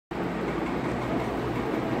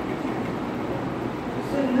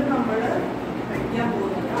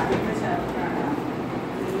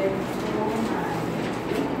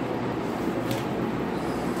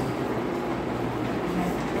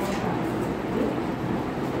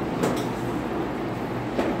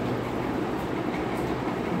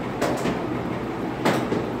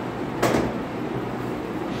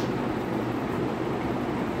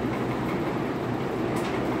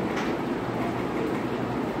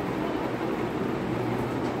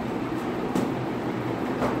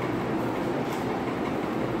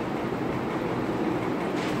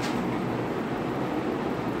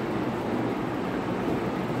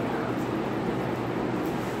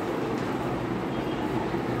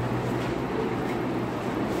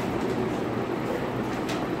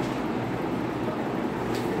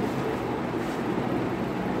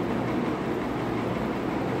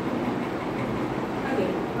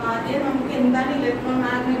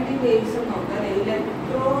Magnetic waves നോക്കാം.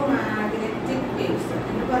 Electromagnetic waves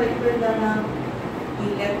എന്ന് പറയുമ്പോൾ എന്താണ്?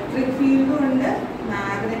 ഇലക്ട്രിക് ഫീൽഡും ഉണ്ട്,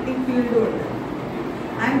 മാഗ്നറ്റിക് ഫീൽഡും ഉണ്ട്.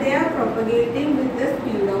 And they are propagating with the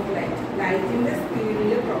speed of light. ലൈറ്റിന്റെ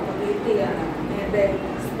സ്പീഡിൽ പ്രൊപ്പഗേറ്റ് ചെയ്യാണ്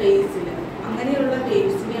സ്പേസിൽ. അങ്ങനെയുള്ള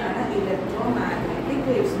വേവ്സിനെയാണ് ഇലക്ട്രോ മാഗ്നറ്റിക്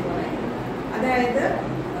വേവ്സ് എന്ന് പറയുന്നത്. അതായത്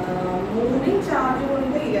മൂവിങ് ചാർജ്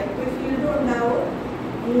കൊണ്ട് ഇലക്ട്രിക് ഫീൽഡും ഉണ്ടാവും,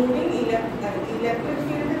 മൂവിങ് ഇലക്ട്രിക്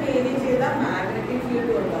ഫീൽഡ് വേരി ചെയ്താൽ മാഗ്നറ്റിക്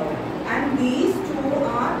ഫീൽഡും ഉണ്ടാവും. And these two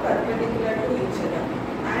are perpendicular to each other.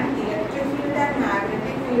 And electric field and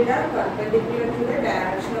magnetic field are perpendicular to the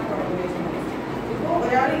direction of propagation. ഇപ്പോൾ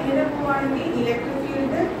ഒരാൾ ഇങ്ങനെ പോവുകയാണെങ്കിൽ ഇലക്ട്രിക്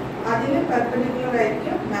ഫീൽഡ് അതിന് പെർപെൻഡിക്കുലർ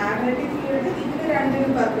ആയിരിക്കും, മാഗ്നറ്റിക് ഫീൽഡ് ഇതിന്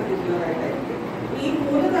രണ്ടിനും പെർപെൻഡിക്കുലർ ആയിട്ടായിരിക്കും. ഈ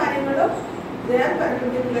മൂന്ന് കാര്യങ്ങളും they are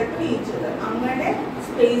perpendicular to each other. അങ്ങനെ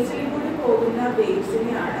സ്പേസിൽ കൂടി പോകുന്ന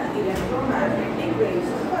വേവ്സിനെയാണ് ഇലക്ട്രോ മാഗ്നറ്റിക്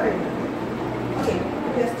വേവ്സ് എന്ന് പറയുന്നത്. ഓക്കെ,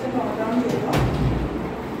 ജസ്റ്റ് നോട്ട് ഡൗൺ ചെയ്യുക.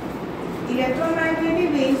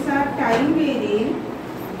 Electromagnetic waves are time varying.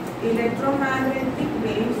 Electromagnetic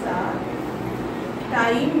waves are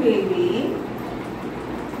time varying.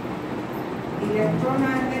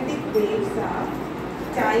 Electromagnetic waves are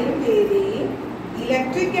time varying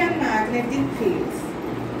electric and magnetic fields.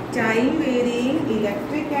 Time varying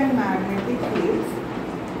electric and magnetic fields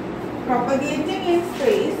propagating in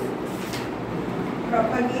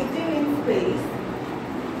space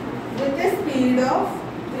with a speed of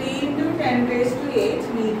 3 into 10 raised to 8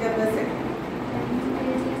 meter per second.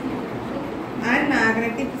 And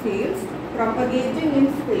magnetic fields propagating in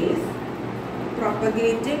space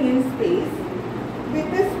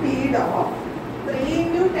with a speed of 3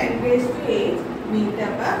 into 10 raised to 8 meter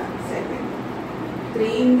per second.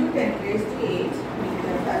 3 into 10 raised to 8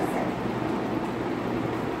 meter per second.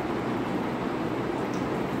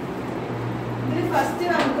 ഇതിൽ first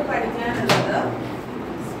നമുക്ക് പഠിക്കാനുള്ളത്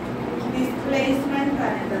displacement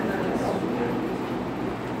current എന്നുള്ള ടോപ്പിക്കാണ്.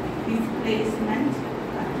 Displacement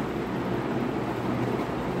current.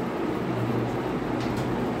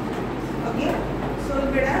 Okay, so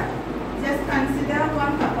ഇവിടെ just consider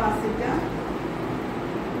one capacitor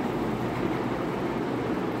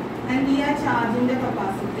and we are charging the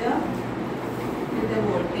capacitor with the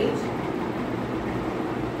voltage.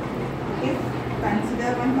 Okay, consider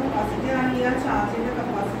one capacitor and we are charging the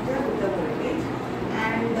capacitor with the voltage.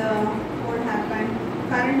 And what happened?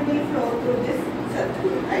 Current will flow through this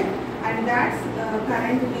circuit, right? And that's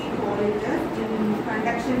current we call it as in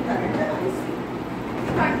conduction current, IC.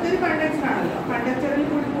 കണ്ടൊരു conductor ആണല്ലോ, കണ്ടക്ടറിൽ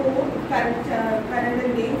കൂടി പോകും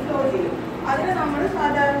കറണ്ടിന്റെയും flow ചെയ്യും. അതിന് നമ്മൾ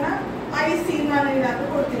സാധാരണ IC എന്നാണ് ഇതിനകത്ത്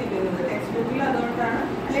കൊടുത്തിരിക്കുന്നത് ടെക്സ്റ്റ് ബുക്കിൽ. അതുകൊണ്ടാണ്,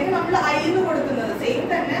 അല്ലെങ്കിൽ നമ്മൾ I എന്ന് കൊടുക്കുന്നത് സെയിം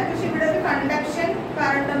തന്നെ, പക്ഷെ ഇവിടെ ഒരു കണ്ടക്ഷൻ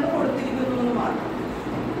കറണ്ട് എന്ന് കൊടുത്തിരിക്കുന്നു എന്ന് മാത്രം.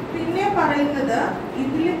 പിന്നെ പറയുന്നത്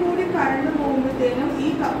ഇതിൽ കൂടി കറണ്ട് പോകുമ്പോഴത്തേനും ഈ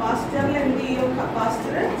കപ്പാസിറ്ററിൽ എന്ത് ചെയ്യും?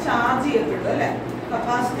 കപ്പാസിറ്റർ ചാർജ് ചെയ്യപ്പെടും അല്ലെ.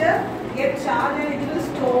 Capacitor get charge and it will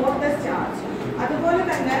store the charge. അതുപോലെ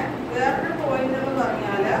തന്നെ വേറൊരു പോയിന്റ് എന്ന്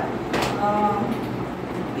പറഞ്ഞാൽ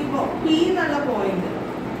ഇപ്പോൾ P എന്നുള്ള point,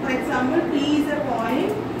 for example P is a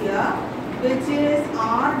point here which is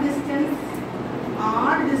r distance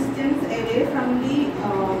away from the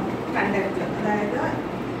conductor. അതായത്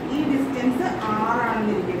ഈ ഡിസ്റ്റൻസ് r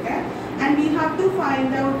ആണെന്നിരിക്കട്ടെ. and we have to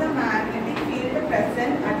find out the magnetic field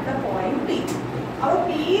present at the point P. അപ്പോൾ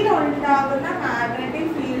Pയിൽ ഉണ്ടാകുന്ന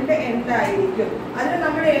magnetic field എന്തായിരിക്കും? അതിന്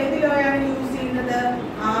നമ്മൾ ഏത് law ആണ് യൂസ് ചെയ്യുന്നത്?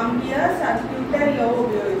 ആംപിയർ സർക്യൂട്ടൽ ലോ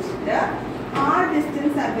ഉപയോഗിച്ചിട്ട് ആ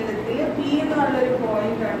ഡിസ്റ്റൻസ് അകലത്തിൽ P എന്നുള്ളൊരു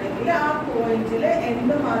പോയിന്റ് ഉണ്ടെങ്കിൽ ആ പോയിന്റിൽ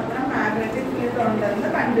എന്തുമാത്രം മാഗ്നറ്റിക് ഫീൽഡ് ഉണ്ടെന്ന്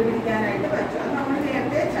കണ്ടുപിടിക്കാനായിട്ട് പറ്റും. അത് നമ്മൾ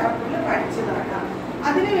നേരത്തെ ചാപ്റ്ററിൽ പഠിച്ചതാണ്.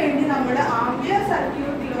 അതിനുവേണ്ടി നമ്മൾ ആംപിയർ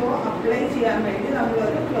സർക്യൂട്ട് ലോ അപ്ലൈ ചെയ്യാൻ വേണ്ടി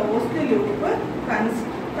നമ്മളൊരു ക്ലോസ്ഡ് ലൂപ്പ്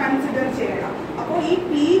കൺസിഡർ ചെയ്യണം. അപ്പോൾ ഈ P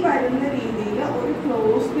വരുന്ന രീതിയിൽ ഒരു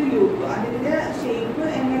ക്ലോസ്ഡ് ലൂപ്പ്, അതിൻ്റെ ഷേപ്പ്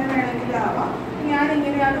എങ്ങനെ വേണമെങ്കിലും ആവാം. ഞാൻ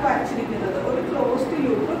ഇങ്ങനെയാണ് വരച്ചിരിക്കുന്നത്. ഒരു ക്ലോസ്ഡ്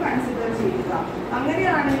ലൂപ്പ് കൺസിഡർ ചെയ്യുക.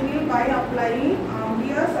 അങ്ങനെയാണെങ്കിൽ by applying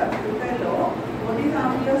ampere circuital law, what is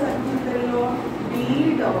ampere circuital law? B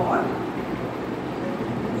dot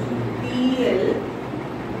DL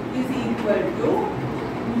is equal to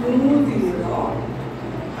mu 0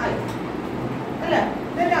 I. അല്ലേ?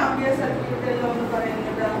 ഇതല്ലേ ആംപിയർ സർക്യൂട്ടൽ ലോ എന്ന്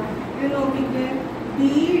പറയുന്നത്. ഇത് നോക്കിക്കേ, D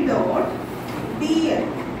dot DL.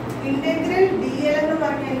 Integral DL എന്ന്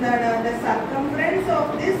പറഞ്ഞാൽ എന്താണ്? The circumference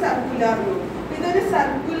of the circular loop. ഇതൊരു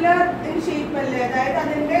സർക്കുലർ ഷേപ്പ് അല്ലേ, അതായത്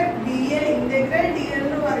അതിന്റെ DL, ഇന്റഗ്രൽ DL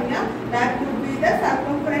എന്ന് പറഞ്ഞാൽ that would be the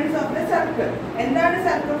circumference of the circle. എന്താണ്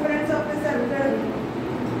circumference of the circle?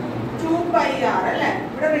 2πr അല്ലേ.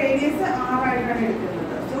 ഇവിടെ റേഡിയസ് r ആയിട്ടാണ്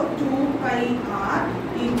എടുക്കുന്നത്. So 2πr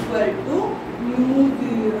equal to mu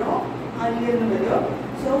 0 I എന്ന് വരും.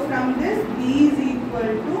 So from this B is equal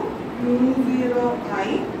to μ0I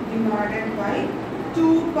divided by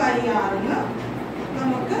 2πr എന്ന്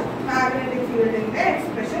നമുക്ക് magnetic ഫീൽഡിന്റെ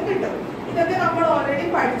എക്സ്പ്രഷൻ കിട്ടും. ഇതൊക്കെ നമ്മൾ ഓൾറെഡി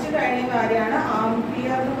പഠിച്ചു കഴിഞ്ഞ കാര്യമാണ്.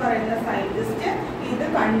 ആംപിയർ എന്ന് പറയുന്ന സയന്റിസ്റ്റ് ഇത്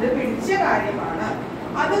കണ്ടുപിടിച്ച കാര്യമാണ്.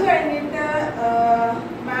 അത് കഴിഞ്ഞിട്ട്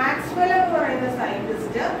മാക്സ്വെൽ എന്ന് പറയുന്ന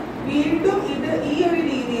സയന്റിസ്റ്റ് വീണ്ടും ഇത് ഈ ഒരു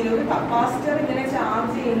രീതിയിൽ ഒരു കപ്പാസിറ്റർ ഇങ്ങനെ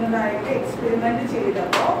ചാർജ് ചെയ്യുന്നതായിട്ട് എക്സ്പെരിമെന്റ്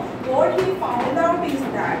ചെയ്തപ്പോൾ what he found out is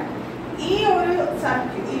that ഈ ഒരു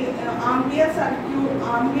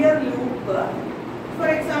ആംപിയർ ലൂപ്പ് ഫോർ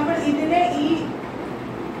എക്സാമ്പിൾ ഇതിനെ ഈ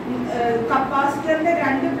കപ്പാസിറ്ററിന്റെ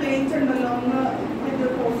രണ്ട് പ്ലേറ്റ്സ് ഉണ്ടല്ലോ, ഒന്ന് ഇത്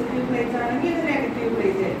പോസിറ്റീവ് പ്ലേറ്റ്സ് ആണെങ്കിൽ ഇത് നെഗറ്റീവ്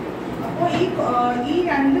പ്ലേറ്റ് ആയിരിക്കും. അപ്പോൾ ഈ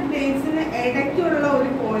രണ്ട് പ്ലേറ്റ്സിന് ഇടയ്ക്കുള്ള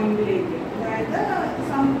ഒരു പോയിന്റിലേക്ക്, അതായത്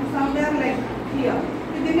സംവെയർ ലൈക്ക് ഹിയർ,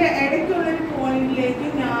 ഇതിന്റെ ഇടയ്ക്കുള്ള ഒരു പോയിന്റിലേക്ക്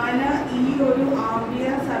ഞാൻ ഈ ഒരു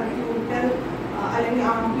ആംപിയർ സർക്യൂട്ട് അല്ലെങ്കിൽ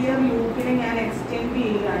ആംപിയർ ലൂപ്പിനെ ഞാൻ എക്സ്റ്റെൻഡ്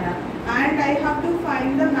ചെയ്യുകയാണ്. And I have to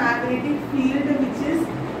find the magnetic field which is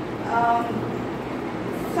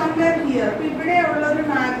somewhere here. ഇപ്പൊ ഇവിടെയുള്ള ഒരു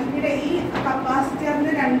ഇവിടെ ഈ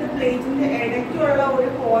കപ്പാസിറ്ററിന്റെ രണ്ട് പ്ലേറ്റിന്റെ ഇടയ്ക്കുള്ള ഒരു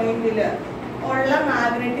പോയിന്റിൽ ഉള്ള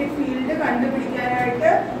മാഗ്നറ്റിക് ഫീൽഡ്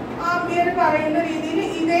കണ്ടുപിടിക്കാനായിട്ട് ആംപിയർ പറയുന്ന രീതിയിൽ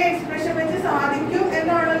ഇതേ എക്സ്പ്രഷൻ വെച്ച് സാധിക്കും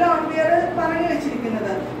എന്നാണല്ലോ ആംപിയർ പറഞ്ഞു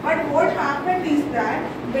വെച്ചിരിക്കുന്നത്. But what happened is that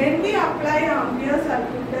when we apply Ampere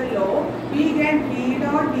circuit law we get B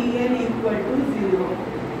dot dl equal to 0.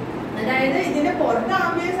 അതായത് ഇതിന്റെ പുറത്ത്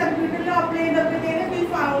ആംപിയർ സർക്യൂട്ടിൽ apply ചെയ്തപ്പോഴത്തേനും we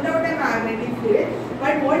found out a magnetic field.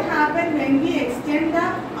 But what happened when we extend the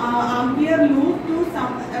Ampere loop to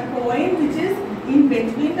a point which is in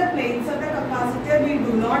between the plates of the capacitor, we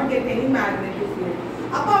do not get any magnetic field.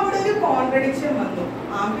 അപ്പോൾ അവിടെ ഒരു contradiction വന്നു.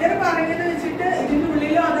 Ampere പറഞ്ഞത് വെച്ചിട്ട് ഇതിന്റെ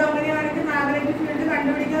ഉള്ളിലോ അത് അങ്ങനെയാണെങ്കിൽ magnetic field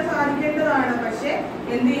കണ്ടുപിടിക്കാൻ സാധിക്കേണ്ടതാണ്. പക്ഷെ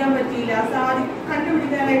എന്ത് ചെയ്യാൻ പറ്റിയില്ല,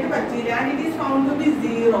 കണ്ടുപിടിക്കാനായിട്ട് പറ്റിയില്ല. And it is found to B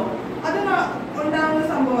 0. അത് ഉണ്ടാകുന്ന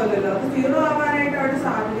സംഭവമല്ലല്ലോ, അത് 0 ആവാനായിട്ട് അവിടെ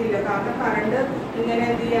സാധ്യതയില്ല. കാരണം കറണ്ട് ഇങ്ങനെ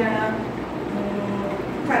എന്ത് ചെയ്യാണ്,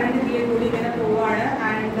 കറണ്ട് ഇതിലെ കൂടി ഇങ്ങനെ പോവാണ്.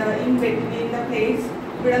 And in between the plates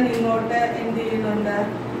ഇവിടെ നിന്നോട്ട് എന്ത് ചെയ്യുന്നുണ്ട്,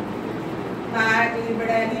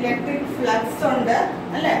 ഇവിടെ ഇലക്ട്രിക് ഫ്ലക്സ് ഉണ്ട്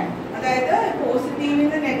അല്ലെ. അതായത് പോസിറ്റീവിൽ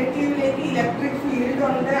നിന്ന് നെഗറ്റീവിലേക്ക് ഇലക്ട്രിക് ഫീൽഡ്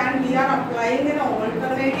ഉണ്ട്. And we R applying N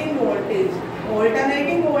alternating voltage.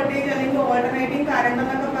 Alternating voltage അല്ലെങ്കിൽ ഓൾട്ടർനേറ്റിംഗ് കറണ്ട്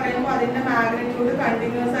എന്നൊക്കെ പറയുമ്പോൾ അതിന്റെ മാഗ്നിറ്റ്യൂഡ്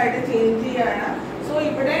കണ്ടിന്യൂസ് ആയിട്ട് ചേഞ്ച് ചെയ്യാണ്. സോ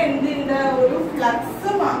ഇവിടെ എന്തുണ്ട്, ഒരു ഫ്ലക്സ്,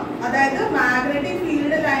 അതായത് മാഗ്നറ്റിക്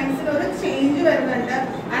ഫീൽഡ് ലൈൻസിൽ ഒരു ചേഞ്ച് വരുന്നുണ്ട്.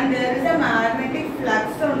 And there is A magnetic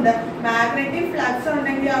flux ഉണ്ട്. മാഗ്നറ്റിക് ഫ്ലക്സ്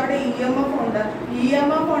ഉണ്ടെങ്കിൽ അവിടെ EMF ഉണ്ട്.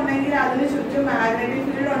 EMF ഉണ്ടെങ്കിൽ അതിന് ചുറ്റും മാഗ്നറ്റിക്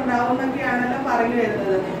ഫീൽഡ് ഉണ്ടാവും എന്നൊക്കെയാണല്ലോ പറഞ്ഞു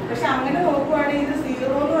വരുന്നത്. പക്ഷെ അങ്ങനെ നോക്കുവാണെങ്കിൽ ഇത്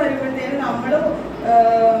 0 എന്ന് വരുമ്പോഴത്തേക്കും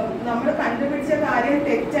നമ്മൾ കണ്ടുപിടിച്ച കാര്യം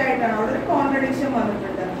തെറ്റായിട്ടാണ്. അവിടെ ഒരു കോൺട്രഡിക്ഷൻ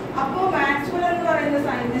വന്നിട്ടുണ്ട്. അപ്പോൾ മാക്സ്വെൽ എന്ന് പറയുന്ന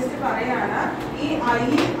സയന്റിസ്റ്റ് പറയാണ് ഈ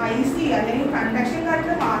IC അല്ലെങ്കിൽ കണ്ടക്ഷൻ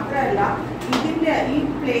കറണ്ട് മാത്രമല്ല, ഇതിന്റെ ഈ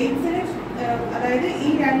പ്ലേറ്റ്സിന്, അതായത് ഈ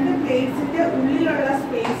രണ്ട് പ്ലേറ്റ്സിന്റെ ഉള്ളിലുള്ള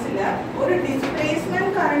സ്പേസിൽ ഒരു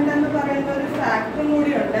ഡിസ്പ്ലേസ്മെന്റ് കറണ്ട് എന്ന് പറയുന്ന ഒരു ഫാക്ടറും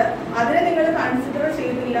കൂടി ഉണ്ട്. അതിനെ നിങ്ങൾ കൺസിഡർ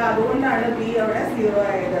ചെയ്തില്ല, അതുകൊണ്ടാണ് B അവിടെ 0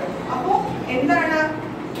 ആയത്. അപ്പോൾ എന്താണ്,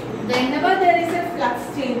 whenever there is a flux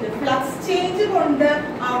change കൊണ്ട്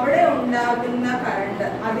അവിടെ ഉണ്ടാകുന്ന കറണ്ട്,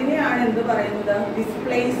 അതിനെയാണ് എന്ത് പറയുന്നത്,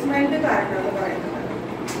 ഡിസ്പ്ലേസ്മെന്റ് കറണ്ട് എന്ന് പറയുന്നത്.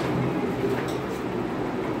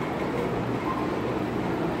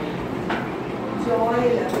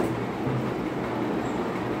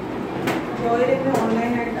 ജോയിലിന്റെ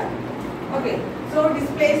ഓൺലൈനായിട്ട് ഓക്കെ. സോ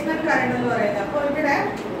ഡിസ്പ്ലേസ്മെന്റ് കറണ്ട് എന്ന് പറയുന്നത്, അപ്പോൾ ഇവിടെ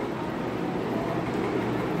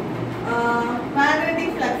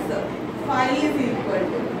magnetic flux phi is equal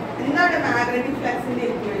to, എന്താണ് magnetic ഫ്ലക്സിന്റെ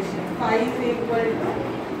equation? phi is equal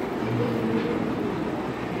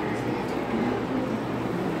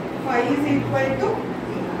to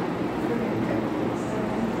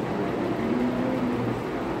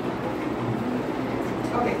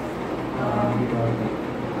okay.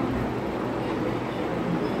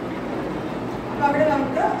 അപ്പോൾ അവിടെ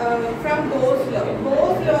നമുക്ക് ഫ്രം ഗോസ് ലോ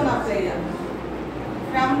എന്ന് അപ്ലൈ ചെയ്യാം.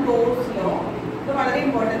 ഫ്രം ഗോസ് ലോ ഇത് വളരെ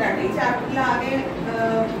ഇമ്പോർട്ടൻ്റ് ആണ്. ഈ ചാപ്റ്ററിൽ ആകെ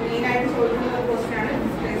മെയിനായിട്ട് ചോദിക്കുന്ന ഒരു ക്വസ്റ്റ്യൻ ആണ്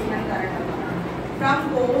displacement current. From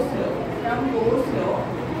goes law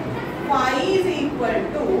phi is equal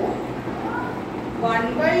to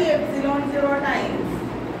 1/epsilon0 times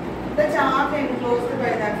the charge enclosed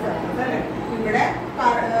by that surface. അല്ലേ, ഇവിടെ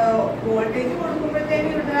വോൾട്ടേജ്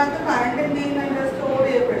കൊടുക്കുമ്പോഴത്തേക്കും ഇതിനകത്ത് കറണ്ട് എന്ത് ചെയ്യുന്നുണ്ട്, സ്റ്റോർ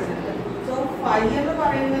ചെയ്യപ്പെടുന്നുണ്ട്. സോ phi എന്ന്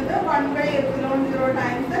പറയുന്നത് 1/epsilon0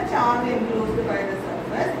 times the charge enclosed by the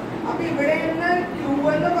surface. അപ്പൊ ഇവിടെ നിന്ന് Q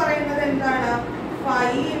എന്ന് പറയുന്നത് എന്താണ്, phi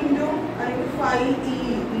into അല്ലെങ്കിൽ phi E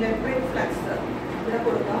ഇലക്ട്രിക് ഫ്ലക്സ് ഇവിടെ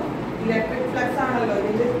കൊടുക്കാം. ഇലക്ട്രിക് ഫ്ലക്സ് ആണല്ലോ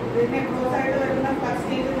ഇതിന്റെ ക്രോസ് ആയിട്ട് വരുന്ന ഫ്ലക്സ്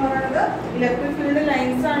ചേഞ്ച് എന്ന് പറയുന്നത് ഇലക്ട്രിക് ഫീൽഡ്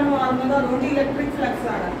ലൈൻസ് ആണ് മാറുന്നത്, അതുകൊണ്ട് ഇലക്ട്രിക് ഫ്ലക്സ്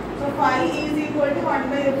ആണ്. So phi is equal to 1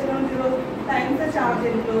 by epsilon 0 times the charge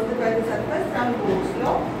enclosed by the surface from Gauss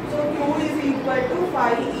law. So Q is equal to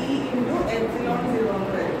phi E into epsilon 0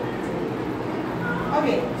 എന്ന് വരും.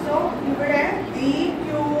 Okay, so ഇവിടെ dQ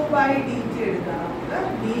by dt എടുക്കാം.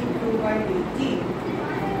 dQ by dt.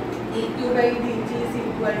 dQ by dt is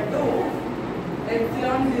equal to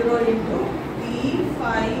epsilon 0 into d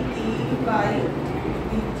phi E by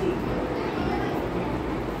dt.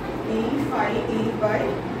 d phi E by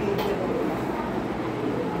dt.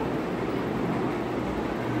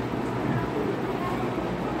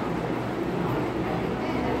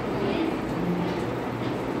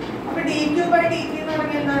 dQ by dt എന്ന്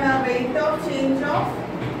പറഞ്ഞാൽ എന്താണ്? Rate of change of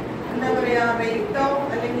എന്താ പറയാ, rate of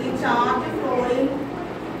അല്ലെങ്കിൽ charge flowing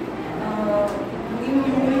in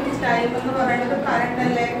unit time എന്ന് പറയുന്നത് current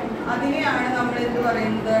അല്ലേ. അതിനെയാണ് നമ്മൾ എന്ത്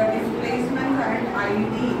പറയുന്നത്? Displacement current I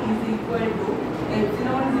D is equal to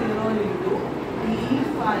epsilon 0 into D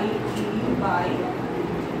phi E by.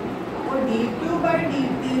 അപ്പോൾ D Q by D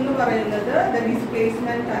T എന്ന് പറയുന്നത് the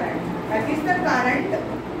displacement current. That is the current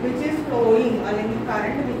which is flowing അല്ലെങ്കിൽ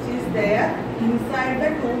current which is there inside the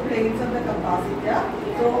two plates of the capacitor.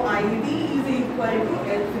 So ID is equal to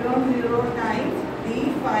epsilon 0 times d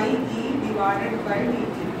phi E divided by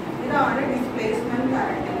dt. ഇതാണ് displacement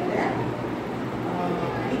കറണ്ടിന്റെ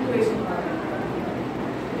equation പറയുന്നത്.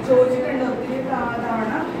 ചോദിച്ചിട്ടുണ്ട് ഒത്തിരി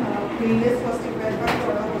അതാണ് previous question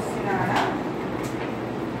പേപ്പറിലുള്ള question ആണ്.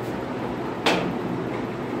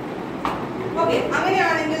 Okay,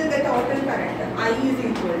 അങ്ങനെയാണെങ്കിൽ the total current I is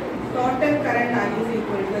equal to total current I is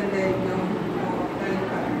equal to എന്തായിരിക്കും?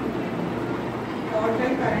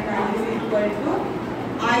 Total current I is equal to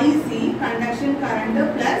IC conduction current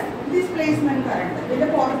plus displacement current. ഇതിന്റെ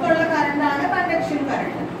പുറത്തുള്ള കറണ്ട് ആണ് കണ്ടക്ഷൻ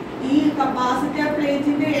കറണ്ട്. ഈ capacitor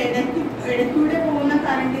പ്ലേറ്റിന്റെ ഇടയ്ക്കൂടെ പോകുന്ന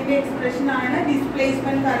കറണ്ടിന്റെ എക്സ്പ്രഷൻ ആണ്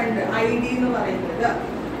ഡിസ്പ്ലേസ്മെന്റ് കറണ്ട് ID എന്ന് പറയുന്നത്.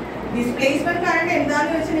 ഡിസ്പ്ലേസ്മെന്റ് കറണ്ട്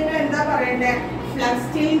എന്താന്ന് വെച്ചാൽ നിങ്ങൾ എന്താ പറയണ്ടേ? ഫ്ലക്സ്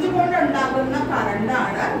ചേഞ്ച് കൊണ്ട് ഉണ്ടാകുന്ന കറണ്ട്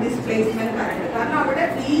ആണ് ഡിസ്പ്ലേസ്മെന്റ് കറണ്ട്. കാരണം അവിടെ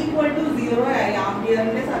P ഈക്വൽ ടു 0 ആയി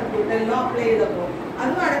ആംപിയറിന്റെ സർക്യൂട്ടിലോ അപ്ലൈ ചെയ്തപ്പോൾ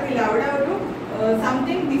അത് നടക്കില്ല. അവിടെ ഒരു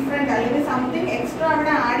സംതിങ് ഡിഫറെന്റ് അല്ലെങ്കിൽ സംതിങ് എക്സ്ട്രാ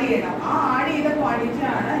അവിടെ ആഡ് ചെയ്യണം. ആ ആഡ് ചെയ്ത ക്വാണ്ടിറ്റി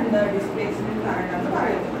ആണ് എന്താ ഡിസ്പ്ലേസ്മെന്റ് കറണ്ട് എന്ന്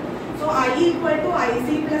പറയുന്നത്. So I equal to IC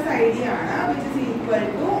plus ID ആണ്, which is equal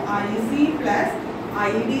to IC plus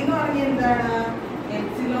ID എന്ന് പറഞ്ഞാൽ എന്താണ്?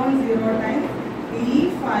 Epsilon 0 times d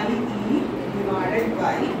phi E divided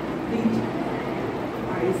by dt.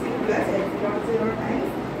 IC plus epsilon 0 times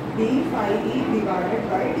d phi E divided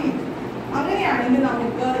by dt. അങ്ങനെയാണെങ്കിൽ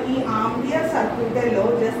നമുക്ക് ഈ ampere circuit law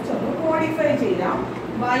just ഒന്ന് modify ചെയ്യാം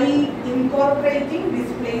by incorporating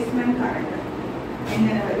displacement current.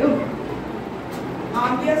 എങ്ങനെ വരും?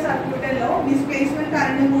 ആംപിയർ സർക്യൂട്ട് ലോ ഡിസ്പ്ലേസ്മെന്റ്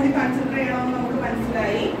കറണ്ടും കൂടി consider ചെയ്യണമെന്ന് നമുക്ക്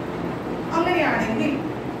മനസ്സിലായി. അങ്ങനെയാണെങ്കിൽ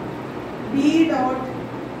B dot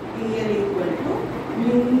DL equal to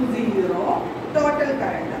mu 0 total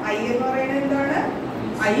current. I എന്ന് പറയുന്നത് എന്താണ്?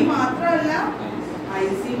 I മാത്രമല്ല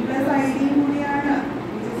IC plus ID കൂടിയാണ്,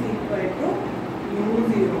 which is equal to mu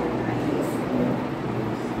 0 times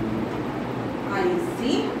IC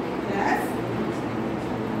plus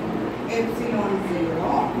epsilon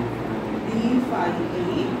 0 d phi E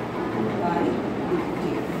by dt.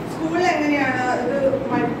 സ്കൂളിൽ എങ്ങനെയാണ് ഇത്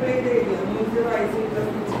മൾട്ടിപ്ലൈ ചെയ്തത്? mu 0 IC plus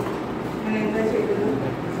അങ്ങനെ എന്താ ചെയ്തത്?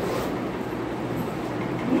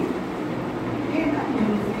 mu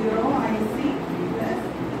 0 IC plus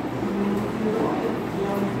mu 0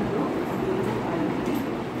 epsilon 0 d phi E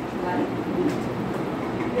by dt.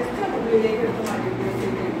 Just ഉള്ളിലേക്ക് എടുത്ത് മൾട്ടിപ്ലൈ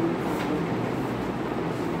ചെയ്ത്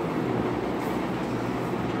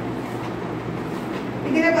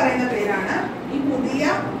ഇതിനെ പറയുന്ന പേരാണ്, ഈ പുതിയ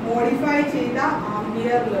മോഡിഫൈ ചെയ്ത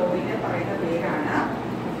ആംപിയർ ലോയിനെ പറയുന്ന പേരാണ്.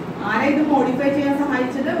 ആരെ ഇത് മോഡിഫൈ ചെയ്യാൻ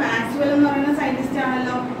സഹായിച്ചത്? മാക്സ്വെൽ എന്ന് പറയുന്ന സയന്റിസ്റ്റ്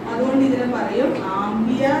ആണല്ലോ. അതുകൊണ്ട് ഇതിനെ പറയും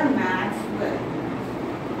ampere Maxwell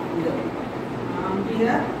law.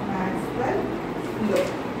 Ampere Maxwell law.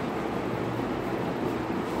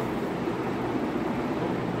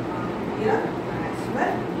 Ampere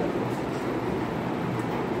Maxwell law.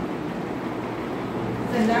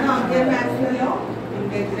 എന്താണ് ampere Maxwell law?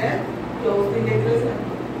 Integral closed integral.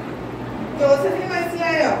 ജോസഫിന്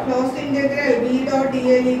മനസ്സിലായോ? Closed integral B dot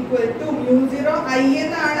dl equal to mu 0 I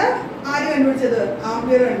എന്നാണ് ആര് കണ്ടുപിടിച്ചത്?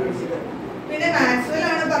 ആംപിയർ കണ്ടുപിടിച്ചത്. പിന്നെ മാക്സ്വെൽ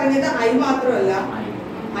ആണ് പറഞ്ഞത് I മാത്രമല്ല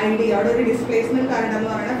ID. അവിടെ ഒരു ഡിസ്പ്ലേസ്മെന്റ് കറണ്ട് എന്ന്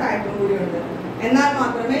പറയുന്ന ഫാക്ടറും കൂടി ഉണ്ട്. എന്നാൽ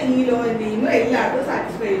മാത്രമേ ഈ ലോ എന്ത് ചെയ്യുന്നു എല്ലാവർക്കും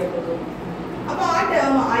സാറ്റിസ്ഫൈ ചെയ്യത്തുള്ളൂ. അപ്പൊ ആ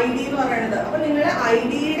ടേം ID എന്ന് പറയുന്നത്, അപ്പൊ നിങ്ങൾ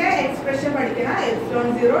IDയുടെ എക്സ്പ്രഷൻ പഠിക്കണം. epsilon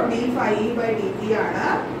 0 d phi E by dt ആണ്.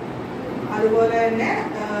 അതുപോലെ തന്നെ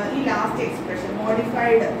ഈ last expression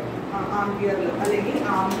modified ampere law അല്ലെങ്കിൽ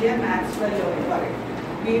ആംപിയർ മാക്സ്വെൽ ലോ എന്ന് പറയും.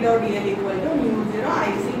 B dot dl equal to mu 0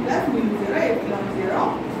 IC plus mu 0 epsilon 0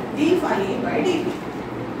 d phi E by dt.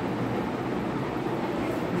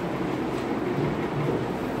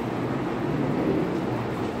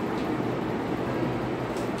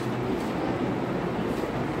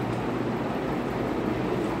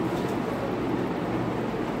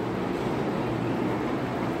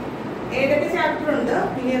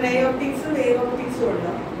 ഇനി റേ ഒപ്റ്റിക്സും വേവ് ഒപ്റ്റിക്സും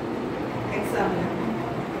ഉണ്ടോ എക്സാമിന്?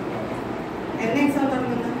 എന്ന എക്സാം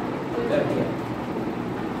തുടങ്ങുന്നത്?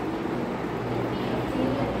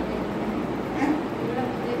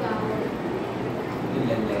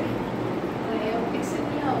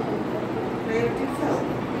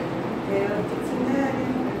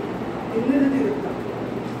 ഇന്നത് തീർക്കാം.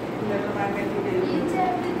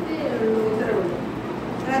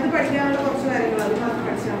 അത് പഠിക്കാനുള്ള കുറച്ച് കാര്യങ്ങൾ അത് മാത്രം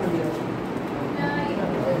പഠിച്ചാൽ മതിയോ?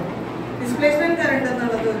 ഡിസ്പ്ലേസ്മെന്റ് കറണ്ട്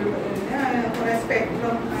എന്നുള്ളത് ഒരു കുറെ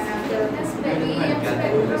സ്പെക്ട്രം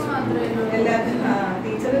എല്ലാത്തിനും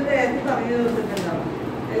ടീച്ചറിന്റെ നേരത്തെ പറഞ്ഞു തീർത്തിട്ടുണ്ടാവും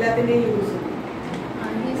എല്ലാത്തിന്റെയും യൂസ്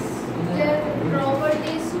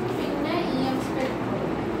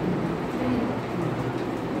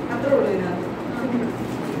അത്രേ ഉള്ളൂ ഇതിനകത്ത്.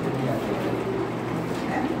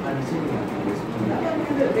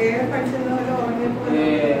 വേറെ പഠിച്ചത് പോലെ ഉറങ്ങിയപ്പോൾ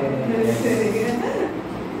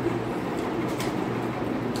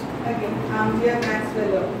ആംപിയർ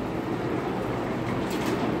മാക്സ്വെല്ലോ.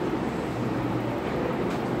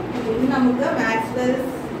 ഇനി നമുക്ക് മാക്സ്വെൽസ്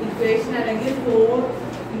ഇക്വേഷൻ അല്ലെങ്കിൽ 4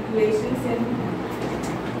 ഇക്വേഷൻസ് ഇൻ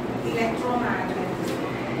ഇലക്ട്രോമാഗ്നറ്റിക്സ്.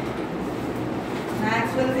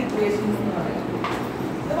 മാക്സ്വെൽസ് ഇക്വേഷൻസ് എന്ന് പറയുന്നത്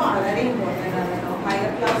ഇത് വളരെ ഇമ്പോർട്ടൻ്റ് ആണ് കേട്ടോ.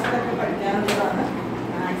 ഹയർ ക്ലാസ്സിലൊക്കെ പഠിക്കാനുള്ളതാണ്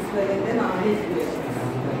മാക്സ്വെല്ലിന്റെ 4 ഇക്വേഷൻസ്.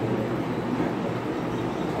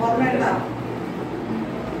 ഓർമ്മയുണ്ടോ?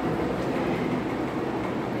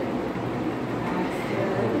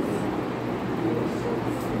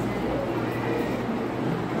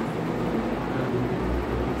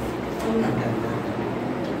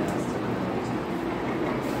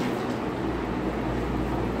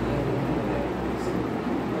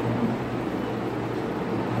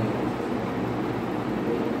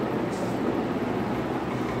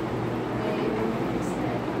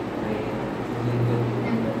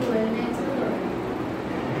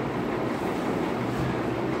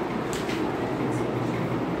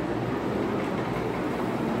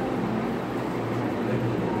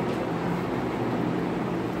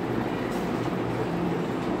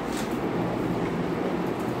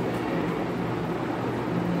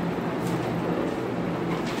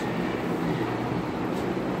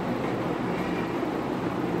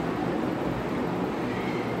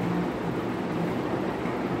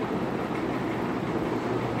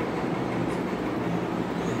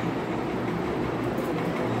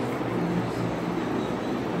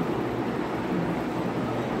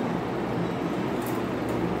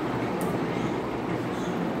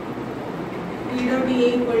 E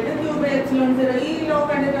equal to Q by epsilon 0. ഈ ലോ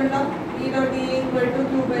കണ്ടിട്ടുണ്ടോ? E dot D equal to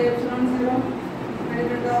Q by epsilon 0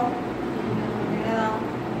 കണ്ടിട്ടുണ്ടോ? ഏതാ?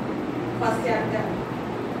 First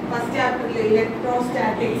ചാപ്റ്ററിലെ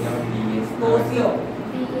electrostatics goes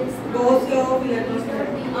law of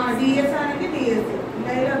electrostatics. DS ആണെങ്കിൽ DS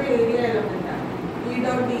എന്തായാലും അത് ഏരിയ എലമെന്റ് ആണ്. E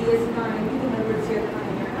dot DS ആണെങ്കിൽ നിങ്ങൾ പഠിച്ചേക്കണം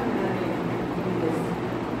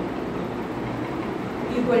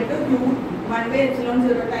equal to Q 1 by epsilon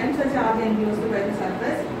 0 times the charge enclosed by the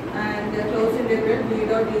surface, and closed integral B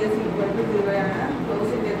dot ds equal to 0 ആണ്.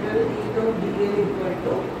 Closed integral E dot dl equal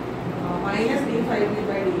to minus d phi b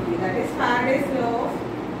by dt. That is Faraday's law of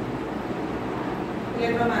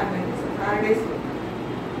electromagnetism. Faraday's law.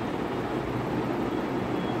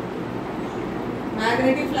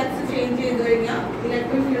 Magnetic flux change ചെയ്തു കഴിഞ്ഞാൽ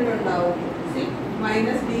electric field ഉണ്ടാവും. See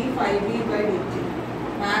minus d phi b by dt.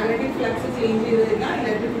 Magnetic flux change ചെയ്തു കഴിഞ്ഞാൽ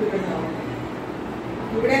electric field ഉണ്ടാവും.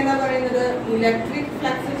 ഇവിടെ എന്താ പറയുന്നത്? Electric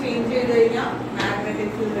flux change ചെയ്ത് കഴിഞ്ഞാൽ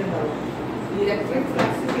മാഗ്നറ്റിക് ഫീൽഡ് ഉണ്ടാവും. ഇലക്ട്രിക്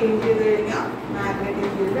ഫ്ലക്സ് ചേഞ്ച് ചെയ്ത് കഴിഞ്ഞാൽ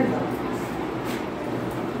മാഗ്നറ്റിക് ഫീൽഡ് ഉണ്ടാവും.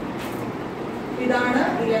 ഇതാണ്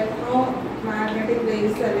ഇലക്ട്രോ മാഗ്നറ്റിക്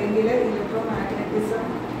വേവ്സ് അല്ലെങ്കിൽ ഇലക്ട്രോ മാഗ്നറ്റിസം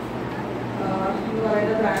എന്ന്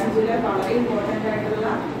പറയുന്ന ബ്രാഞ്ചിലെ വളരെ ഇമ്പോർട്ടൻ്റ് ആയിട്ടുള്ള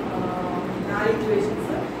 4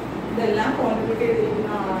 ഇക്വേഷൻസ്. ഇതെല്ലാം കോൺട്രിബ്യൂട്ട്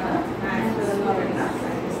ചെയ്തിരിക്കുന്ന ആളാണ് മാക്സ്വെൽ എന്ന് പറയുന്ന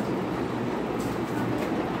സയന്റിസ്റ്റ്.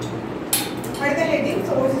 അടുത്ത heading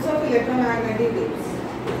sources of electromagnetic waves.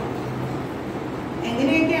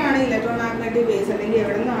 എങ്ങനെയൊക്കെയാണ് ഇലക്ട്രോമാഗ്നറ്റിക് വേവ്സ് അല്ലെങ്കിൽ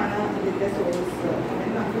എവിടെ നിന്നാണ് ഇതിന്റെ സോഴ്സ്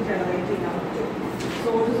അങ്ങനെ നമുക്ക് ജനറേറ്റ് ചെയ്യാൻ പറ്റും?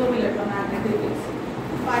 സോഴ്സസ് ഓഫ് ഇലക്ട്രോമാഗ്നറ്റിക് വേവ്സ്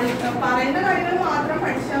പറയുന്ന കാര്യങ്ങൾ മാത്രം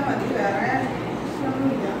പഠിച്ചാൽ മതി, വേറെ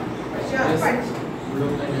പ്രശ്നമൊന്നുമില്ല. പക്ഷെ അത് പഠിച്ചു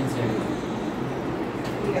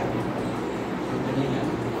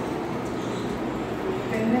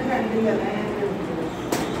എന്നെ കണ്ടില്ല.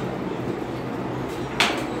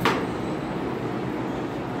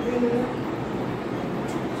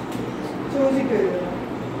 ചോദിച്ചു വരുമോ?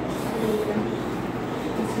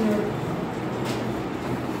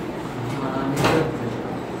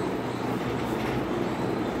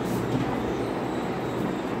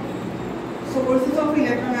 Sources of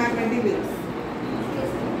electromagnetic waves.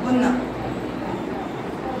 1.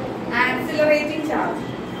 Accelerating charge.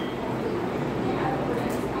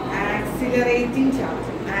 accelerating charge.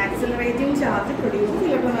 Accelerating charge produces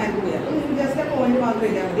electromagnetic wave. Just a point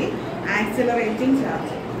accelerating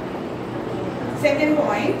charge. Second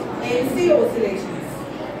point, LC oscillations.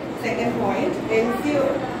 Second point, LC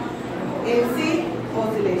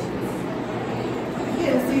oscillations.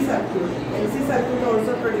 LC circuit. LC circuit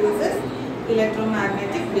also produces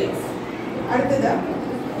electromagnetic waves.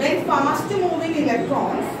 When fast moving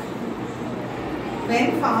electrons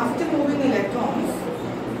when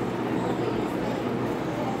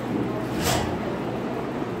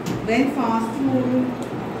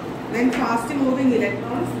fast moving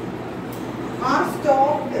electrons are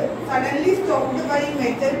suddenly stopped by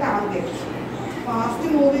metal targets. Fast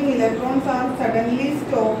moving electrons are suddenly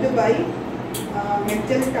stopped by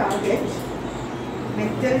metal target.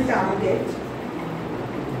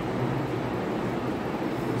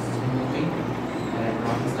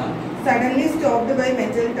 Suddenly stopped by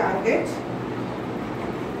metal target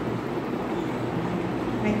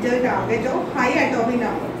of high atomic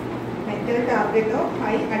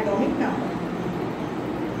number.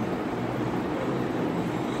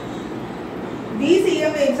 These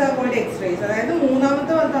EM waves are called X-rays. That is the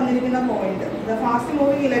point. The fast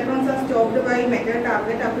moving electrons are stopped by metal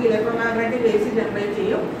target. After electromagnetic waves generate.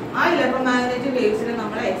 Electromagnetic waves are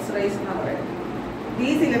X-rays.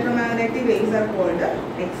 These electromagnetic waves are called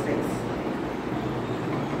X-rays.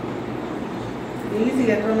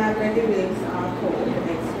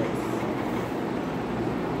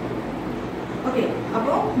 Okay,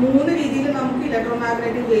 now we generate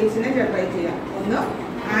electromagnetic waves. One,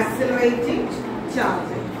 accelerating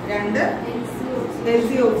charge.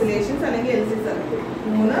 LC oscillations and LC circuit.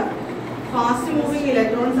 3, fast moving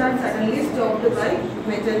electrons are suddenly stopped by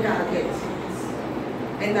metal targets.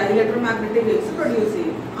 And the electromagnetic waves produce.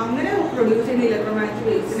 Producing electromagnetic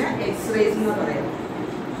waves X-rays.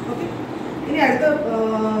 Okay. Now the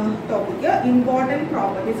topic important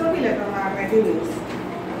properties of electromagnetic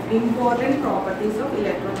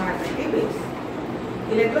waves.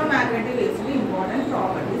 Electromagnetic waves important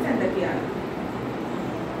properties and the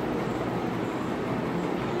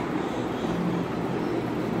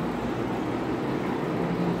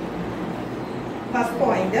first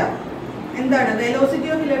point, velocity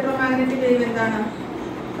of electromagnetic wave is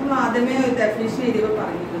definition.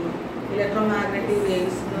 Electromagnetic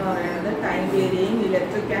waves are time varying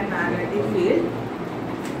electric and magnetic field.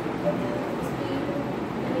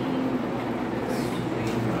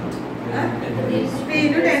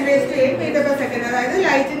 Speed to 10 raised to 8 meter per second. That is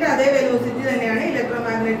light in the velocity than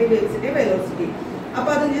electromagnetic waves velocity. Now,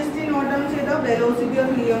 just note down the velocity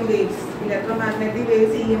of EM waves. Electromagnetic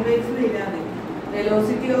waves, EM waves,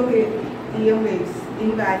 velocity of EM waves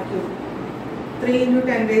in vacuum. 3 into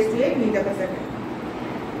 10 raised to 8 meter per second.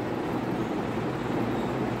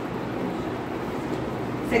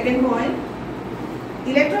 Second point,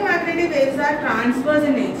 electromagnetic waves are transverse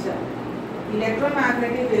in nature.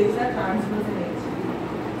 Electromagnetic waves are transverse in nature.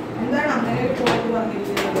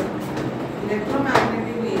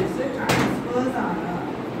 Electromagnetic waves transverse are.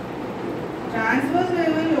 Transverse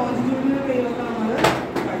wave and longitudinal wave of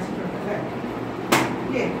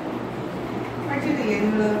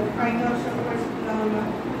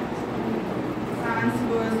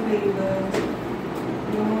transverse wave,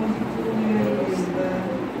 longitudinal wave.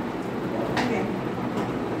 Okay.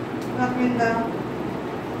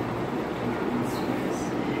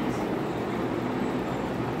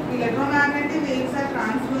 Electromagnetic waves are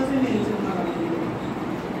transverse in nature.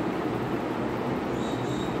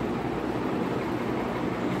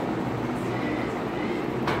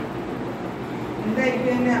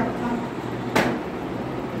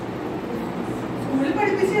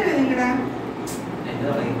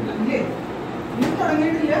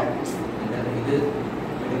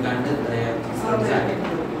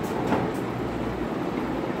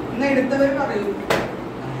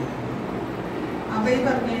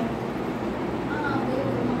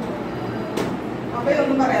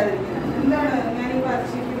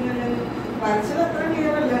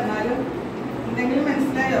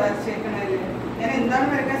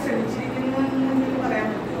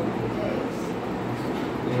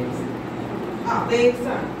 Waves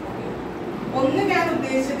are. One can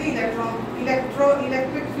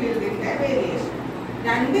electric field in variation.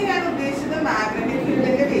 Two can the magnetic field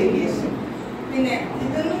in variation. Z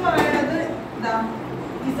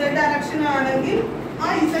direction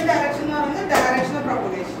is the direction of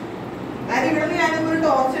propagation. That is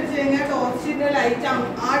torch light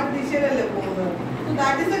so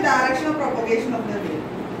that is the direction of propagation of the wave.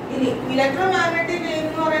 Electromagnetic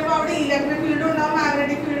wave electric field and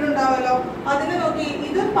magnetic field.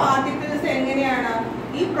 This particles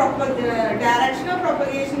ഈ direction of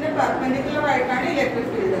പ്രൊപ്പഗേഷന്റെ perpendicular ആയിട്ടാണ് electric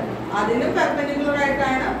field, അതിന് perpendicular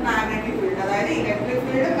ആയിട്ടാണ് magnetic field. അതായത് electric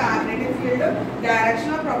field magnetic ഫീൽഡും direction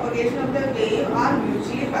of propagation of the wave R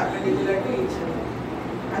mutually perpendicular to each other.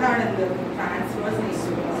 അതാണ് എന്ത് transverse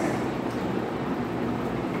nature എന്ന് പറയുന്നത്.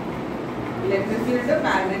 ഇലക്ട്രിക് ഫീൽഡും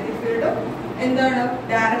മാഗ്നറ്റിക് ഫീൽഡും എന്താണ്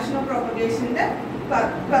ഡയറക്ഷൻ ഓഫ് പ്രൊപ്പഗേഷന്റെ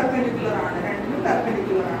പെർപെൻഡിക്കുലർ ആണ്, രണ്ടിനും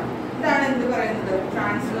പെർപെൻഡിക്കുലർ ആണ്. ഇതാണ് എന്ത് പറയുന്നത്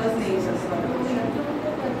ട്രാൻസ്വേഴ്സ് നേച്ചേഴ്സ്.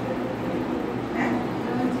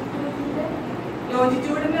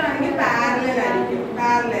 ലോഞ്ചിറ്റ്യൂഡിന് ആണെങ്കിൽ പാരലൽ ആയിരിക്കും.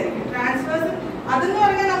 ട്രാൻസ്വേഴ്സ് അതെന്ന്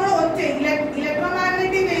പറഞ്ഞാൽ നമ്മൾ ഒറ്റ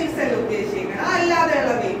ഇലക്ട്രോമാഗ്നറ്റിക് വേവ്സ് അല്ല ഉദ്ദേശിക്കുന്നത്,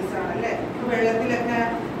 അല്ലാതെയുള്ള വേവ്സ് ആണ് അല്ലെ. വെള്ളത്തിലൊക്കെ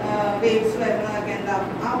വേവ്സ് വരുന്നതൊക്കെ എന്താ,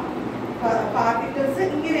 ആ പാർട്ടിക്കിൾസ്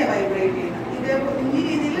ഇങ്ങനെ വൈബ്രേറ്റ് ചെയ്യുന്നത്. ഈ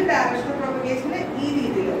രീതിയിൽ ഡയറക്ഷൻ ഓഫ് പ്രൊപ്പഗേഷന് ഈ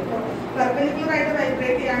രീതിയിൽ പെർപെൻഡിക്കുലർ ആയിട്ട്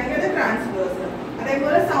വൈബ്രേറ്റ് ചെയ്യുകയാണെങ്കിൽ അത് ട്രാൻസ്വേഴ്സ്.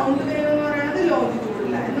 അതേപോലെ സൗണ്ട് വേവ് എന്ന് പറയുന്നത്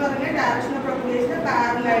ലോഞ്ചിറ്റ്യൂഡിൽ എന്ന് പറഞ്ഞാൽ ഡയറക്ഷൻ ഓഫ് പ്രൊപ്പഗേഷന്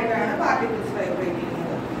പാരലൽ ആയിട്ടാണ് പാർട്ടിക്കിൾസ് വൈബ്രേറ്റ് ചെയ്യുന്നത്.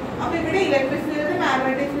 അപ്പൊ ഇവിടെ ഇലക്ട്രിക് ഫീൽഡ്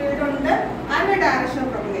മാഗ്നറ്റിക് ഫീൽഡ് ഉണ്ട് and direction of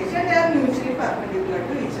propagation they are mutually perpendicular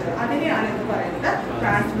to each other. അതിനെയാണ് ഇത് പറയുന്നത്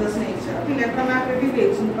ട്രാൻസ്വേഴ്സ് നേച്ചർ. അപ്പൊ ഇലക്ട്രോമാഗ്നറ്റിക്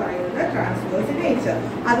വേവ്സ് എന്ന് പറയുന്നത് ട്രാൻസ്വേഴ്സ് നേച്ചർ.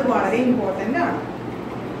 അത് വളരെ ഇമ്പോർട്ടന്റ് ആണ്.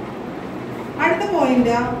 അടുത്ത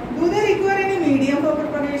point, do they require any medium four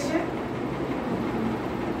propagation?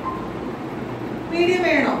 Medium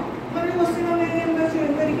വേണോ? ഒരു ക്വസ്റ്റ്യൻ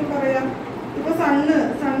എന്തായിരിക്കും പറയാം. ഇപ്പൊ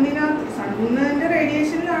സണ്ണിന്റെ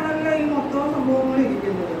റേഡിയേഷനിലാണല്ലോ ഈ മൊത്തം സംഭവങ്ങൾ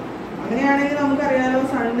ഇരിക്കുന്നത്. അങ്ങനെയാണെങ്കിൽ നമുക്കറിയാലോ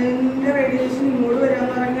സണ്ണിന്റെ റേഡിയേഷൻ ഇങ്ങോട്ട്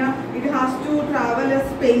വരാന്ന് പറഞ്ഞാൽ it has to travel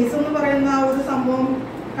space എന്ന് പറയുന്ന ആ ഒരു സംഭവം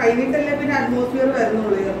കഴിഞ്ഞിട്ടല്ലേ പിന്നെ അറ്റ്മോസ്ഫിയർ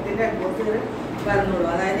വരുന്നുള്ളൂ, എർത്തിന്റെ അറ്റ്മോസ്ഫിയർ വരുന്നുള്ളൂ.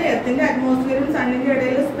 അതായത് എർത്തിന്റെ അറ്റ്മോസ്ഫിയറും സണ്ണിന്റെ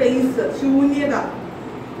ഇടയിൽ സ്പേസ്, ശൂന്യത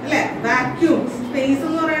അല്ലെ, വാക്യൂം. സ്പേസ്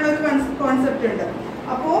എന്ന് പറയുന്ന ഒരു കോൺസെപ്റ്റ് ഉണ്ട്.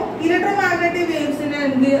 അപ്പോ ഇലക്ട്രോമാഗ്നറ്റിക് വേവ്സിന്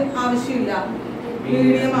എന്ത് ആവശ്യമില്ല,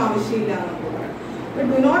 മീഡിയം ആവശ്യമില്ല എന്നൊക്കെ പറയാം.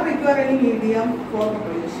 Do not require any medium four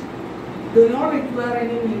propagation. Do not require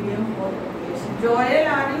any medium for propagation. Joel,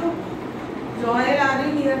 are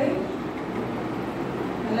you hearing?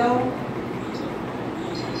 Hello?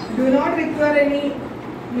 Do not require any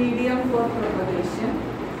medium for propagation.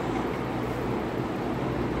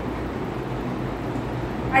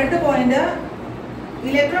 അടുത്ത point,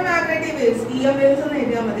 electromagnetic waves, EM waves എന്ന്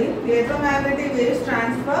എഴുതിയാൽ മതി. Electromagnetic waves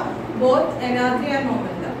transfer both energy and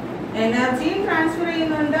momentum. എനർജിയും transfer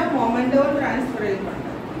ചെയ്യുന്നുണ്ട്, മൊമെന്റവും transfer ചെയ്യുന്നുണ്ട്.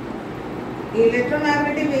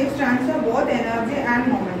 Electromagnetic waves transfer both energy and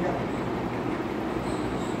momentum.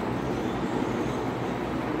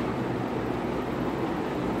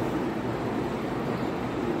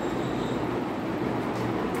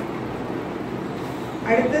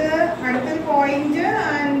 അടുത്തൊരു point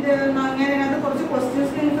and അങ്ങനെ കുറച്ച്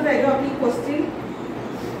ക്വസ്റ്റ്യൻസ് നിങ്ങൾക്ക് തരും. അപ്പൊ ഈ ക്വസ്റ്റ്യൻ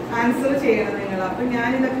ആൻസർ ചെയ്യണം നിങ്ങൾ. അപ്പൊ ഞാൻ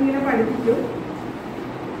ഇതൊക്കെ ഇങ്ങനെ പഠിപ്പിക്കും.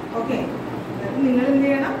 ഓക്കെ, നിങ്ങൾ എന്ത്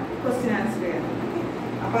ചെയ്യണം, ക്വസ്റ്റ്യൻ ആൻസർ ചെയ്യണം.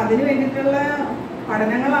 അപ്പൊ അതിന് വേണ്ടിയിട്ടുള്ള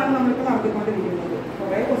പഠനങ്ങളാണ് നമ്മളിപ്പോൾ നടത്തിക്കൊണ്ടിരിക്കുന്നത്.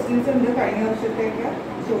 കുറെ ക്വസ്റ്റ്യൻസ് ഉണ്ട് കഴിഞ്ഞ വർഷത്തേക്ക്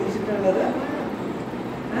ചോദിച്ചിട്ടുള്ളത്.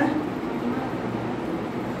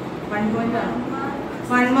 1 point ആണ്.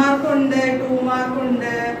 1 മാർക്ക് ഉണ്ട്, 2 മാർക്ക്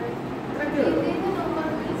ഉണ്ട്, ഇത്രയൊക്കെ ഉള്ളൂ.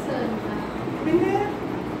 പിന്നെ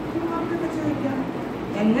 2 മാർക്കൊക്കെ ചോദിക്കാം,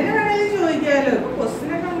 എങ്ങനെ വേണമെങ്കിലും ചോദിക്കാമല്ലോ. ഇപ്പൊ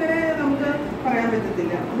ക്വസ്റ്റ്യനൊക്കെ അങ്ങനെ നമുക്ക് പറയാൻ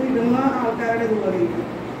പറ്റത്തില്ല, അത് ഇടുന്ന ആൾക്കാരുടെ ഇതുപോലെ ഇരിക്കും.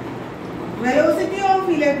 Velocity of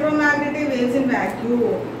electromagnetic waves in vacuum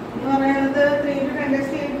എന്ന് പറയുന്നത് 3 to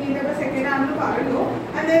 10⁸ മീറ്റർ/സെക്കൻഡ് ആണെന്ന് പറയുള്ളൂ.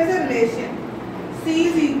 And there is a relation C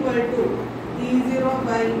is equal to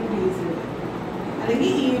E0/B0 അല്ലെങ്കിൽ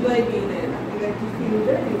E/B എന്ന് എഴുതാം. Electric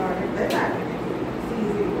field divided by magnetic field. C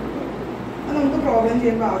is equal to, അത് നമുക്ക് പ്രോബ്ലം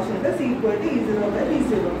ചെയ്യുമ്പോൾ ആവശ്യമുണ്ട്. C equal to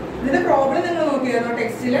E0/B0. ഇതിന്റെ പ്രോബ്ലം നിങ്ങൾ നോക്കിയായിരുന്നോ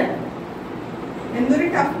ടെക്സ്റ്റില്? എന്തൊരു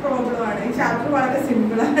ടഫ് പ്രോബ്ലം ആണ്. ഈ ചാപ്റ്റർ വളരെ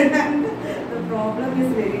സിമ്പിൾ ആണ്. The problem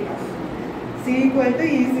is very tough. C equal to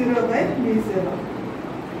E0/B0.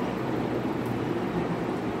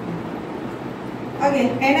 Again,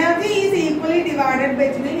 energy is equally divided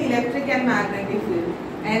between electric and magnetic field.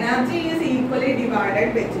 Energy is equally divided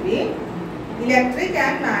between electric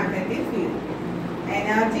and magnetic field.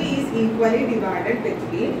 Energy is equally divided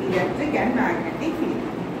between electric and magnetic field.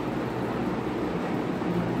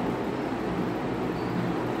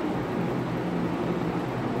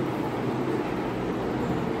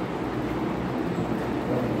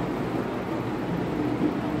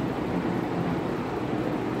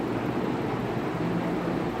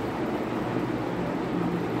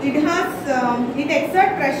 It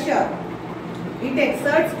exerts pressure. It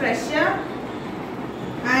exerts pressure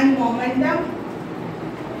and momentum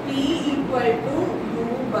P equal to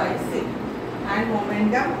U/C. And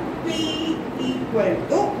momentum P equal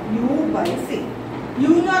to U/C. U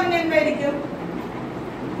എന്ന് പറഞ്ഞാൽ എന്തായിരിക്കും?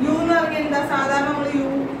 U എന്ന് പറഞ്ഞാൽ എന്താ? സാധാരണ നമ്മൾ U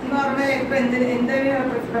എന്ന് പറഞ്ഞാൽ എന്താണ്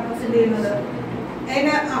റെപ്രസെന്റ് ചെയ്യുന്നത്?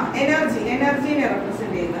 എനർജീനെ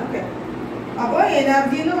റെപ്രസെന്റ് ചെയ്യുന്നത്. ഓക്കെ, അപ്പോൾ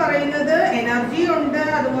എനർജി എന്ന് പറയുന്നത് എനർജി ഉണ്ട്,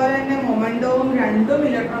 അതുപോലെ തന്നെ മൊമെന്റവും രണ്ടും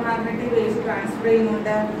ഇലക്ട്രോമാഗ്നറ്റിക് വേവ്സ് ട്രാൻസ്ഫർ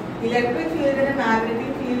ചെയ്യുന്നുണ്ട്. ഇലക്ട്രിക് ഫീൽഡിന്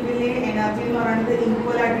മാഗ്നറ്റിക് ഫീൽഡിലെ എനർജി എന്ന് പറയുന്നത്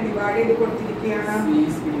ഈക്വൽ ആയിട്ട് ഡിവൈഡ് ചെയ്ത് കൊടുത്തിരിക്കുകയാണ്.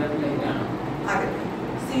 അതെ,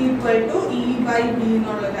 C = E/B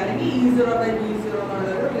എന്നുള്ളത് അല്ലെങ്കിൽ E0/B0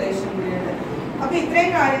 എന്നുള്ളൊരു റിലേഷൻ കൂടിയുണ്ട്. അപ്പൊ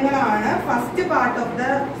ഇത്രയും കാര്യങ്ങളാണ് ഫസ്റ്റ് പാർട്ട് ഓഫ് ദ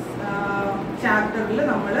ചാപ്റ്ററിൽ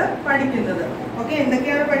നമ്മൾ പഠിക്കുന്നത്. ഓക്കെ,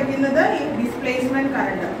 എന്തൊക്കെയാണ് പഠിക്കുന്നത്? ഈ ഡിസ്പ്ലേസ്മെന്റ്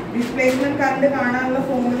കറണ്ട്. ഡിസ്പ്ലേസ്മെന്റ് കറണ്ട് കാണാനുള്ള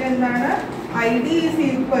ഫോർമുല എന്താണ്? ID =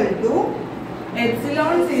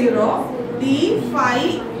 ε0 d phi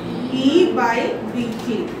E/dt.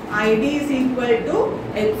 ID =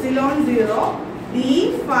 ε0 d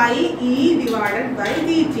phi E divided by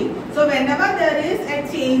dt. So whenever there is a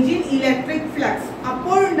change in electric flux,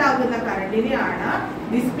 അപ്പോഴുണ്ടാകുന്ന കറണ്ടിനെയാണ്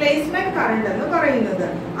displacement current എന്ന് പറയുന്നത്.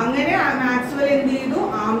 അങ്ങനെ മാക്സ്വെൽ എന്ത് ചെയ്തു?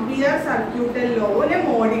 ആംപിയർ സർക്യൂട്ടൽ ലോനെ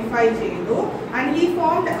മോഡിഫൈ ചെയ്തു and he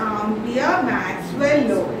formed ampere Maxwell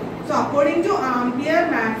law. So according to ampere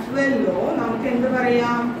Maxwell law നമുക്ക് എന്ത്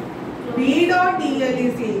പറയാം? B dot dl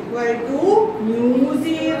is equal to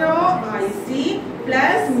mu0 IC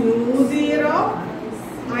plus mu0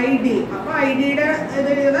 ID. അപ്പോൾ ഐഡിയുടെ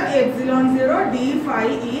ε0 d phi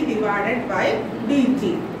E divided by dt.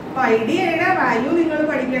 അപ്പോൾ ഐഡിയുടെ value നിങ്ങൾ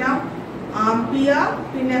പഠിക്കണം. Ampere,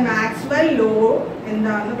 പിന്നെ Maxwell law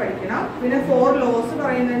എന്താണെന്ന് പഠിക്കണം. പിന്നെ 4 ലോസ്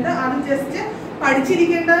പറയുന്നുണ്ട്. അത് ജസ്റ്റ്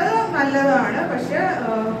പഠിച്ചിരിക്കേണ്ടത് നല്ലതാണ്. പക്ഷെ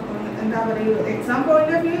എന്താ പറയുക, എക്സാം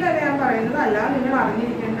പോയിന്റ് ഓഫ് വ്യൂവിൽ ഞാൻ പറയുന്നത് അല്ല, നിങ്ങൾ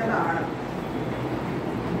അറിഞ്ഞിരിക്കേണ്ടതാണ്.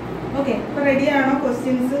 ഓക്കെ, ഇപ്പൊ റെഡിയാണോ?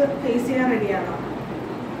 ക്വസ്റ്റ്യൻസ് ഫേസ് ചെയ്യാൻ റെഡിയാണോ?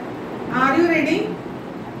 Are you ready?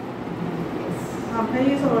 Abhay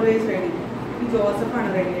is always ready. Joseph ആണ്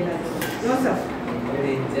റെഡി അല്ലാതെ. ജോസഫ്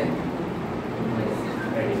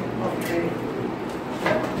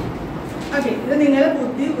ഓക്കെ, ഇത് നിങ്ങൾ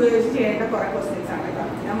ബുദ്ധി ഉപയോഗിച്ച് ചെയ്യേണ്ട കുറെ ക്വസ്റ്റ്യൻസ് ആണ് കേട്ടോ.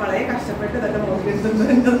 ഞാൻ വളരെ കഷ്ടപ്പെട്ട് ഇതൊക്കെ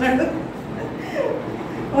നോക്കിയിട്ടുള്ളതാണ്.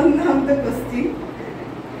 ഒന്നാമത്തെ question,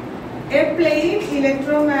 A plain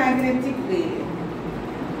electromagnetic wave.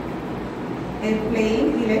 A plane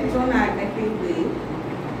electromagnetic wave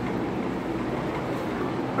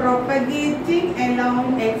propagating along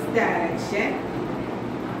x direction,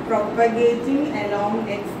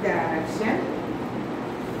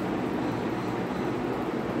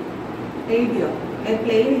 a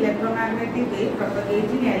plane electromagnetic wave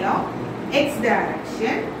propagating along x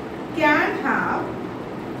direction can have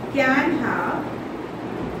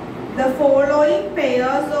the following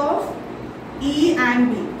pairs of E and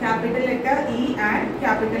B, capital letter E and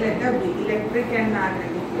capital letter B, electric and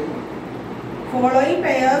magnetic field. Following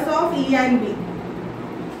pairs of E and B.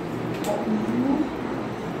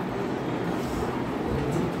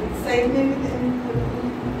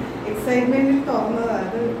 Excitement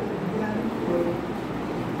തോന്നുന്നതാണ്.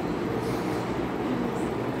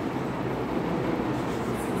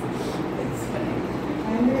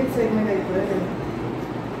 ഭയങ്കര excitement ആയിപ്പോയത്.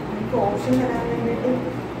 എനിക്ക് option തരാൻ വേണ്ടിയിട്ട്.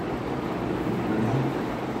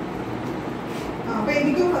 അപ്പൊ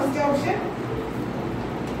എനിക്ക് first option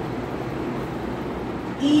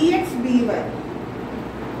EXBY.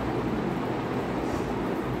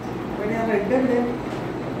 Red എവിടെ?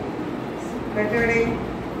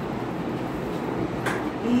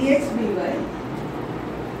 EXBY.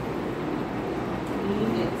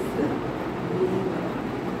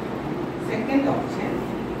 Second option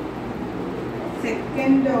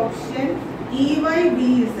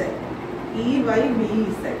EYBZ.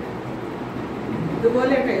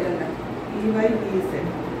 ഇതുപോലെ എഴുതണ്ട. EYBZ.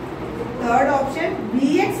 Third option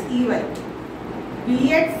BXEY.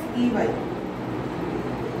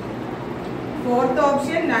 Fourth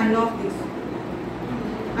option none of these.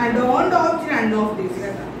 And don't opt none of these.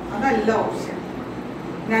 അതല്ല option.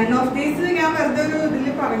 None of these ഞാൻ വെറുതെ ഒരു ഇതിൽ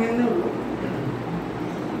പറഞ്ഞതേ ഉള്ളൂ.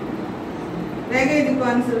 വേഗം എഴുതിക്കോ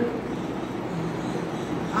ആൻസർ.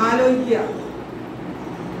 ആലോചിക്കുക.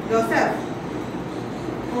 Joseph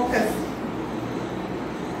focus.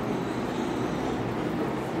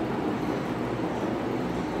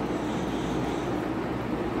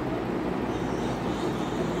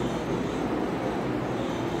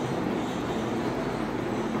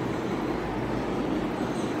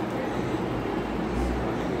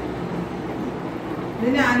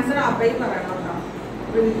 ഇതിന്റെ ആൻസർ അബൈ പറയണം കേട്ടോ.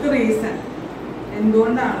 വിത്ത് റീസൺ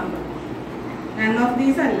എന്തുകൊണ്ടാണെന്ന്. നൺ ഓഫ്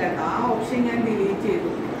ദീസ് അല്ല കേട്ടോ. ആ ഓപ്ഷൻ ഞാൻ ഡിലീറ്റ് ചെയ്തു.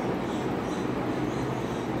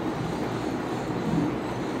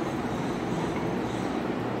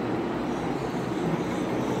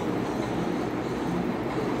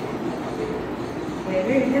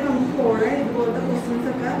 എഴുതിയ നമുക്ക് പോളെ ഇതുപോലത്തെ ക്വസ്റ്റ്യൻസ്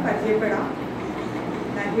ഒക്കെ പരിചയപ്പെടാം.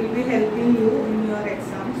 That will be helping you in your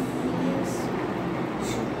exams.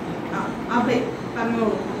 Abhay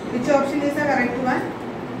പറഞ്ഞോളൂ. Which option is the correct one?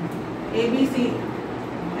 A, B, C.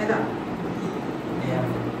 ഏതാ?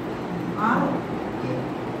 R.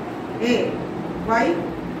 A. Why?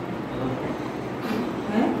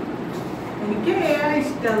 എനിക്ക് എ ആണ്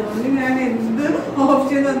ഇഷ്ടം, അതുകൊണ്ട് ഞാൻ എന്ത്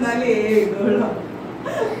ഓപ്ഷൻ തന്നാലും എ എഴുതുള്ളൂ.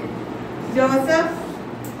 ജോസഫ്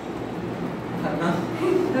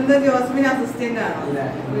എന്താ ജോസഫിന് അസിസ്റ്റന്റ് ആണോ?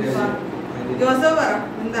 ജോസഫ് പറ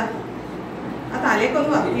എന്താ ആ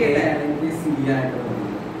തലേക്കൊന്ന് വർക്ക് ചെയ്യട്ടെ.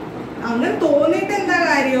 അങ്ങനെ തോന്നിയിട്ട് എന്താ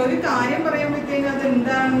കാര്യം? ഒരു കാര്യം പറയുമ്പോഴത്തേക്കും അത്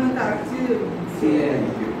എന്താണെന്ന് കറക്റ്റ്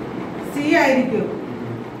സി ആയിരിക്കും.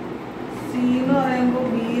 സി എന്ന് പറയുമ്പോ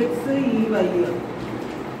B X E Y,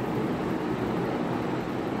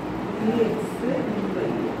 B X E Y.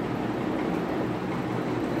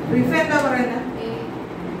 Rifa എന്താ പറയുന്നത്?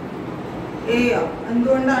 എയോ?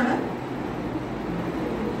 എന്തുകൊണ്ടാണ്?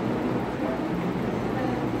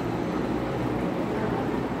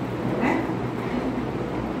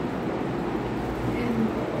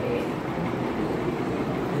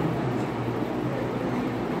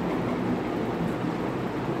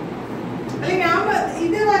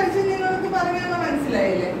 ഇത് വരച്ച് നിങ്ങൾക്ക് പറഞ്ഞാൽ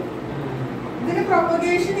മനസ്സിലായില്ലേ? ഇതിന്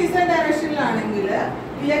പ്രൊപ്പഗേഷൻ ഇസഡ് ഡയറക്ഷനിലാണെങ്കിൽ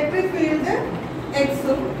ഇലക്ട്രിക് ഫീൽഡ്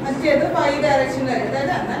എക്സും മറ്റേത് വൈ ഡയറക്ഷനിലായിരിക്കും.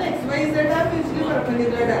 അതായത് എന്നാൽ X Y Z R mutually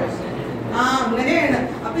perpendicular direction. അങ്ങനെയാണ്.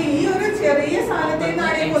 അപ്പൊ ഈ ഒരു ചെറിയ സാധനത്തിൽ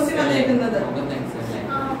നിന്നാണ് ഈ ക്വസ്റ്റ്യൻ വന്നിരിക്കുന്നത്.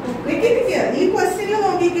 ഈ ക്വസ്റ്റ്യനിൽ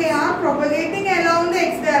നോക്കിക്കേ, ആ പ്രൊപ്പഗേറ്റിംഗ് അലോങ് ദ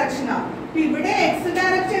എക്സ് ഡയറക്ഷനാ. ഇവിടെ എക്സ്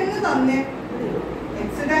ഡയറക്ഷൻ തന്നെ,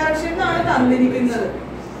 എക്സ് ഡയറക്ഷൻ ആണ് തന്നിരിക്കുന്നത്.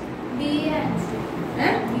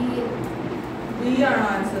 ബി ആണോ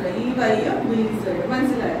ആൻസർ? ഈ വൈയും ബി സൈഡ്.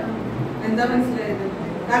 മനസ്സിലായോ? എന്താ മനസ്സിലായത്?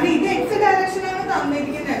 കാരണം ഇത് എക്സ് ഡയറക്ഷനാണ്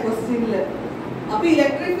തന്നിരിക്കുന്നത് ക്വസ്റ്റ്യനില്. അപ്പൊ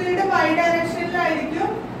electric field Y ഡയറക്ഷനിലായിരിക്കും,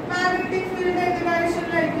 magnetic field ഏത്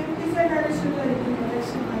ഡയറക്ഷനിലായിരിക്കും? ഇസഡ് ഡയറക്ഷനിലായിരിക്കും.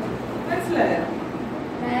 മനസ്സിലായോ?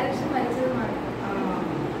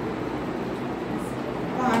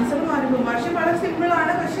 ആൻസർ മാറിപ്പോകും. പക്ഷെ വളരെ സിമ്പിൾ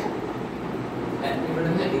ആണ്. പക്ഷെ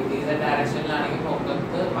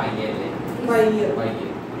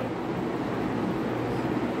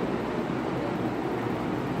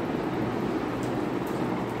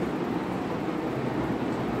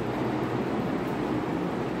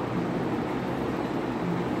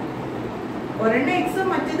ഒരെണ്ണം എക്സ്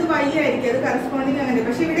മറ്റേത് വൈ ആയിരിക്കും. അത് കറസ്പോണ്ടിങ് അങ്ങനെ.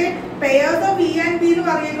 പക്ഷെ ഇവിടെ pairs of E and B എന്ന്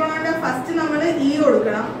പറയുന്നതുകൊണ്ട് ഫസ്റ്റ് നമ്മൾ ഇ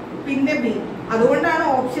കൊടുക്കണം, പിന്നെ ബി. അതുകൊണ്ടാണ്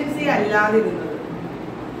ഓപ്ഷൻ സി അല്ലാതിരുന്നത്.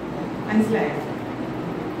 മനസ്സിലായോ?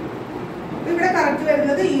 ഇവിടെ കറക്റ്റ്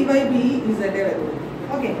വരുന്നത് ഇ വൈ ബി ഇസഡ് വരുന്നത്.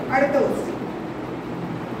 ഓക്കെ, അടുത്ത question.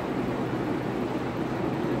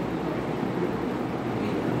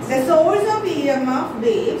 The source of EMF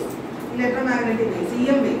waves, electromagnetic waves,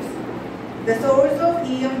 EM waves. The source of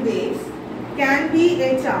EM waves can be a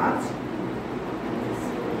charge.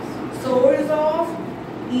 Source of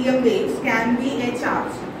EM waves can be a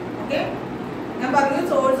charge. Okay? ഞാൻ പറഞ്ഞു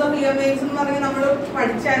source of EM waves എന്ന് പറഞ്ഞ് നമ്മൾ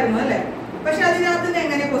പഠിച്ചായിരുന്നു അല്ലേ? പക്ഷെ അതിനകത്ത് നിന്ന്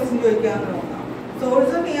എങ്ങനെ ക്വസ്റ്റ്യൻ ചോദിക്കാമെന്ന് നോക്കാം.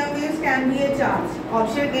 Source of EM waves can be a charge.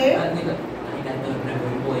 Option A.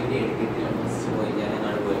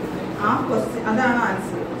 ആ ക്വസ്റ്റ്യൻ അതാണ്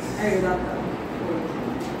ആൻസർ. എഴുതാത്ത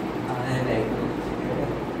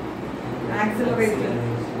ആക്സിലറേറ്റിംഗ്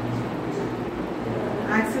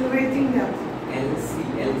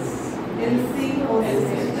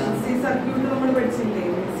സർക്യൂട്ട് നമ്മൾ പഠിച്ചില്ലേ?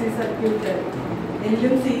 LC സർക്യൂട്ട്,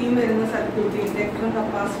 എല്ലും സിയും വരുന്ന സർക്യൂട്ട്, ഇൻഡക്ടറും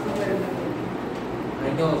കപ്പാസിറ്ററും വരുന്നത്.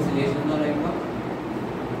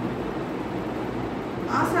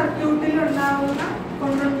 ആ സർക്യൂട്ടിൽ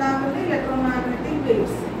കൊണ്ടുണ്ടാകുന്ന electromagnetic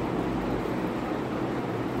waves.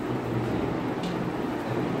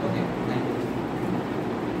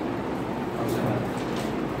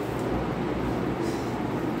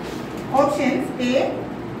 Options A,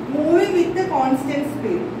 moving with the constant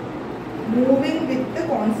speed. Moving with the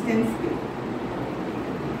constant speed.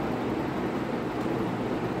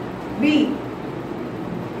 B,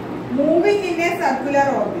 moving in a circular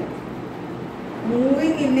orbit.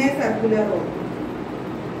 Moving in a circular orbit.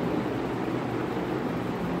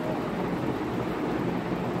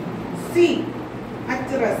 C,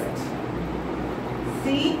 at rest. C,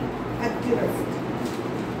 at rest.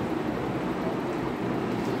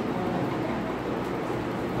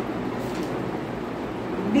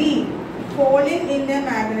 D, falling in a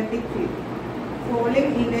magnetic field. Falling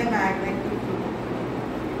in a magnetic field.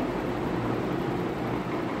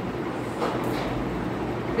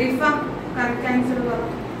 Rifa, correct answer what?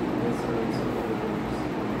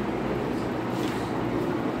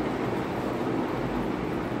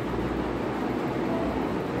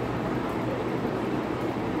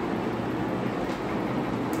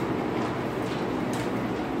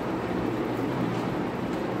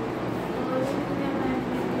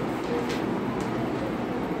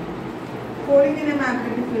 moving in a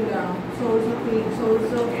magnetic field ആണ്.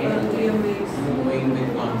 Source of EM waves. Moving with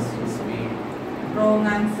constant speed. Wrong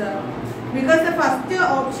answer. Because the first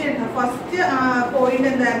option, first point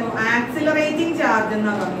എന്തായിരുന്നു? Accelerating charge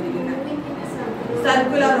എന്നാണ് പറഞ്ഞിരിക്കുന്നത്.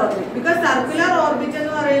 Circular orbit. Because circular orbit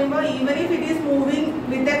എന്ന് പറയുമ്പോൾ even if it is moving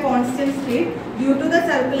with a constant speed, due to the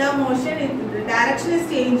circular motion, the direction is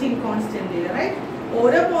changing constantly, right?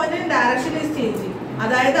 ഓരോ പോയിന്റിനും direction is changing.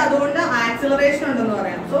 അതായത് അതുകൊണ്ട് acceleration ഉണ്ടെന്ന്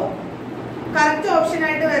പറയാം. സോ കറക്റ്റ് ഓപ്ഷൻ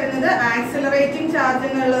ആയിട്ട് വരുന്നത് accelerating charge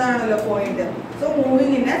എന്നുള്ളതാണല്ലോ point. So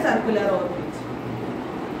moving in A circular orbit.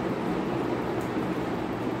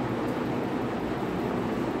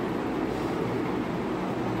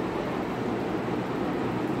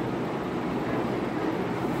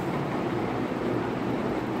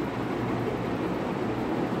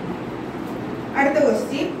 അടുത്ത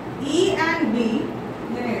question, E and B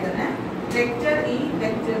ഇങ്ങനെ എഴുതണേ. Vector E,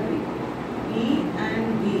 vector B. E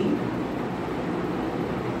and B,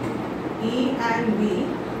 E and B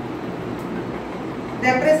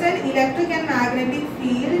represent electric and magnetic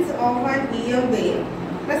fields of an EM wave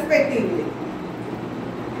respectively.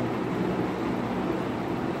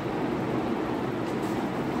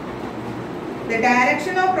 The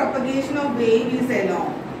direction of propagation of wave is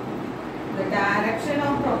along. The direction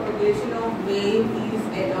of propagation of wave is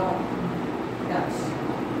along. Dash.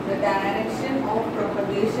 The direction of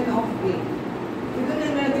propagation of wave. ഇത്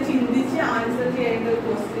നിങ്ങൾക്ക് ചിന്തിച്ച് answer ചെയ്യേണ്ട ഒരു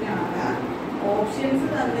question ആണ്. Options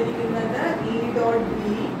തന്നിരിക്കുന്നത് E dot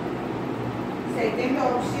B, second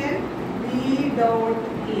option B dot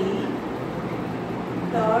E,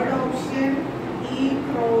 third option E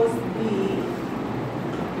cross B,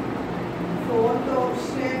 fourth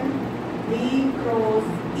option B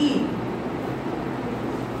cross E.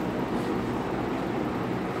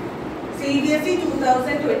 CBSE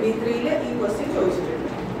 2023 ഈ question ചോദിച്ചിട്ടുണ്ട്.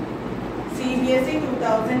 CBSE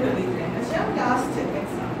 2023 last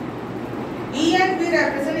exam. E and B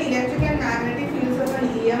represent electric and magnetic fields of an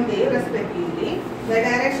EM wave respectively. The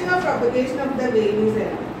direction of propagation of the wave is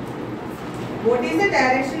along. What is the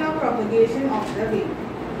direction of propagation of the wave?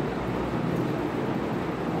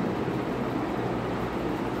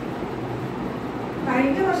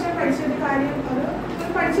 കഴിഞ്ഞ വർഷം പഠിച്ചൊരു കാര്യം അത്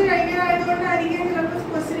പഠിച്ചു കഴിഞ്ഞതായതുകൊണ്ടായിരിക്കും ചിലപ്പോൾ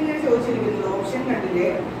question ഇങ്ങനെ ചോദിച്ചിരിക്കുന്നത്. Option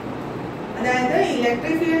കണ്ടില്ലേ? അതായത്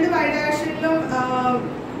electric field Y ഡയറക്ഷനിലും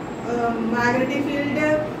magnetic field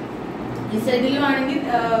ഇസഡിലും ആണെങ്കിൽ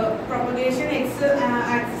പ്രൊപ്പഗേഷൻ എക്സ്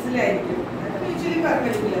ആക്സിസിലായിരിക്കും. Mutually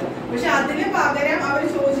perpendicular. പക്ഷെ അതിന് പകരം അവർ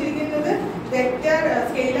ചോദിച്ചിരിക്കുന്നത് വെക്റ്റർ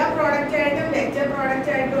സ്കെയിലാർ പ്രോഡക്റ്റ് ആയിട്ടും വെക്റ്റർ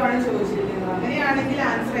പ്രോഡക്റ്റ് ആയിട്ടുമാണ് ചോദിച്ചിരിക്കുന്നത്. അങ്ങനെയാണെങ്കിൽ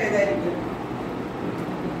ആൻസർ ഏതായിരിക്കും?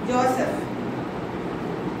 Joseph,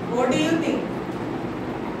 what do you think?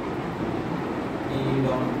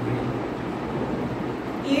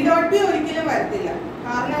 E dot B ഒരിക്കലും വരത്തില്ല.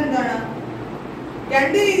 കാരണം എന്താണ്?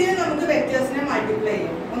 രണ്ട് രീതിയിൽ നമുക്ക് വെക്ടേഴ്സിനെ മൾട്ടിപ്ലൈ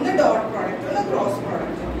ചെയ്യും. ഒന്ന് ഡോട്ട് പ്രോഡക്റ്റ്, ഒന്ന് ക്രോസ്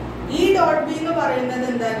പ്രോഡക്റ്റ്. ഈ ഡോട്ട് ബി എന്ന് പറയുന്നത്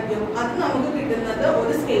എന്തായിരിക്കും? അത് നമുക്ക് കിട്ടുന്നത്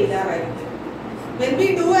ഒരു സ്കെയിലർ ആയിരിക്കും. when we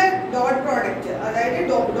do a dot product, അതായത്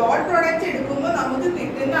ഡോട്ട് പ്രോഡക്റ്റ് എടുക്കുമ്പോൾ നമുക്ക്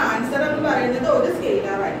കിട്ടുന്ന ആൻസർ എന്ന് പറയുന്നത് ഒരു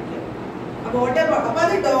സ്കെയിലർ ആയിരിക്കും. അപ്പൊ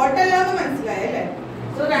അത് ഡോട്ട് അല്ല എന്ന് മനസ്സിലായല്ലേ?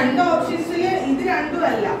 സോ രണ്ട് ഓപ്ഷൻസിൽ ഇത് രണ്ടും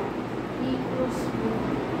അല്ല.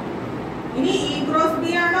 ഇനി ഇ ക്രോസ്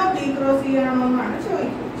ബി ആണോ ബി ക്രോസ് ഇ ആണോ എന്നാണ്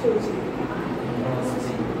ചോദിച്ചിരിക്കുന്നത്.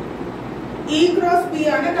 ഇ ക്രോസ് ബി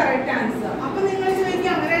ആണ് കറക്റ്റ് ആൻസർ. അപ്പൊ നിങ്ങൾ ചോദിക്കുക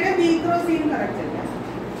അങ്ങനെയാണെങ്കിൽ ബി ക്രോസ് ഇ കറക്റ്റ് അല്ല.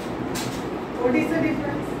 What is the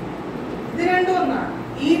difference? ഇത് രണ്ടും ഒന്നാണ്.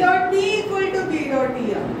 E dot B equal to B dot E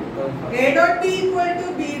ആണ്. A dot B equal to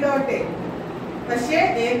B dot A. പക്ഷേ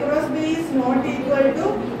A cross B is not equal to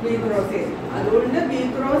B cross A. അതുകൊണ്ട് B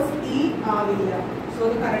cross E ആവില്ല. So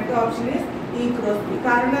the correct option is E cross B.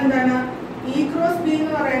 കാരണം എന്താണ്? E cross B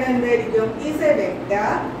എന്ന് പറയുന്നത് എന്തായിരിക്കും? is a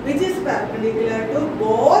vector which is perpendicular to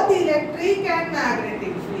both electric and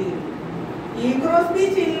magnetic field. E cross B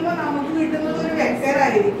ചെയ്യുമ്പോൾ നമുക്ക് കിട്ടുന്നത് ഒരു വെക്ടർ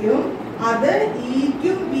ആയിരിക്കും. അത്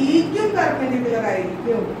ഇക്കും ബിക്കും പെർപെൻഡിക്കുലർ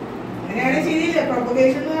ആയിരിക്കും. അങ്ങനെയാണ് ശരിയല്ലേ?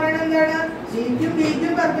 പ്രൊപ്പഗേഷൻ എന്ന് പറയുന്നത് എന്താണ്? ഇക്കും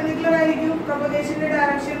ബിക്കും പെർപെൻഡിക്കുലർ ആയിരിക്കും പ്രൊപ്പഗേഷന്റെ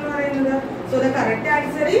ഡയറക്ഷൻ എന്ന് പറയുന്നത്. So the correct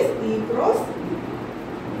answer is E cross.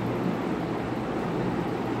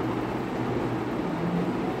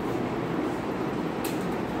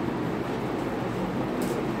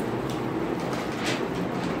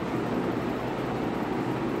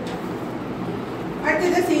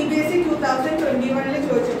 The CBSE 2021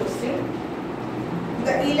 ചോദിച്ച question.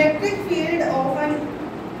 The electric field of an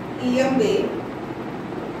EM wave.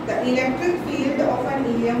 The electric field of an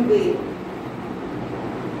EM wave.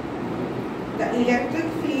 The electric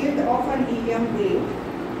field of an EM wave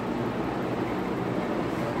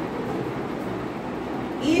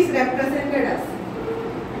is represented as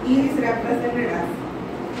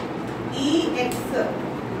EX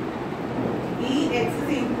Ex is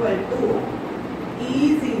equal to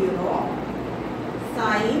E0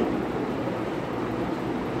 sin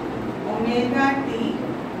omega t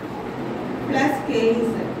plus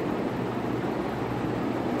kz.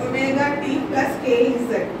 Omega t plus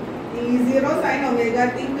kz. E0 sin omega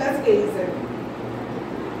t plus kz.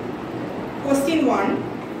 Question 1.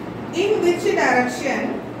 In which direction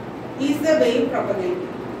is the wave propagating?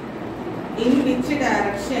 In which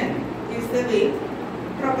direction is the wave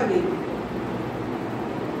propagating?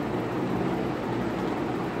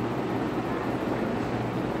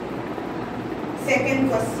 Second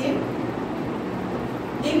question.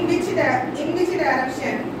 In which direction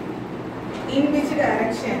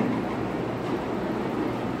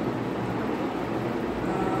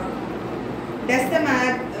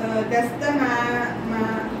does the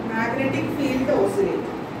magnetic field oscillate?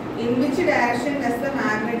 In which direction does the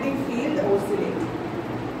magnetic field oscillate?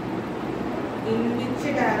 In which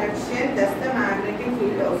direction does the magnetic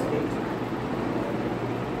field oscillate?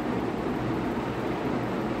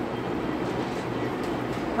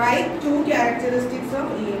 Write two characteristics of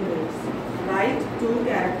EM waves. Write two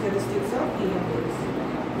characteristics of EM waves.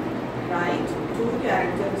 Write two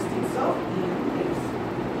characteristics of EM waves.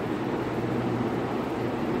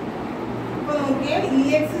 Okay,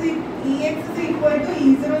 Ex is equal to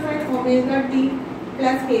E0 sin omega t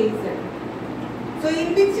plus kz. So in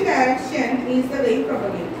which direction is the wave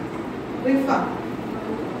propagating? Refer.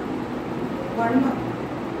 One more.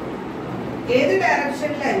 ഏത്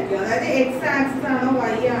ഡയറക്ഷനിലായിരിക്കും? അതായത് X axis ആണോ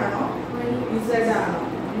Y ആണോ Z ആണോ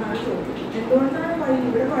എന്നാണ് ചോദ്യം. എന്തുകൊണ്ടാണ് Y?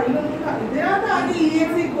 ഇവിടെ Y ഒന്നും ഇതിനകത്ത് ആദ്യം EX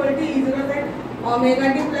equal to E0 sin omega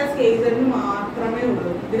t plus kz മാത്രമേ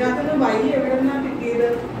ഉള്ളൂ. ഇതിനകത്തുനിന്ന് വൈ എവിടെ നിന്നാണ് കിട്ടിയത്?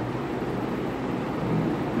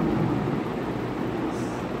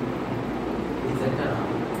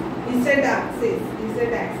 Z axis.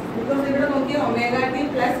 Because ഇവിടെ നോക്കി omega t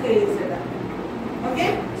plus kz. Okay,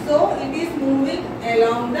 so it is moving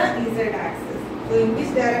along the Z axis. So in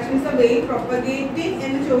which direction is the wave propagating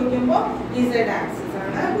എന്ന് ചോദിക്കുമ്പോൾ Z axis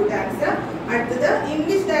ആണ്. Good answer. അടുത്തത് in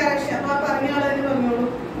which direction? അപ്പോൾ പറഞ്ഞ ആൾ തന്നെ പറഞ്ഞോളൂ.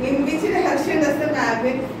 In which direction does the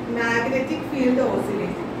magnetic field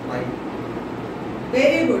oscillate? Y.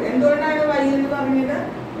 Very good. എന്തുകൊണ്ടാണ് y എന്ന് പറഞ്ഞത്?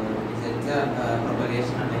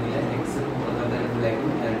 Propagation ആണെങ്കിൽ x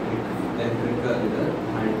electric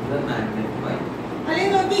അടുത്ത magnet y.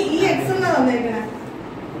 അല്ലെങ്കിൽ നോക്കി ഈ x എന്നാ തന്നേക്കണേ.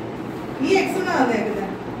 ഈ x എന്നാ തന്നേക്കുന്നത്.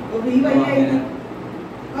 അപ്പോൾ ഈ y ആയിരിക്കും.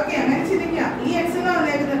 ഓക്കെ, അങ്ങനെ ചിന്തിക്കാം. ഈ x എന്നാ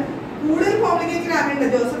തന്നേക്കുന്നത്. കൂടുതൽ കോംപ്ലിക്കേറ്റഡ് ആകേണ്ട.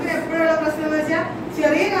 ജോസഫിന് എപ്പോഴുള്ള പ്രശ്നം എന്ന് വെച്ചാൽ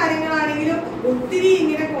ചെറിയ കാര്യങ്ങളാണെങ്കിലും ഒത്തിരി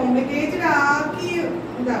ഇങ്ങനെ കോംപ്ലിക്കേറ്റഡ് ആക്കി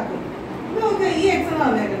ഇതാക്കും. നമുക്ക് ഈ x എന്നാ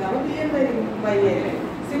തന്നേക്കുന്നത്. അപ്പോൾ b എന്തായിരിക്കും? y ആയിരിക്കും.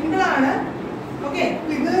 സിമ്പിൾ ആണ്. ഓക്കെ,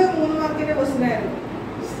 ഇത് 3 മാർക്കിന്റെ ക്വസ്റ്റ്യൻ ആയിരുന്നു.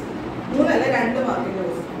 3 അല്ല 2 മാർക്കിന്റെ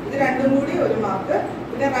ക്വസ്റ്റ്യൻ. ഇത് രണ്ടും കൂടി 1 മാർക്ക്.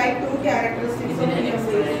 പിന്നെ റൈറ്റ് ടു ക്യാരക്ടറിസ്റ്റിക്സ് ഓഫ്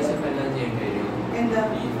എന്താ?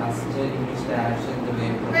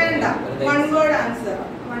 വേണ്ട, വൺ വേർഡ് ആൻസർ.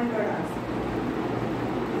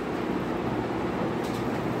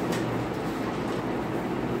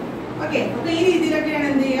 ഓക്കെ, അപ്പൊ ഈ രീതിയിലൊക്കെയാണ്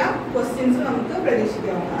എന്ത് ചെയ്യുക, ക്വസ്റ്റ്യൻസ് നമുക്ക്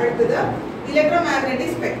പ്രതീക്ഷിക്കാവുന്നത്. അടുത്തത്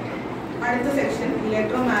ഇലക്ട്രോമാഗ്നറ്റിക് സ്പെക്ട്രം. അടുത്ത section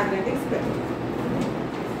electromagnetic spectrum.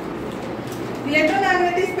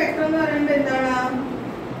 Electromagnetic spectrum എന്ന് പറയുമ്പോൾ എന്താണ്?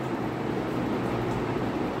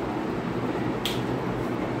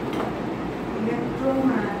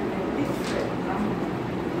 ഇലക്ട്രോമാഗ്നറ്റിക് സ്പെക്ട്രം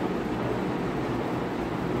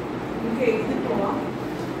നമുക്ക് എഴുതി പോവാം.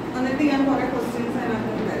 എന്നിട്ട് ഞാൻ കുറെ ക്വസ്റ്റ്യൻസ്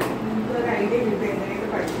അതിനകത്ത് തരാം. നമുക്ക് ഒരു ഐഡിയ കിട്ടും എങ്ങനെയൊക്കെ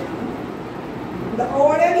പഠിക്കണം. The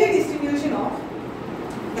orderly distribution of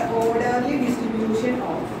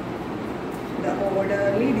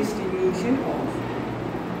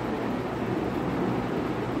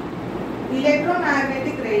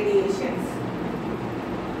electromagnetic radiations.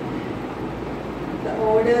 The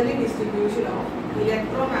orderly distribution of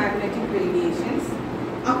electromagnetic radiations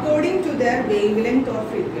according to their wavelength or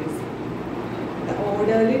frequency. The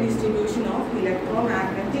orderly distribution of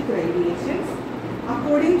electromagnetic radiations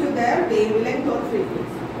according to their wavelength or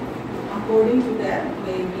frequency.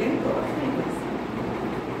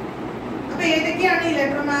 അപ്പോൾ ഏതൊക്കെയാണ്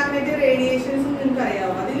electromagnetic radiations നിങ്ങൾക്ക്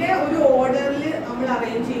അറിയാവോ? അതിലെ ഒരു ഓർഡറിൽ നമ്മൾ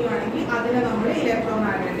arrange ചെയ്യുവാണെങ്കിൽ അതിനെ നമ്മൾ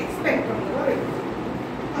ഇലക്ട്രോമാഗ്നറ്റിക് സ്പെക്ട്രം എന്ന് പറയും.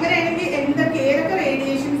 അങ്ങനെയാണെങ്കിൽ ഏതൊക്കെ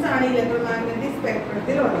റേഡിയേഷൻസ് ആണ് ഇലക്ട്രോമാഗ്നറ്റിക്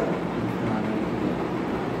സ്പെക്ട്രത്തിലുള്ളത്?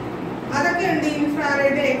 അതൊക്കെ ഉണ്ട്.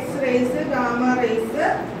 Infrared, X raise, gamma rays,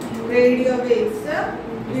 radio waves,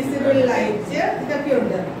 visible light, ഇതൊക്കെ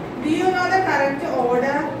ഉണ്ട്. Do you know the correct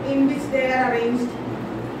order in which they are arranged?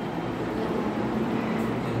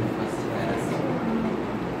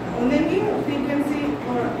 ഒന്നെങ്കിൽ ഫ്രീക്വൻസി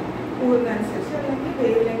കൂടുന്നതനുസരിച്ച്, അല്ലെങ്കിൽ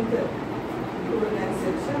വേവ് ലെങ്ത്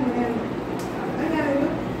കൂടുന്നതനുസരിച്ച്. അങ്ങനെ ഞാനൊരു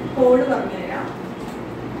കോഡ് പറഞ്ഞുതരാം.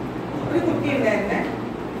 ഒരു കുട്ടി ഉണ്ടായിരുന്നു,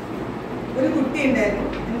 ഒരു കുട്ടി ഉണ്ടായിരുന്നു.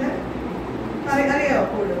 എന്താ അറിയാവോ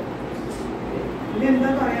കൂട്? ഇതെന്താ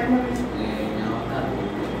പറയാൻ പറഞ്ഞത്?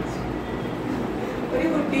 ഒരു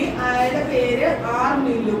കുട്ടി, അയാളുടെ പേര് ആർ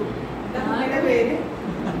മിലു. കുട്ടിയുടെ പേര്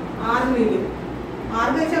ആർ മിലു.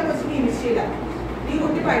 ആർന്ന് വെച്ചാൽ കുറച്ച് ഇനിഷ്യലാണ്. ഈ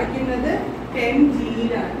കുട്ടി പഠിക്കുന്നത്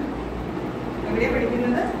 10Gയിലാണ്. എവിടെയാണ്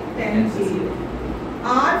പഠിക്കുന്നത്? 10Gയിൽ.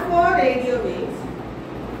 R for radio waves,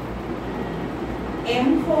 M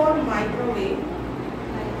for microwave,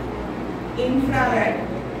 infrared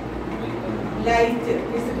light,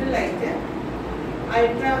 visible light,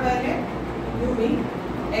 ultraviolet, UV,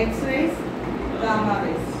 X-rays, gamma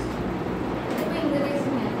rays.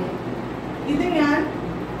 ഇത് ഞാൻ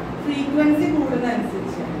ഫ്രീക്വൻസി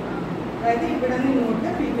കൂടുന്നതനുസരിച്ച്, അതായത് ഇവിടെ നിന്ന് ഇങ്ങോട്ട്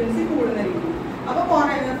ഫ്രീക്വൻസി കൂടുന്ന രീതി. അപ്പൊ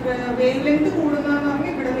വേവ് ലെങ്ത് കൂടുന്നതെന്ന്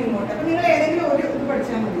പറഞ്ഞാൽ ഇവിടെ നിന്ന് ഇങ്ങോട്ട്. അപ്പൊ നിങ്ങൾ ഏതെങ്കിലും ഒരു ഇത്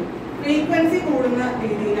പഠിച്ചാൽ മതി. ഫ്രീക്വൻസി കൂടുന്ന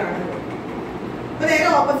രീതിയിലാണ്. അപ്പൊ നേരെ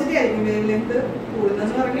ഓപ്പോസിറ്റ് ആയിരിക്കും. വേവ് ലെങ്ത്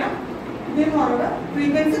കൂടുന്നതെന്ന് പറഞ്ഞാൽ ഇതിന് കുറവ്,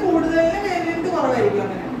 ഫ്രീക്വൻസി കൂടുതലിന് വേവ് ലെങ്ത് കുറവായിരിക്കും.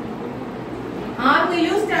 അങ്ങനെ R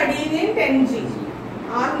Milu studying in 10G.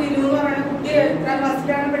 R Milu എന്ന് പറയുന്ന കുട്ടി എത്ര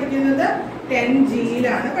ക്ലാസ്സിലാണ് പഠിക്കുന്നത്?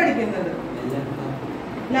 10Gയിലാണ് പഠിക്കുന്നത്.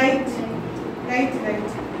 Light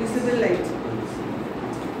visible light.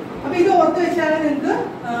 അപ്പൊ ഇത് ഓർത്ത് വെച്ചാൽ നിങ്ങൾക്ക്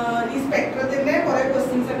ഈ സ്പെക്ട്രത്തിന്റെ കുറെ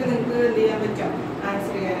ക്വസ്റ്റ്യൻസ് ഒക്കെ നിങ്ങൾക്ക് എന്ത് ചെയ്യാൻ പറ്റും?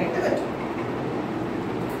 ആൻസർ ചെയ്യാനായിട്ട് പറ്റും.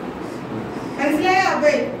 മനസ്സിലായോ? അപ്പൊ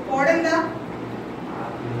കോഡ് എന്താ?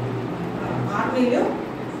 R Milu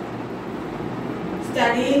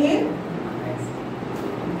studying in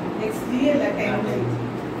XG അല്ല 10G.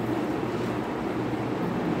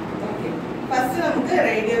 ഓക്കെ, ഫസ്റ്റ് നമുക്ക്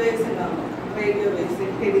റേഡിയോ വേവ്സ് ഉണ്ടാവും. Radio waves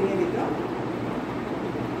ഹെഡിങ്ങിരിക്കാം.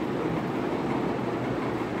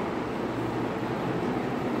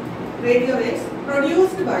 Radio waves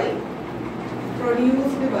produced by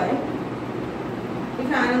ഈ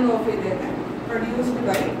ഫാൻ ഒന്ന് ഓഫ് ചെയ്തേക്ക്. produced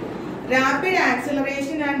by rapid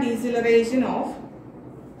acceleration and deceleration of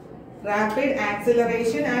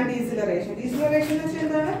deceleration എന്ന് വെച്ചാൽ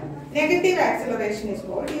എന്താണ്? Negative acceleration is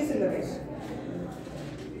called deceleration.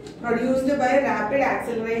 Produced by rapid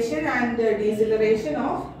acceleration and deceleration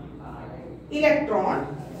of electron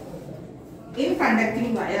in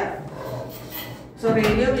conducting wire. So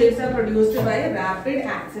radio waves are produced by rapid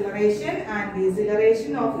acceleration and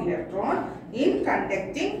deceleration of electron in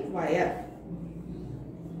conducting wire.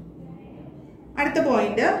 അടുത്ത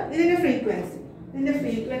point, ഇതിന്റെ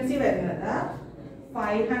frequency വരുന്നത്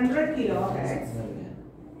 500 kilohertz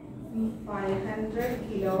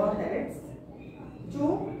to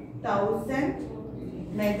 1000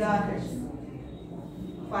 megahertz.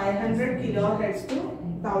 500 kilohertz to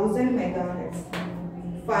 1000 megahertz.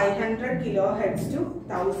 500 kilohertz to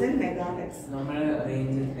 1000 megahertz. നമ്മുടെ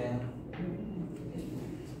range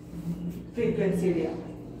ഫ്രീക്വൻസിയുടെ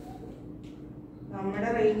നമ്മുടെ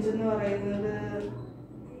range എന്ന് പറയുന്നത്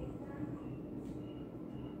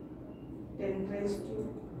 10 raised to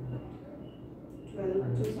 12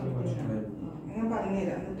 to something. ഞാൻ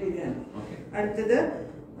പറഞ്ഞുതരാം എന്നിട്ട് ഇതാണ്. അടുത്തത്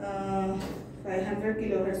 500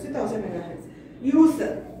 kilohertz to 1000 megahertz. യൂസ്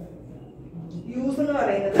എന്ന്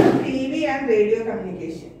പറയുന്നത് TV and radio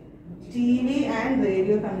communication.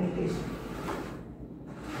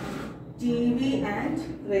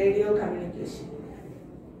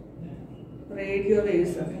 Radio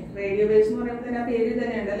waves എന്ന് പറയുമ്പോൾ തന്നെ ആ പേര്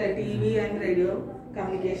തന്നെ ഉണ്ടല്ലേ, TV and radio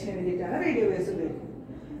communication വേണ്ടിയിട്ടാണ് റേഡിയോ വേവ്സ് ഉപയോഗിക്കുന്നത്.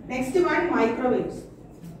 Next one microwaves.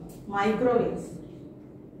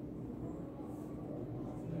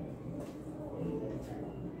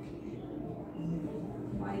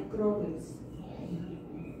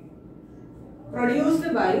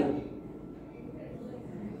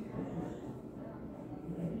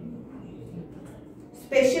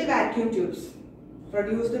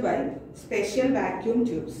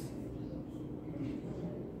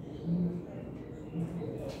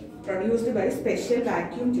 Produced by special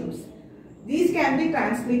vacuum tubes. These can be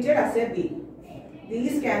transmitted as a beam.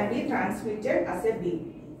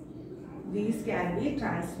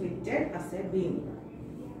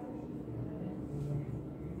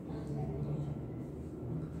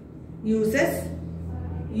 Used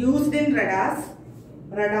in radar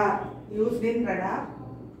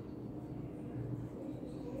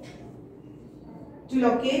to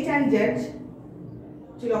locate and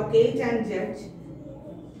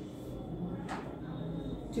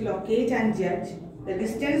judge the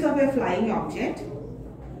distance of a flying object.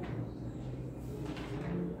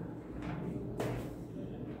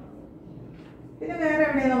 പിന്നെ വേറെ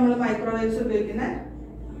എവിടെയാണ് നമ്മൾ microwaves ഉപയോഗിക്കുന്നത്?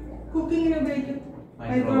 കുക്കിങ്ങിന് ഉപയോഗിക്കും.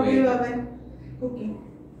 Microwave oven, cooking,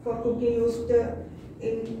 for cooking, used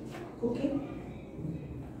in cooking.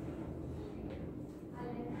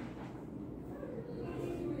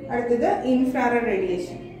 അടുത്തത് infrared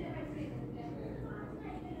radiation.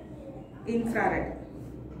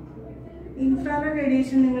 Infrared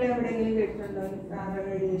radiation നിങ്ങൾ എവിടെയെങ്കിലും കേട്ടിട്ടുണ്ടോ? ഇൻഫ്രാറെഡ്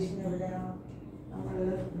റേഡിയേഷൻ എവിടെയാണ് നമ്മൾ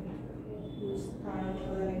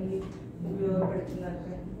കാണുന്നത് അല്ലെങ്കിൽ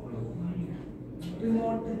ഉപയോഗപ്പെടുത്തുന്നതൊക്കെ?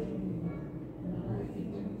 റിമോട്ട്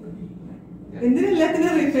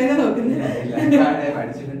എന്തിനെല്ലാത്തിനും റിപ്പയർ നോക്കുന്നത്?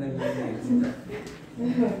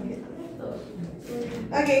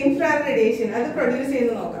 Okay, infrared radiation. അത് പ്രൊഡ്യൂസ്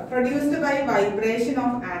ചെയ്ത് നോക്കാം. Produced by vibration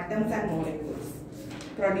of atoms and molecules.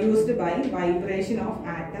 Produced by vibration of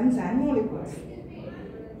atoms and molecules.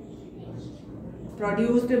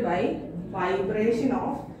 Produced by vibration of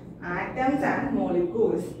atoms and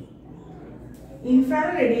molecules.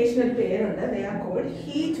 Infrared radiation പേരുണ്ട്. They are called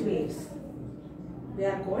heat waves. They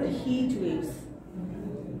are called heat waves.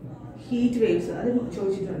 Heat waves. അത്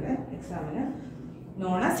ചോദിച്ചിട്ടുണ്ട് എക്സാമിന്.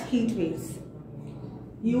 Known as heat waves.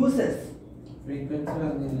 Uses. Frequency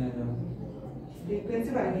പറഞ്ഞില്ലല്ലോ.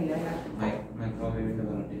 Frequency പറഞ്ഞില്ല. മൈക്രോവേവിന്റെ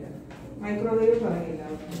പറഞ്ഞില്ല. Microwave പറഞ്ഞില്ല.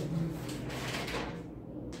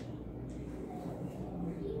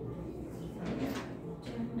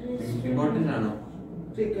 Important ആണോ?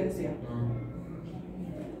 ഫ്രീക്വൻസിയാ?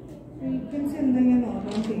 Frequency എന്തെങ്കിലും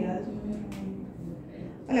നോക്കാൻ ചെയ്യാതെ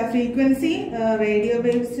അല്ല. ഫ്രീക്വൻസി റേഡിയോ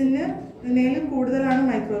വേവ്സിന് അതിനേലും കൂടുതലാണ്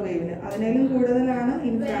മൈക്രോവേവിന്, അതിനേലും കൂടുതലാണ്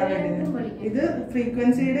ഇൻഫ്രാറെഡിന്. ഇത്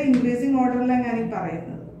ഫ്രീക്വൻസിയുടെ ഇൻക്രീസിങ് ഓർഡറിലാണ് ഞാൻ ഈ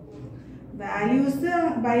പറയുന്നത്. വാല്യൂസ്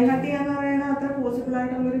ബൈഹാർട്ട് ചെയ്യാന്ന് പറയുന്നത് അത്ര പോസിബിൾ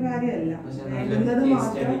ആയിട്ടുള്ള ഒരു കാര്യമല്ല.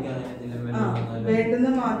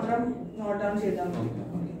 വേണ്ടുന്നത് മാത്രം നോട്ട് ഡൗൺ ചെയ്താൽ മതി.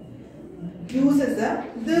 യൂസസ്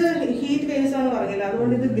ഇത് ഹീറ്റ് വേവ്സ് എന്ന് പറഞ്ഞില്ല,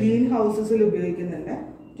 അതുകൊണ്ട് ഇത് ഗ്രീൻ ഹൗസസിൽ ഉപയോഗിക്കുന്നുണ്ട്.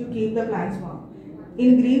 To keep the plants warm. In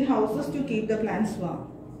green houses to keep the plants warm.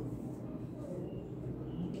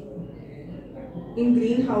 In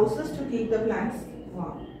greenhouses to keep the plants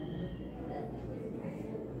warm.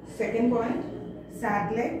 Second point,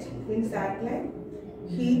 satellite. In satellite,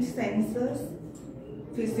 heat sensors.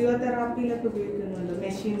 Physiotherapy like ഉപയോഗിക്കുന്നുണ്ട്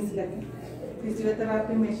മെഷീൻസിലൊക്കെ.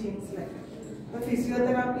 Physiotherapy മെഷീൻസിലൊക്കെ. അപ്പോൾ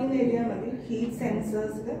physiotherapy എന്ന് എഴുതിയാൽ മതി. Heat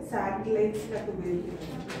സെൻസേഴ്സിൽ സാറ്റലൈറ്റ്സിലൊക്കെ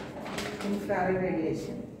ഉപയോഗിക്കുന്നുണ്ട് infrared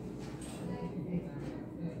radiation.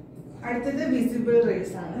 അടുത്തത് visible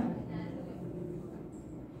raise ആണ്.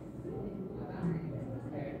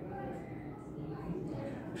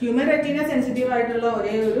 Human retina sensitive ആയിട്ടുള്ള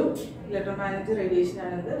ഒരേ ഒരു ഇലക്ട്രോമാഗ്നറ്റിക് റേഡിയേഷൻ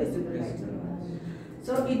ആണിത് visible light.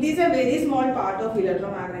 So it is A very small part of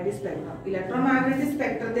electromagnetic spectrum. Electromagnetic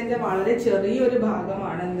സ്പെക്ട്രത്തിന്റെ വളരെ ചെറിയൊരു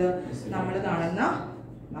ഭാഗമാണ് എന്ത് നമ്മൾ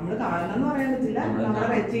കാണുന്നെന്ന് പറയാൻ പറ്റില്ല, നമ്മുടെ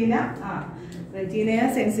റെറ്റീനയെ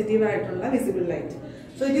സെൻസിറ്റീവ് ആയിട്ടുള്ള visible light.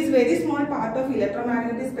 So it is very small part of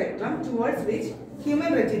electromagnetic spectrum towards which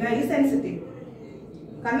human retina is sensitive.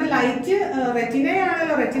 കാരണം light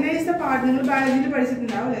റെറ്റിനയാണല്ലോ. Retina is the part, നിങ്ങൾ ബയോളജിയിൽ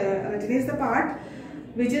പഠിച്ചിട്ടുണ്ടാവും. Retina is the part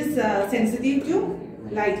which is sensitive to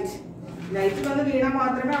light. Light വന്ന് വീണാൽ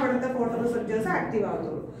മാത്രമേ അവിടുത്തെ photo receptors active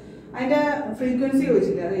ആകത്തുള്ളൂ. അതിന്റെ frequency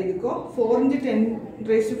ചോദിച്ചില്ല, അത് എഴുതിക്കോ. 4 ×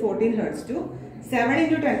 10⁻14 hertz to 7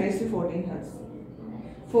 × 10⁻14 hertz.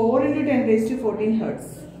 4 × 10⁻14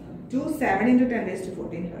 hertz to 7 ×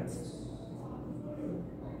 10⁻14 hertz.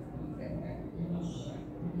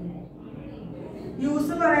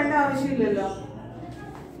 Use പറയേണ്ട ആവശ്യമില്ലല്ലോ.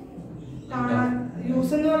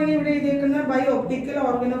 യൂസ് എന്ന് പറഞ്ഞാൽ ഇവിടെ എഴുതിയേക്കുന്ന by optical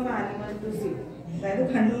organ of animal to see. അതായത്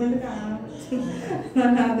കണ്ടുകൊണ്ട് കാണാൻ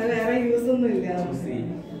അത് വേറെ യൂസ് ഒന്നും ഇല്ല.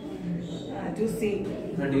 ടു സീ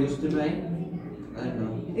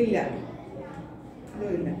ഇല്ല,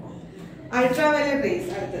 അതുമില്ല. Ultraviolet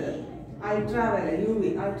raise. അടുത്തത് ultraviolet UV.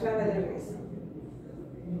 Ultraviolet raise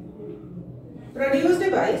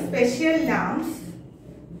produced by special lamps.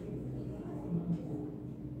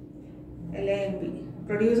 LAMP.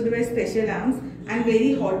 Produced by special lamps and very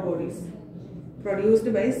hot bodies. Produced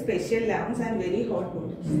by special lamps and very hot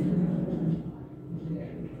bodies.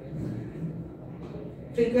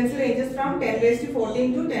 Frequency ranges from 10⁻14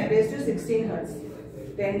 to 10⁻16 hertz.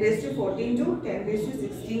 10⁻14 to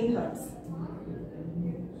 10⁻16 hertz.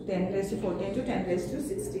 10⁻14 to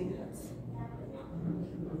 10⁻16 hertz.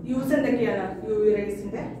 Use എന്തൊക്കെയാണ് UV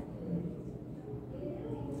റേസിന്റെ?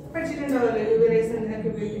 പഠിച്ചിട്ടുണ്ടാവല്ലോ UV raise എന്തിനൊക്കെ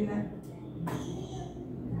ഉപയോഗിക്കുന്നത്?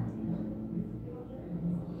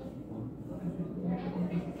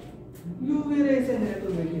 UV rays എന്തിനൊക്കെ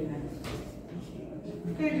ഉപയോഗിക്കുന്നത്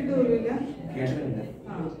കേട്ടിട്ട് പോലുമില്ല.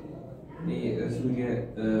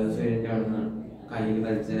 സൂര്യന്റെ അവിടുന്ന് കയ്യിൽ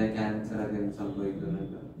വലിച്ചാൽ ക്യാൻസർ ഒക്കെ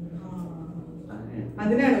സംഭവിക്കുന്നുണ്ട്.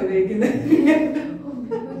 അതിനാണ് ഉപയോഗിക്കുന്നത്.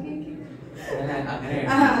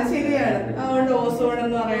 ശരിയാണ്. അതുകൊണ്ട് ഓസോൺ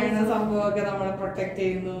എന്ന് പറയുന്ന സംഭവമൊക്കെ നമ്മളെ പ്രൊട്ടക്ട്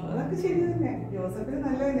ചെയ്യുന്നു. അതൊക്കെ ശരി തന്നെ. ജോസഫിന്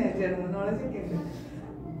നല്ല ജനറൽ നോളജ് ഒക്കെ ഉണ്ട്.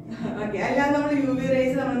 ഓക്കെ. അല്ലാതെ നമ്മൾ UV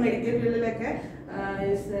റേസ് നമ്മൾ മെഡിക്കൽ ഫീൽഡിലൊക്കെ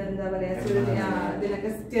എന്താ പറയാ ഇതിനൊക്കെ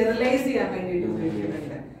സ്റ്റെറിലൈസ് ചെയ്യാൻ വേണ്ടിയിട്ട്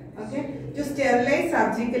ഉപയോഗിക്കുന്നുണ്ട്. Okay, to sterilize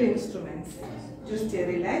surgical instruments. To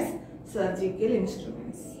sterilize surgical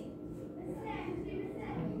instruments.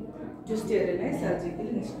 To sterilize surgical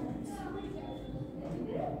instruments.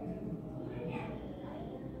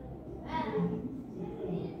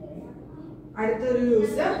 അടുത്തൊരു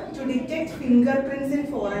use to detect finger prints in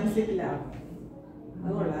forensic lab.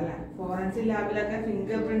 അത് കൊള്ളാല്ലേ, ഫോറൻസിക് ലാബിലൊക്കെ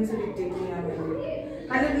ഫിംഗർ പ്രിന്റ്സ് ഡിറ്റക്ട് ചെയ്യാൻ വേണ്ടി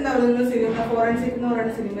കണ്ടിട്ടുണ്ടാവും നിങ്ങൾ. സിനിമ ഫോറൻസിക് എന്ന്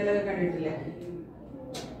പറയുന്ന സിനിമയിലൊക്കെ കണ്ടിട്ടില്ലേ?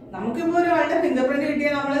 നമുക്കിപ്പോ ഒരാളുടെ ഫിംഗർ പ്രിന്റ്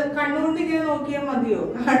കിട്ടിയാൽ നമ്മൾ കണ്ണുകൊണ്ട് ഇങ്ങനെ നോക്കിയാൽ മതിയോ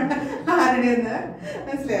ആരുടെന്ന്?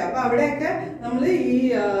 മനസ്സിലായോ? അപ്പൊ അവിടെയൊക്കെ നമ്മൾ ഈ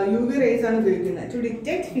UV റേസ് ആണ് ഉപയോഗിക്കുന്നത്. To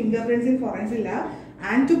detect finger prints in forensic lab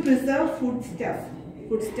and to preserve food stuff.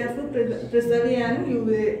 Food stuff preserve ചെയ്യാനും UV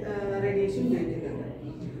റേഡിയേഷൻ ഉപയോഗിക്കുന്നുണ്ട്.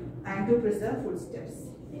 And to preserve food stuffs.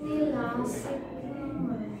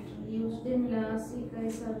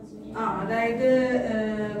 അതായത്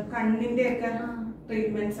കണ്ണിന്റെ ഒക്കെ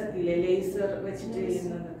ട്രീറ്റ്മെന്റ്സ് ഒക്കെ ഇല്ലേ, ലേസർ വെച്ചിട്ട്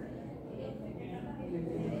ചെയ്യുന്നതൊക്കെ.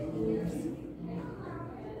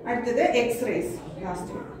 അടുത്തത് എക്സ്റേസ്.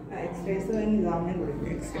 ലാസ്റ്റ് എക്സ്റേസ് ഗവൺമെന്റ് കൊടുക്കും.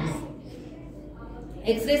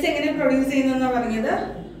 എക്സ്റേസ് എങ്ങനെ പ്രൊഡ്യൂസ് ചെയ്യുന്ന പറഞ്ഞത്,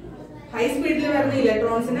 ഹൈ സ്പീഡിൽ വരുന്ന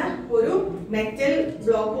ഇലക്ട്രോൺസിന് ഒരു മെറ്റൽ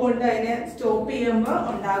ബ്ലോക്ക് കൊണ്ട് അതിനെ സ്റ്റോപ്പ് ചെയ്യുമ്പോൾ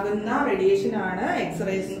ഉണ്ടാകുന്ന റേഡിയേഷൻ ആണ്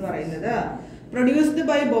എക്സ്റേസ് എന്ന് പറയുന്നത്. Produced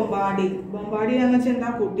by ബോംബാർഡിംഗ്. ബോംബാർഡിംഗ് എന്ന് വെച്ചാൽ എന്താ?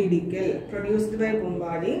 കൂട്ടിയിടിക്കൽ. Produced by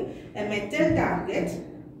ബോംബാർഡിംഗ് A metal target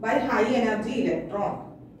by high energy electron.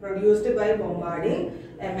 Produced by ബോംബാർഡിംഗ്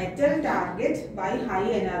A metal target by high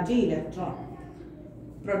energy electron.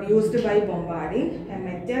 Produced by bombarding a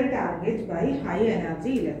metal target by high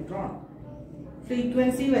energy electron.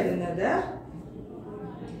 Frequency വരുന്നത്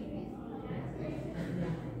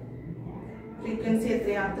frequency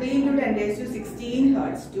എത്രയാ? 3 into 10 raised to 16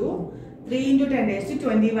 hertz to 3 into 10 raised to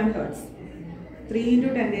 21 hertz. 3 into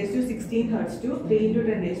 10 raised to 16 hertz to 3 into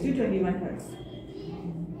 10 raised to 21 hertz.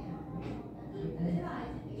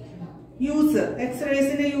 Use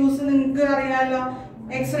എക്സ്റേസിന്റെ use നിങ്ങൾക്ക് അറിയാലോ.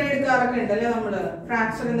 X-ray എടുക്കാറൊക്കെ ഉണ്ടല്ലോ നമ്മള്,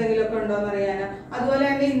 fracture എന്തെങ്കിലുമൊക്കെ ഉണ്ടോ എന്ന് അറിയാന്. അതുപോലെ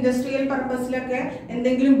തന്നെ ഇൻഡസ്ട്രിയൽ പർപ്പസിലൊക്കെ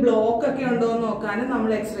എന്തെങ്കിലും ബ്ലോക്ക് ഒക്കെ ഉണ്ടോ എന്ന് നോക്കാനും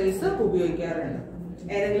നമ്മൾ എക്സ്റേസ് ഉപയോഗിക്കാറുണ്ട്.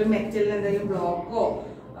 ഏതെങ്കിലും മെറ്റലിൽ എന്തെങ്കിലും ബ്ലോക്കോ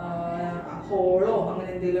ഹോളോ അങ്ങനെ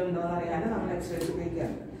എന്തെങ്കിലും ഉണ്ടോ എന്ന് അറിയാനും നമ്മൾ എക്സ്റേസ്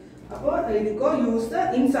ഉപയോഗിക്കാറുണ്ട്. അപ്പോൾ ഇതിക്കോ use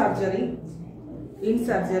in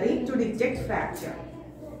surgery to detect fracture.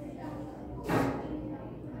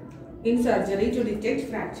 In surgery to detect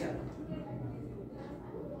fracture.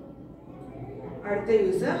 അടുത്ത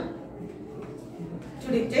use to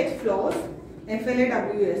detect flows.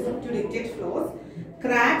 FLAWS. To detect flaws,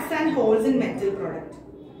 cracks and holes in metal product.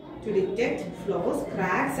 To detect flaws,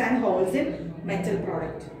 cracks and holes in metal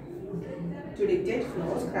product. To detect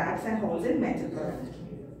flaws, cracks and holes in metal product.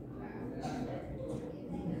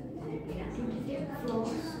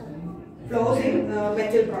 Flaws in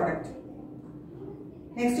metal product.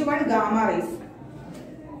 Next one, gamma rays.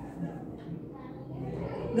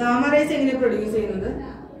 Gamma rays എങ്ങനെ produce ചെയ്യുന്നത്?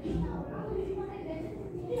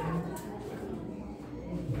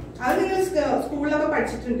 അത് നിങ്ങൾ സ്കൂളിലൊക്കെ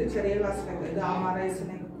പഠിച്ചിട്ടുണ്ട്, ചെറിയ ക്ലാസ്സിലൊക്കെ gamma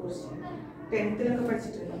റേസിനെ കുറിച്ച് 10th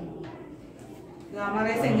പഠിച്ചിട്ടുണ്ട്. ഗാമ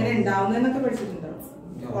റേസ് എങ്ങനെ ഉണ്ടാവുന്നതെന്നൊക്കെ പഠിച്ചിട്ടുണ്ടാവും,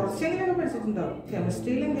 കുറച്ചെങ്കിലൊക്കെ പഠിച്ചിട്ടുണ്ടാവും,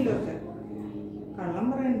 കെമിസ്ട്രിയിലെങ്കിലും ഒക്കെ. കള്ളം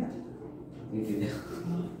പറയണ്ട,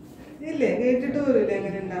 ഇല്ലേ? കേട്ടിട്ട് പോലും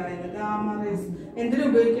എങ്ങനെ ഉണ്ടാവുന്നത് ഗാമ റേസ്. എന്തിനു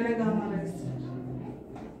ഉപയോഗിക്കണേ ഗാമ റേസ്?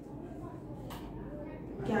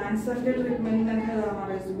 ക്യാൻസറിന്റെ ട്രീറ്റ്മെന്റിനൊക്കെ ഗാമ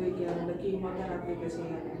റേസ് ഉപയോഗിക്കാറുണ്ട്, കീമോതെറാപ്പി ഒക്കെ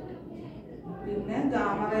ചെയ്യാനായിട്ട്. പിന്നെ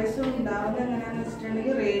ഗാമ റേസ് ഉണ്ടാവുന്നത് എങ്ങനെയാന്ന്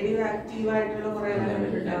വെച്ചിട്ടുണ്ടെങ്കിൽ റേഡിയോ ആക്റ്റീവ് ആയിട്ടുള്ള കുറെ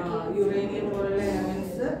യുറേനിയം പോലുള്ള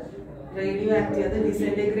എലമെന്റ്സ് റേഡിയോ ആക്റ്റീവ്, അത്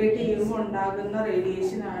ഡിസിന്റഗ്രേറ്റ് ചെയ്യുമ്പോൾ ഉണ്ടാകുന്ന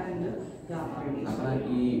റേഡിയേഷൻ ആണ് ഗാമ റേഡിയേഷൻ.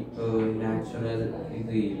 ഈ നാച്ചുറൽ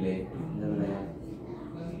ഇത് ഇല്ലേ, എന്താ പറയാ,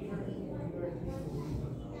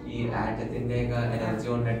 ഈ ആറ്റത്തിന്റെ എനർജി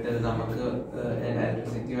കൊണ്ടിട്ട് നമുക്ക്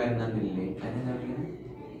ഇലക്ട്രിസിറ്റി വരുന്നില്ലേ,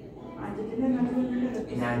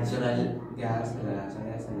 നാച്ചുറൽ ഗ്യാസ്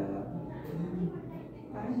അല്ല,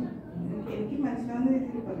 എനിക്ക് മനസ്സിലാവുന്ന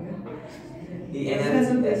രീതിയിൽ പറഞ്ഞു. ഈ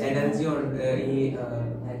എനർജി കൊണ്ട് ഈ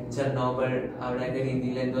ചെർണോബിൾ അവിടെയൊക്കെ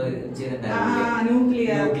രീതിയിൽ എന്തോ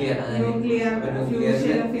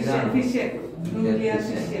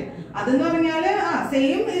അതെന്ന് പറഞ്ഞാല്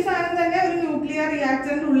സെയിം ഈ സാധനം തന്നെ ഒരു ന്യൂക്ലിയർ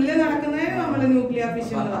റിയാക്ടറിന്റെ ഉള്ളിൽ നടക്കുന്നതിന് നമ്മള് ന്യൂക്ലിയർ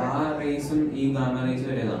ഫിഷൻ.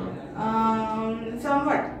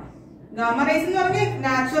 സംവട്ട് ഗാമ റേസ് എന്ന് പറഞ്ഞാൽ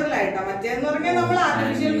നാച്ചുറൽ ആയിട്ടാ, മറ്റേന്ന് പറഞ്ഞാൽ നമ്മൾ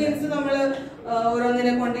ആർട്ടിഫിഷ്യൽ മീൻസ് നമ്മൾ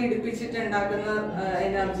ഓരോന്നിനെ കൊണ്ട് ഇടിപ്പിച്ചിട്ട് ഉണ്ടാക്കുന്ന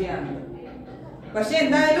എനർജിയാണ്. പക്ഷെ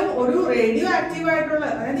എന്തായാലും ഒരു റേഡിയോ ആക്റ്റീവ് ആയിട്ടുള്ള,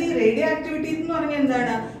 അതായത് ഈ റേഡിയോ ആക്ടിവിറ്റി എന്ന് പറഞ്ഞാൽ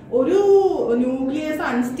എന്താണ്, ഒരു ന്യൂക്ലിയസ്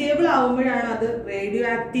അൺസ്റ്റേബിൾ ആവുമ്പോഴാണ് അത് റേഡിയോ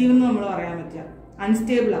ആക്റ്റീവ് എന്ന് നമ്മൾ പറയാൻ പറ്റുക.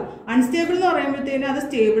 അൺസ്റ്റേബിൾ എന്ന് പറയുമ്പോഴത്തേനും അത്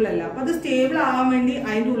സ്റ്റേബിൾ അല്ല. അപ്പൊ അത് സ്റ്റേബിൾ ആവാൻ വേണ്ടി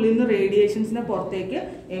അതിന്റെ ഉള്ളിൽ നിന്ന് റേഡിയേഷൻസിനെ പുറത്തേക്ക്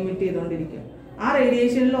എമിറ്റ് ചെയ്തുകൊണ്ടിരിക്കും. ആ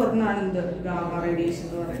റേഡിയേഷനിൽ ഒന്നാണ് എന്ത് ഗാമ റേഡിയേഷൻ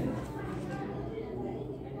എന്ന് പറയുന്നത്.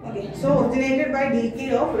 Okay, so originated by decay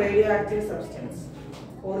of radioactive substance.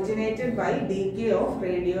 Originated by decay of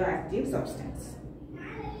radioactive substance.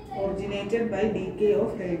 Originated by decay of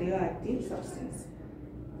radioactive substance.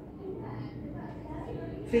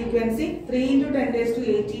 Frequency 3 into 10 raised to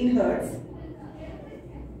 18 hertz.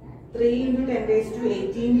 3 into 10 raised to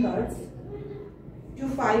 18 hertz to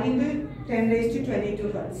 5 into 10 raised to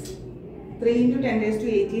 22 hertz. 3 into 10 raised to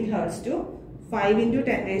 18 hertz to 5 into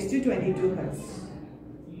 10 raised to 22 hertz.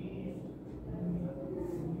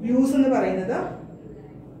 Use എന്ന് പറയുന്നത്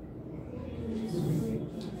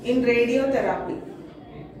in radiotherapy.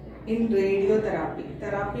 In radiotherapy.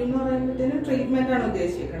 Therapy എന്ന് പറയുമ്പോഴത്തേനും treatment ആണ്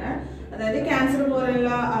ഉദ്ദേശിക്കുന്നത്. അതായത് cancer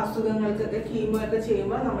പോലെയുള്ള അസുഖങ്ങൾക്കൊക്കെ chemo ഒക്കെ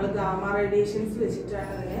ചെയ്യുമ്പോൾ നമ്മൾ ഗാമ റേഡിയേഷൻസ്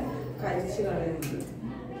വെച്ചിട്ടാണ് അതിനെ കരിച്ച് കളയുന്നത്.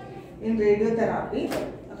 ഇൻ റേഡിയോതെറാപ്പി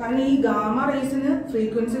കാരണം ഈ ഗാമ റേസിന്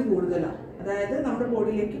ഫ്രീക്വൻസി കൂടുതലാണ്. അതായത് നമ്മുടെ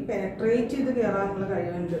ബോഡിയിലേക്ക് പെനട്രേറ്റ് ചെയ്ത് കയറാനുള്ള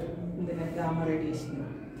കഴിവുണ്ട് ഇതിന് ഗാമ റേഡിയേഷന്.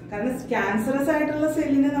 കാരണം ക്യാൻസറസ് ആയിട്ടുള്ള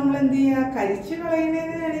സെല്ലിനെ നമ്മൾ എന്ത് ചെയ്യുക, കരിച്ച്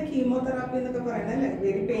കളയുന്നതിനാണ് കീമോതെറാപ്പി എന്നൊക്കെ പറയുന്നത് അല്ലേ,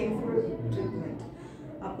 വെരി പെയിൻഫുൾ ട്രീറ്റ്മെന്റ്.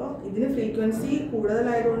 അപ്പോൾ ഇതിന് ഫ്രീക്വൻസി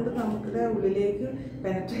കൂടുതലായതുകൊണ്ട് നമ്മുടെ ഉള്ളിലേക്ക്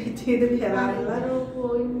പെനട്രേറ്റ് ചെയ്ത് കയറാനുള്ള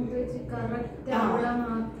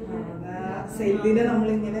സെല്ലിനെ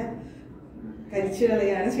നമ്മളിങ്ങനെ കരിച്ചു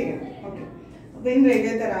കളയാണ് ചെയ്യുന്നത്. ഓക്കെ, അപ്പൊ in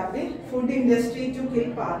radiotherapy food industry to kill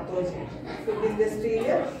pathogen. Food ഇൻഡസ്ട്രിയിൽ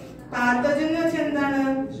പാത്തോജൻ എന്ന് വെച്ചാൽ എന്താണ്?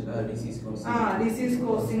 ഡിസീസ്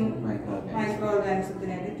കോസിങ് മൈക്രോ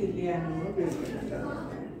ഓർഗാനിസത്തിനായിട്ട് കിൽ ചെയ്യാൻ നമ്മൾ ഉപയോഗിക്കുന്നുണ്ട്.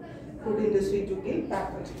 Food industry to kill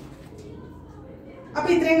pathogen. അപ്പൊ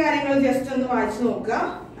ഇത്രയും കാര്യങ്ങൾ ജസ്റ്റ് ഒന്ന് വായിച്ചു നോക്കുക.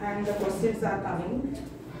 And the questions are coming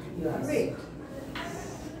your way.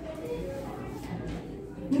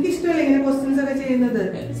 എനിക്ക് ഇഷ്ടമല്ല ഇങ്ങനെ ക്വസ്റ്റ്യൻസ് ഒക്കെ ചെയ്യുന്നത്.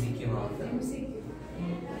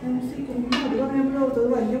 അത് പറഞ്ഞപ്പോഴും ഓർത്തത്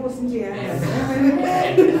വലിയ ക്വസ്റ്റ്യൻ ചെയ്യാനാണ്.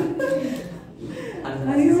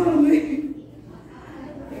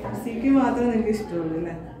 എംസിക്ക് മാത്രമേ നിങ്ങൾക്ക് ഇഷ്ടമുള്ളൂ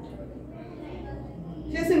അല്ലേ?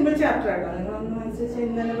 പക്ഷെ സിമ്പിൾ ചാപ്റ്റർ ആട്ടോ. നിങ്ങളൊന്നും അനുസരിച്ച്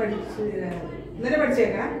ഇന്നലെ പഠിച്ചേക്കണം.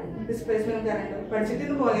 ഡിസ്പ്ലേസ്മെന്റ് കറണ്ട് പഠിച്ചിട്ട്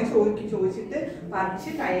ഇന്ന് പോലെ ചോദിച്ചിട്ട് പഠിച്ച്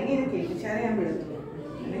കഴിഞ്ഞ് ഇത് കേൾപ്പിച്ചാലേ ഞാൻ വിടുന്നുള്ളൂ.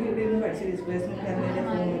 അല്ലെങ്കിൽ ഇവിടെ ഇരുന്ന് പഠിച്ച് ഡിസ്പ്ലേസ്മെന്റ് കറണ്ടിന്റെ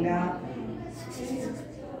ഫോർമുല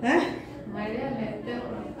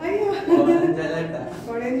അയ്യോ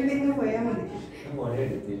കോളേജിൽ ഇങ്ങനെ പോയാൽ മതി.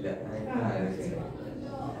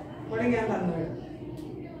 ഇവിടെ ഞാൻ തന്നു വിടും.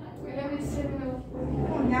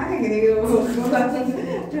 ഞാൻ എങ്ങനെയോ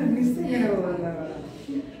മിസ് എങ്ങനെ പോകുന്ന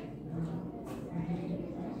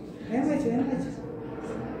ഞാൻ വെച്ചു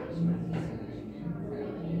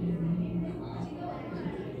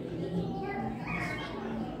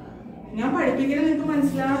ഞാൻ പഠിപ്പിക്കുന്നത് നിങ്ങൾക്ക്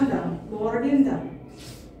മനസ്സിലാവണ്ട. ബോറടി എന്താ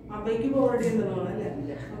അമ്മയ്ക്ക് ബോറടി എന്താ തോന്നല്ലേ?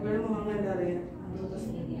 അമ്മയുടെ മുഖം എന്താ അറിയാം.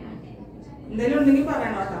 എന്തെങ്കിലും ഉണ്ടെങ്കിൽ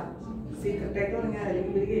പറയണം കേട്ടോ. സീക്രട്ട് ആയിട്ട് പറഞ്ഞാൽ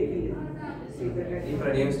അല്ലെങ്കിൽ ഇവര് കേൾക്കില്ല.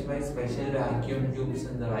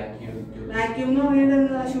 വാക്യൂം എന്ന് പറയുന്നത്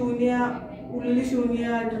ഉള്ളില്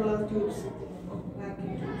ശൂന്യമായിട്ടുള്ള ട്യൂബ്സ്.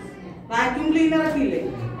 വാക്യൂം ക്ലീനർ ഒക്കെ ഇല്ലേ?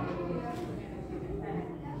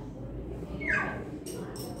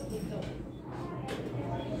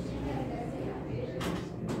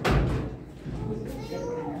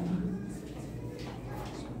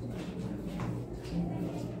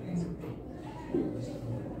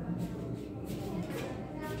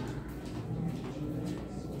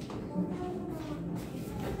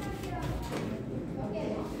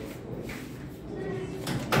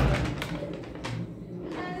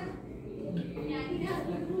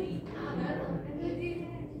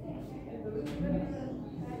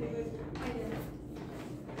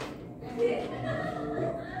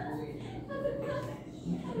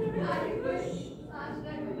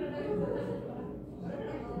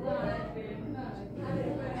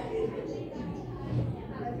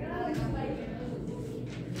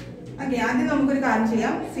 ആദ്യം നമുക്കൊരു കാര്യം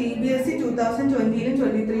ചെയ്യാം. CBSE 2020-ലും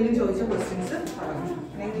 2023-ലും ചോദിച്ച ക്വസ്റ്റ്യൻസ് പറയാം.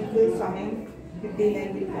 നിങ്ങൾക്ക് സമയം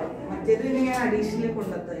കിട്ടിയില്ലെങ്കിൽ മറ്റേത് പിന്നെ ഞാൻ അഡീഷണലി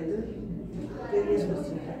കൊണ്ടെത്താം. ഇത് previous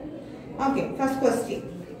question. Okay, first question.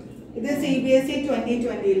 ഇത് CBSE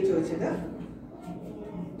 2020-ൽ ചോദിച്ചത്.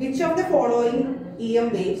 Which of the following EM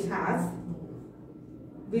waves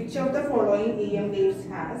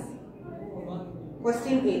has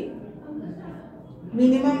question A,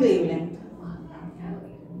 minimum wavelength.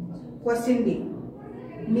 Question B,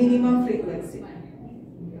 minimum frequency.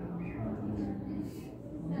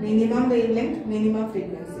 Minimum wavelength, minimum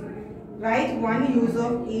frequency. Write one use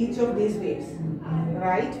of each of these waves.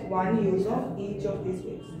 Write one use of each of these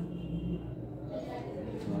waves.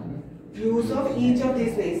 Use of each of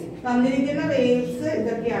these waves. തന്നിരിക്കുന്ന waves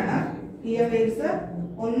ഇതൊക്കെയാണ്. EM waves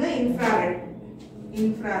ഒന്ന് infrared,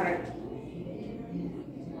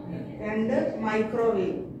 രണ്ട്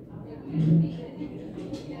microwave,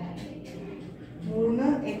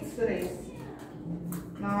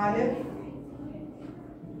 4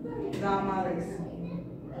 gamma rays.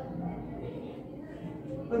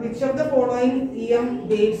 So which of the following EM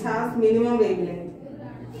waves has minimum wavelength?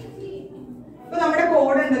 So നമ്മുടെ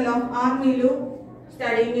code ഉണ്ടല്ലോ ആർമിയിലു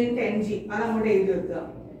studying in 10G അത് അങ്ങോട്ട് എഴുതി വെക്കുക.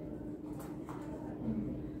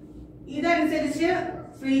 ഇതനുസരിച്ച്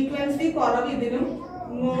ഫ്രീക്വൻസി കുറവ് ഇതിനും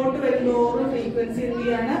ഇങ്ങോട്ട് വരുന്നോറും ഫ്രീക്വൻസി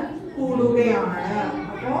എന്തിയാണ് കൂടുകയാണ്.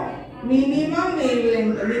 അപ്പോ മിനിമം വേവ്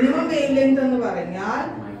ലെങ്ത് എന്ന് പറഞ്ഞാൽ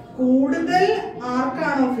കൂടുതൽ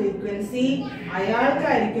ആർക്കാണോ ഫ്രീക്വൻസി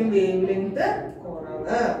അയാൾക്കായിരിക്കും വേവ് ലെങ്ത്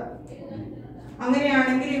കുറവ്.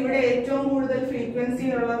 അങ്ങനെയാണെങ്കിൽ ഇവിടെ ഏറ്റവും കൂടുതൽ ഫ്രീക്വൻസി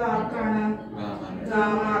ഉള്ളത് ആർക്കാണ്?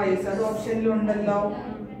 Gamma rays. അത് ഓപ്ഷനിലുണ്ടല്ലോ.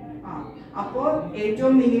 അപ്പോ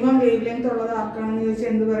ഏറ്റവും മിനിമം വേവ് ലെങ്ത് ഉള്ളത് ആർക്കാണെന്ന്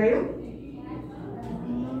ചോദിച്ചാൽ എന്ത് പറയും?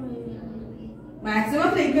 മാക്സിമം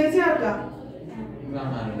ഫ്രീക്വൻസി ആർക്കാ?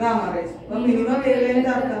 Gamma rays. അപ്പൊ മിനിമം വേവ് ലെങ്ത്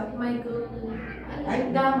ആർക്കാ?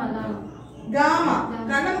 ഗാമ.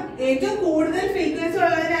 കാരണം ഏറ്റവും കൂടുതൽ ഫ്രീക്വൻസി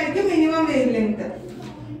ഉള്ളതിനായിരിക്കും മിനിമം വേവ് ലെങ്ത്.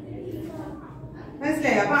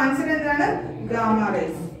 മനസ്സിലായി? അപ്പൊ ആൻസർ എന്താണ്? Gamma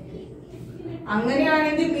rays.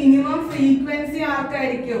 അങ്ങനെയാണെങ്കിൽ മിനിമം ഫ്രീക്വൻസി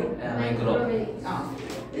ആർക്കായിരിക്കും?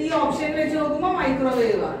 ഈ ഓപ്ഷൻ വെച്ച് നോക്കുമ്പോൾ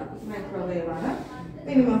മൈക്രോവേവ് ആണ്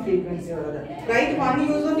മിനിമം ഫ്രീക്വൻസി ഉള്ളത്. Right one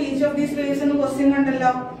use of each of these waves എന്ന് ക്വസ്റ്റ്യൻ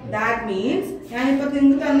കണ്ടല്ലോ. ദാറ്റ് മീൻസ് ഞാനിപ്പോ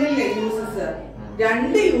നിങ്ങൾക്ക് തന്നില്ലേ യൂസസ്,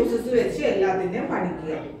 2 യൂസസ് വെച്ച് എല്ലാത്തിന്റെയും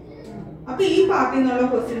പഠിക്കുക. അപ്പൊ ഈ പാർട്ടിൽ നിന്നുള്ള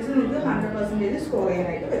ക്വസ്റ്റ്യൻസ് നിങ്ങൾക്ക് 100% സ്കോർ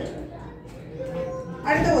ചെയ്യാനായിട്ട് പറ്റും.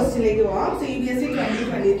 അടുത്ത ക്വസ്റ്റ്യനിലേക്ക് പോവാം. CBSE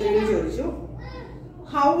 2023 ചോദിച്ചു,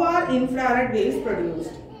 how are infrared waves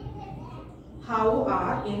produced? How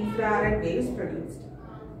are infrared waves produced?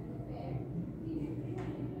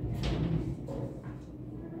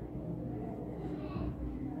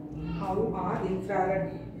 How are infrared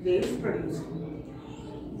waves produced?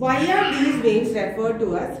 Why are these waves referred to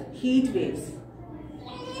as heat waves?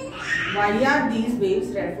 Why are these waves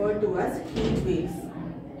referred to as heat waves?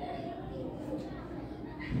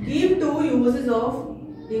 Give 2 uses of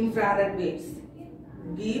infrared waves.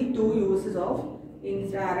 Give 2 uses of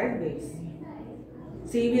infrared waves.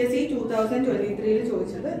 CBSE 2023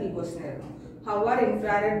 ചോദിച്ചത് ഈ question ആയിരുന്നു. How are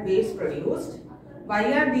infrared waves produced? Why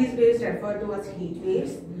are these waves referred to as heat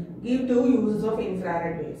waves? Give 2 uses of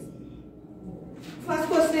infrared waves. First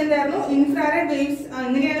question എന്തായിരുന്നു? Infrared waves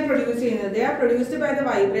എങ്ങനെയാണ് produce ചെയ്യുന്നത്? They are produced by the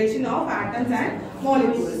vibration of atoms and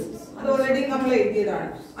molecules. അത് already നമ്മൾ എഴുതിയതാണ്.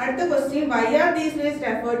 അടുത്ത question, why are these waves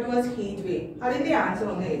referred to as heat wave? അതിന്റെ answer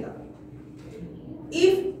ഒന്ന് എഴുതാം.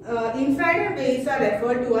 If infrared waves are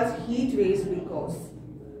referred to as heat waves because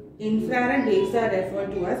infrared waves are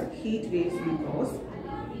referred to as heat waves because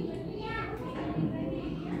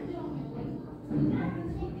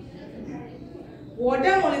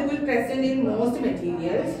water molecules present in most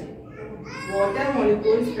materials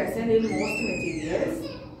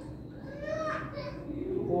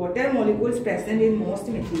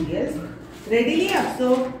readily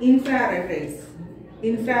absorb infrared waves.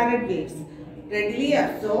 Readily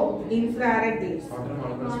absorb infrared waves. Water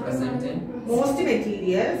molecules present in most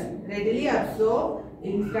materials readily absorb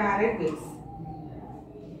infrared waves.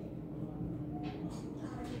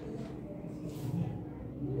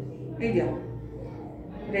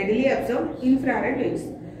 Readily absorb infrared waves.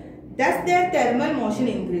 Thus their thermal motion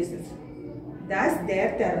increases. Thus their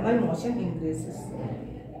thermal motion increases.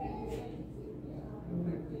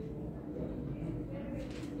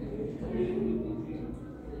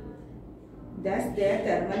 Thus their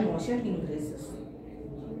thermal motion increases.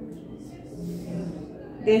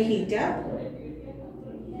 They heat up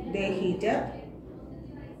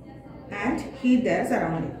and heat their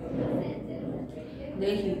surrounding.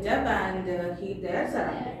 They heat up and heat their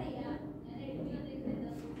surrounding.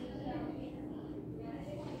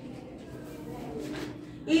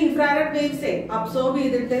 ഈ infrared waves absorb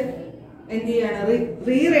ചെയ്തിട്ട് എന്ത് ചെയ്യാണ്?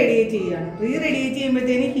 റീറേഡിയേറ്റ് ചെയ്യാണ്. റീറേഡിയേറ്റ്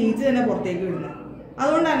ചെയ്യുമ്പോഴത്തേന് heat തന്നെ പുറത്തേക്ക് വിടുന്നത്.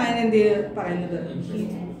 അതുകൊണ്ടാണ് അതിന് എന്ത് പറയുന്നത്?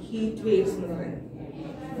 ഹീറ്റ് വേവ്സ് എന്ന് പറയുന്നത്.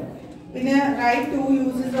 പിന്നെ right 2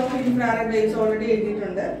 uses of infrared waves already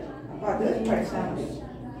എഴുതിയിട്ടുണ്ട്. അപ്പൊ അത് പഠിച്ചാൽ മതി.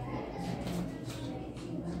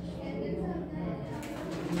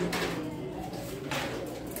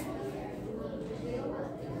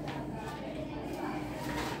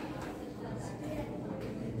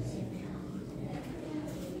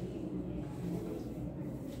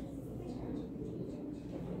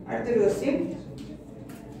 അടുത്തൊരു ക്വസ്റ്റ്യൻ,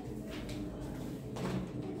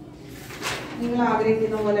 നിങ്ങൾ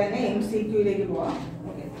ആഗ്രഹിക്കുന്ന പോലെ തന്നെ MCQയിലേക്ക് പോവാം.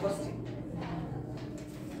 ഓക്കെ, ക്വസ്റ്റ്യൻ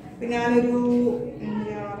ഇപ്പൊ ഞാനൊരു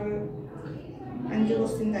 5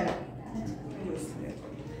 ക്വസ്റ്റ്യൻ തരാം.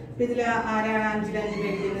 അപ്പൊ ഇതിൽ ആരാണ് 5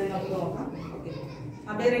 പേര് നമുക്ക് നോക്കാം. ഓക്കെ,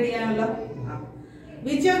 അപ്പൊ റെഡിയാണല്ലോ.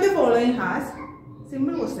 Which of the following has,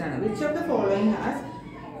 simple question ആണ്. Which of the following has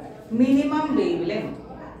minimum wavelength.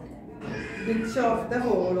 Which of the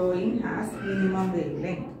following has minimum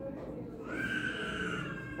wavelength?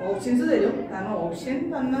 Options തരും, കാരണം ഓപ്ഷൻ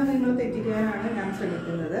തന്നാൽ നിങ്ങൾ തെറ്റിക്കാനാണ് ഞാൻ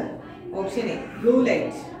ശ്രമിക്കുന്നത്. Option A blue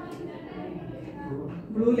light.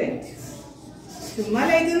 Blue light ചുമ്മാ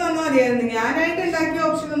ലൈറ്റ് എന്ന് പറഞ്ഞാൽ മതിയായിരുന്നു, ഞാനായിട്ട് ഉണ്ടാക്കിയ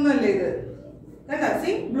ഓപ്ഷൻ ഒന്നും അല്ല ഇത്. കണ്ടാ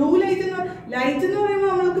സി ബ്ലൂ ലൈറ്റ് എന്ന് ലൈറ്റ് എന്ന്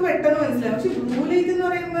പറയുമ്പോൾ നമ്മൾക്ക് പെട്ടെന്ന് മനസ്സിലാവും, പക്ഷെ ബ്ലൂ ലൈറ്റ് എന്ന്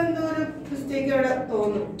പറയുമ്പോൾ എന്തോ ഒരു മിസ്റ്റേക്ക് അവിടെ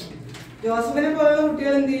തോന്നും. ജോസഫിനെ പോലുള്ള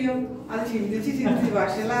കുട്ടികൾ എന്ത് ചെയ്യും, അത് ചിന്തിച്ച്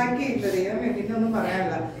വഷളാക്കി ഇട്ടറിയാൻ വേണ്ടിട്ട് ഒന്നും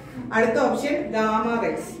പറയാനില്ല. അടുത്ത option gamma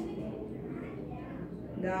rays.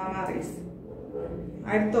 Gamma rays.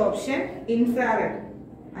 അടുത്ത ഓപ്ഷൻ ഇൻഫ്രാറെഡ്.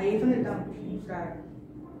 ഐഫ് കിട്ടാം infrared.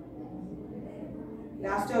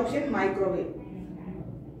 Last option microwave.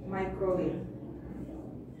 Microwave.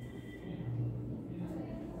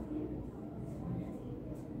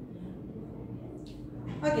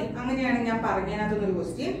 Okay, അങ്ങനെയാണ് ഞാൻ പറഞ്ഞതിനകത്തൊരു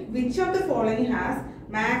question. Which of the following has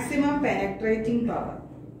maximum penetrating power?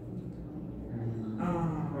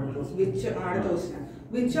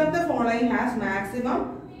 Which of the following has maximum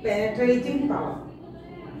penetrating power?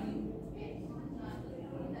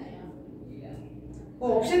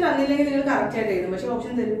 Option തന്നില്ലെങ്കിൽ നിങ്ങൾ correct ആയിട്ട് എഴുതും, പക്ഷെ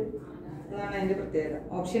option തരും, അതാണ് അതിന്റെ പ്രത്യേകത.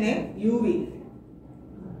 Option A UV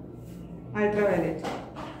ultraviolet.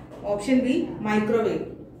 Option B microwave.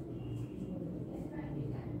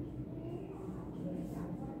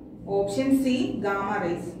 Option C gamma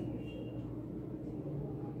rays.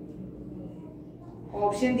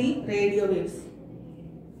 Option D radio waves.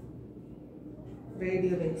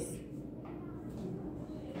 Radio waves.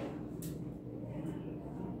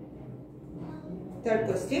 Third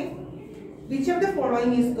question. Which of the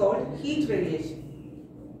following is called heat radiation?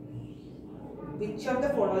 Which of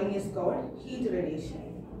the following is called heat radiation?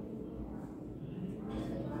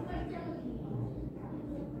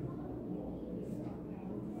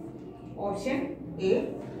 Option A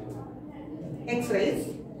X-rays.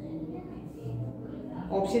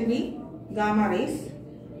 Option B gamma rays.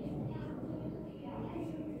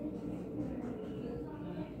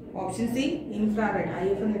 Option C infrared.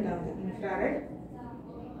 IF infrared.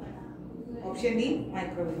 Option D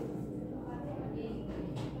microwave.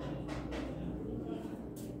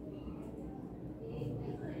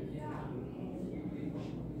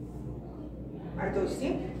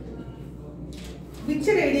 Question. Which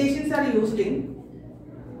radiations are used in?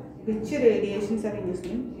 Which radiations are used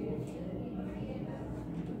in?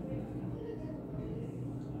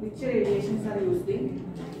 Which radiations are used in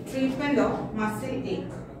treatment of muscle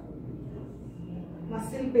ache,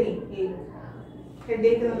 muscle pain, ache,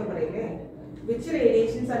 headache എന്നൊക്കെ പറയില്ലേ? Which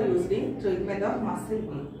radiations are used in treatment of muscle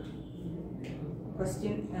ache?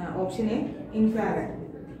 Question. Option A infrared.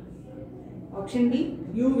 Option B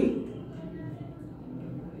UV.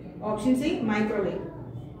 Option C microwave.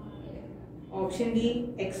 Option D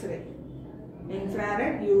X-ray.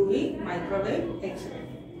 Infrared, UV, microwave, X-ray.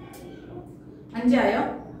 അഞ്ചായോ?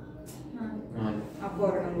 അപ്പോൾ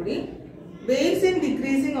ഒരെണ്ണം കൂടി. Waves in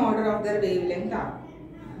decreasing order of their wavelength are.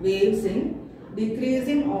 Waves in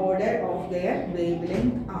decreasing order of their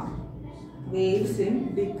wavelength are. Waves in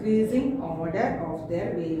decreasing order of their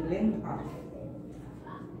wavelength are.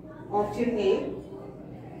 Option A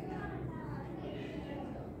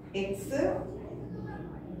X,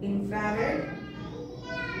 infrared,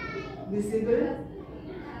 visible,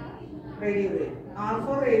 radio wave. R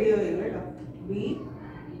for radio wave. V,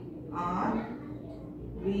 R,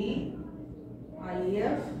 V,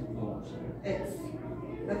 IF, X.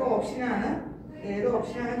 ഇതൊക്കെ ഓപ്ഷനാണ്. ഏത്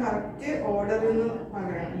ഓപ്ഷനാണ് correct order എന്ന്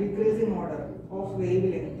പറയാം. Decreasing order of wave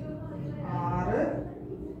length. R,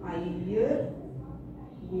 I,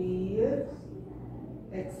 V,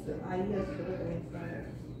 X, IF, infrared.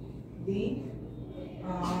 D,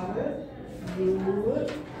 R, U,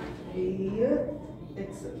 V,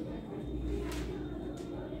 X.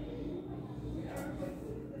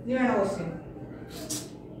 ഇനി വേണോ question?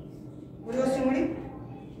 ഒരു question കൂടി.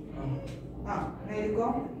 എഴുതിക്കോ.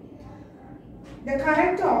 The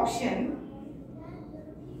correct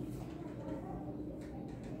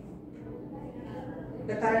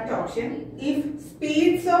option if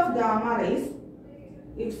speeds of gamma rays,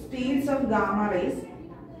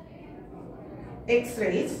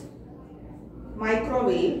 X-rays,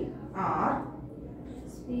 microwave are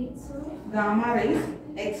speeds of gamma rays,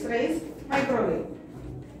 X-rays, microwave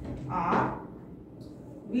are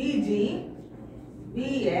Vg,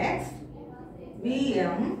 Vx,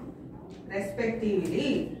 Vm respectively.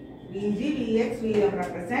 Vg, Vx, Vm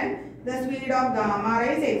represent the speed of gamma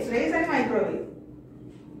rays, X-rays and microwave.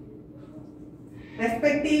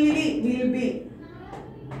 Respectively will be.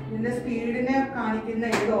 ഇതിന്റെ സ്പീഡിനെ കാണിക്കുന്ന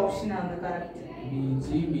ഏത് option ആണ് correct? Vg,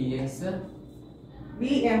 Vx,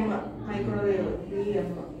 VM microwave VM.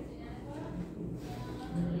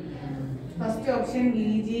 First option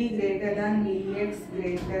VG greater than VX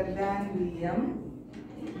greater than VM.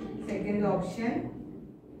 Second option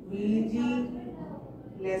VG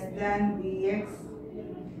less than VX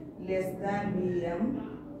less than VM.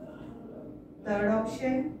 Third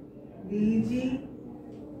option VG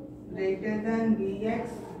greater than VX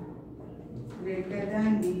greater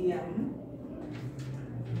than VM.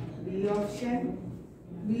 D option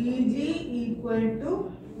VG equal to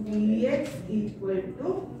VX equal to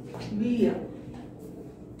VM.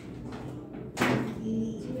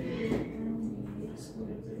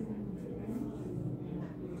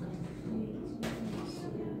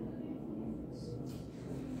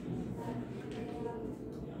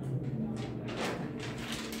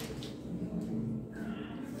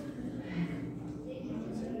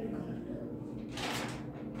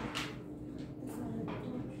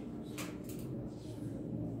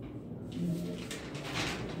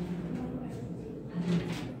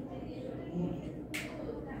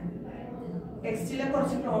 ടെക്സ്റ്റിലെ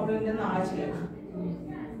കുറച്ച് പ്രോബ്ലമിന്റെ നാളെ ചെയ്യാം.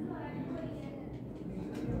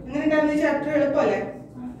 എങ്ങനെ ഉണ്ടായിരുന്നു chapter? എളുപ്പമല്ലേ?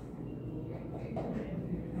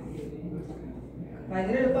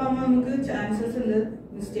 ഭയങ്കര എളുപ്പമാകുമ്പോൾ നമുക്ക് chances ഉണ്ട്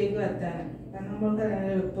mistake വരുത്താൻ. കാരണം നമ്മൾക്ക്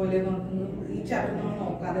എളുപ്പമല്ലേ നോക്കുന്നത് ഈ ചാപ്റ്റർ നമ്മൾ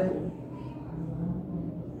നോക്കാതെ പോകും.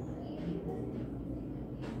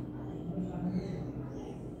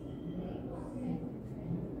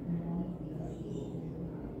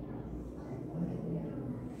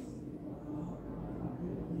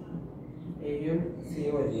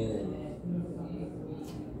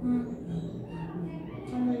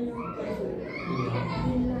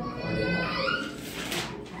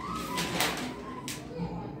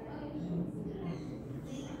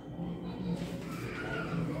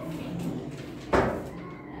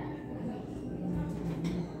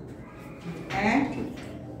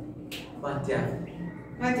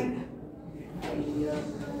 മതി.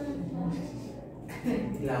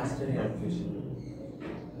 Last question.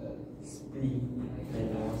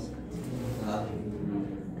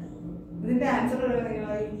 ഇതിന്റെ ആൻസർ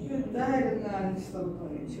ഇതായിരുന്നു ആൻസർ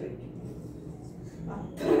ചോദിക്കും.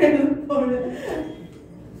 അത്ര എളുപ്പമാണ്.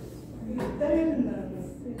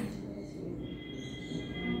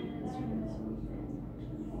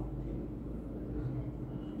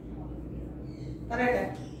 പറയട്ടെ.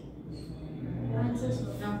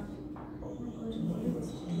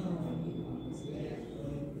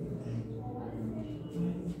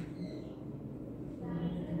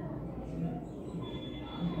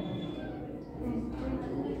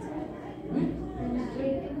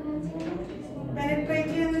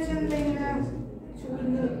 പെനട്രേറ്റ് എന്ന് വെച്ചാൽ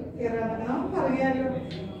ചൂടിന് കയറാൻ പറയാലോ.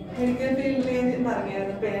 മെഡിക്കൽ ഫീൽഡിൽ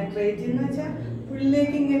പറഞ്ഞായിരുന്നു. പെനട്രേറ്റ് എന്ന് വെച്ചാൽ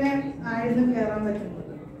ഉള്ളിലേക്ക് ഇങ്ങനെ ആഴ്ന്ന് കയറാൻ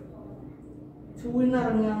പറ്റുന്നത്, ചൂടിന്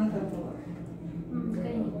ഇറങ്ങാന്ന്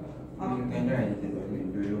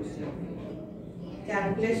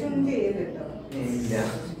കാൽക്കുലേഷൻ ഒന്നും ചെയ്യരുത് കേട്ടോ.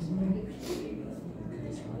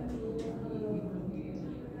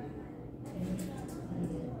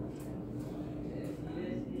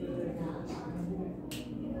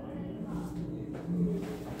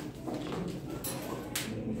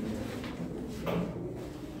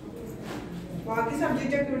 ബാക്കി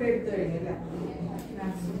സബ്ജക്റ്റ് ഒക്കെ ഇവിടെ എടുത്തു കഴിഞ്ഞല്ലേ?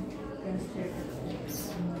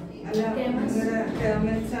 അല്ല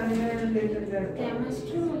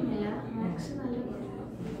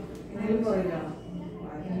പോയതാണോ?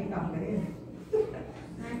 കമ്പനി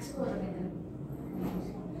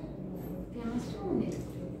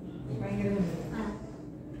ഭയങ്കര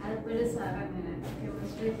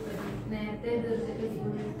നേരത്തെ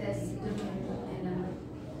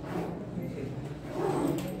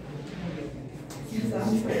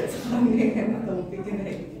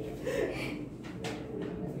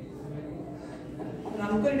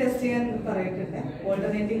നമുക്കൊരു ടെസ്റ്റ് ചെയ്യാൻ പറയിട്ടുണ്ട്.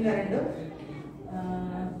 ഓൾട്ടർനേറ്റിംഗ് കറണ്ടും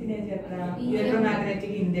പിന്നെ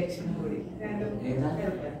ഇലക്ട്രോമാഗ്നറ്റിക് ഇൻഡക്ഷനും കൂടി.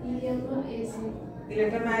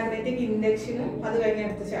 ഇലക്ട്രോമാഗ്നറ്റിക് ഇൻഡക്ഷനും അത് കഴിഞ്ഞ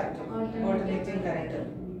അടുത്ത ചാപ്റ്റർ ഓൾട്ടർനേറ്റിംഗ് കറണ്ട്.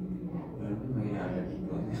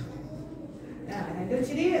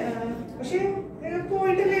 ഇച്ചിരി പക്ഷെ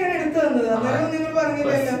പോയിട്ടല്ലേ ഞാൻ എടുത്തു തന്നത്. അന്നേരം നിങ്ങൾ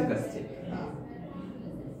പറഞ്ഞില്ലല്ലോ.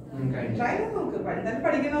 ട്രൈ നോക്ക്, എന്തായാലും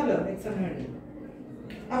പഠിക്കണമല്ലോ എക്സാമിന് വേണ്ടി.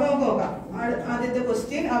 അപ്പൊ നമുക്ക് നോക്കാം. ആദ്യത്തെ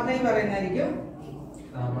ക്വസ്റ്റ്യൻ അവിടെ പറയുന്നതായിരിക്കും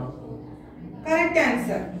കറക്റ്റ്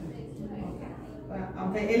ആൻസർ.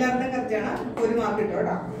 അപ്പൊ എല്ലാവരുടെയും കറക്റ്റ് ആണ്, ഒരു മാർക്ക് കിട്ടും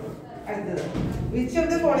കേട്ടോ. അടുത്തത് which of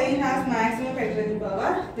the following has maximum petroleum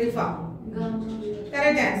power? Rifa.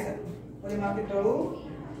 Correct answer, ഒരു മാർക്ക് കിട്ടുള്ളൂ.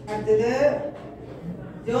 അടുത്തത്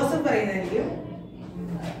ജോസഫ് പറയുന്നതായിരിക്കും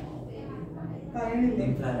പറയുന്നില്ലേ?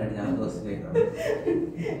 Infrared.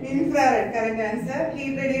 Infrared correct answer.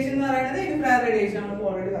 Heat radiation എന്ന് പറയുന്നത് ഇൻഫ്രാറെഡ് റേഡിയേഷൻ നമ്മൾ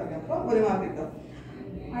ഓൾറെഡി പറഞ്ഞു. അപ്പൊ ഒരു മാർക്ക് കിട്ടും.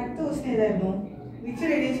 അടുത്ത ക്വസ്റ്റ്യൻ ഏതായിരുന്നു? Which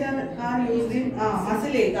radiation are used in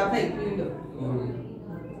muscle ഏക്ക്? അപ്പൊ വീണ്ടും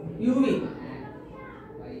UV.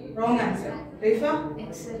 Wrong answer. Rifa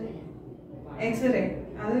x-ray.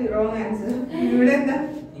 അത് റോങ് ആൻസർ. ഇവിടെ എന്താ?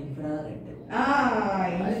 Infrared.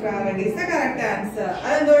 Infrared is the correct answer.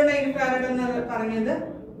 അതെന്തുകൊണ്ടാണ് ഇൻഫ്രാറെഡ് എന്ന് പറഞ്ഞത്?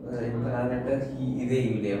 ഇൻഫ്രാറെഡ് ഇതേ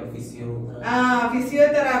ഇല്ലേ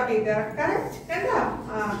ഫിസിയോതെറാപ്പി.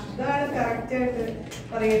 അതാണ് കറക്റ്റ് ആയിട്ട്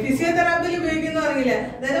പറയുന്നത്. ഫിസിയോതെറാപ്പിയിൽ ഉപയോഗിക്കുന്ന പറഞ്ഞില്ല,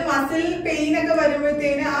 അതായത് മസിൽ പെയിൻ ഒക്കെ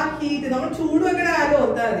വരുമ്പോഴത്തേന് ആ ഹീറ്റ് നമ്മൾ ചൂട് വെക്കണ കാര്യം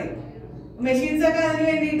ഓർത്താൽ മതി. മെഷീൻസ് ഒക്കെ അതിന്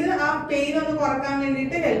വേണ്ടിയിട്ട് ആ പെയിൻ ഒന്ന് കുറക്കാൻ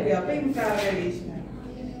വേണ്ടിയിട്ട് ഹെൽപ്പ് ചെയ്യും. അപ്പൊ ഇൻഫ്രാറെഡ് റേഡിയേഷൻ.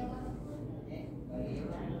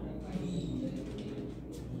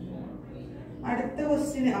 അടുത്ത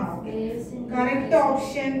question correct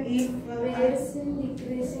option is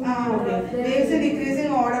waves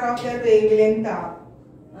decreasing order of their wavelength are.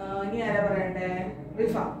 ഇനി ആരാ പറയണ്ടേ?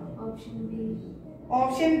 റിഫ.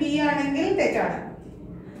 ഓപ്ഷൻ ബി ആണെങ്കിൽ തെറ്റാണ്.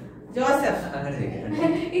 Joseph.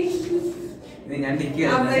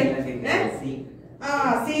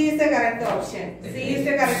 C is the correct option. C is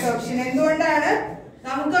the correct option. എന്തുകൊണ്ടാണ്?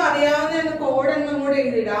 നമുക്ക് അറിയാവുന്ന കോഡ് എന്ന് കൂടെ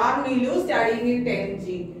എഴുതിയിട്ട് R Milu studying in 10G.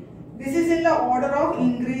 This is in the order of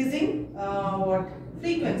increasing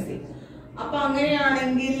frequency. അപ്പൊ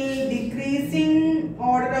അങ്ങനെയാണെങ്കിൽ decreasing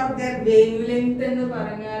order of there wave length എന്ന്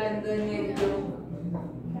പറഞ്ഞാൽ എന്ത് തന്നെയായിരിക്കും?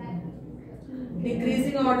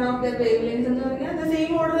 Decreasing order of there wave length എന്ന് പറഞ്ഞാൽ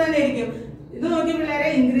സെയിം ഓർഡർ തന്നെ ആയിരിക്കും. ഇത് നോക്കി പിള്ളേരെ,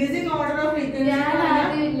 ഇൻക്രീസിംഗ് ഓർഡർ ഓഫ്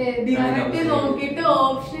ഫ്രീക്വൻസി നോക്കിട്ട്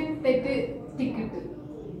ഓപ്ഷൻ തെറ്റ് ticket.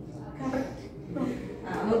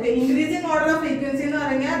 Increasing order of frequency എന്ന്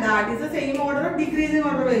പറഞ്ഞാൽ that is the same order of decreasing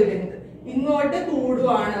order wave length. ഇങ്ങോട്ട്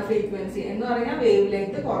കൂടുവാണ് ഫ്രീക്വൻസി എന്ന് പറഞ്ഞാൽ വേവ്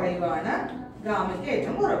ലെങ്ത് കുറയുവാണ്, ഗാമയ്ക്ക്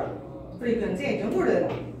ഏറ്റവും കുറവ്, ഫ്രീക്വൻസി ഏറ്റവും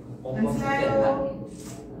കൂടുതലാണ്. മനസ്സിലായോ?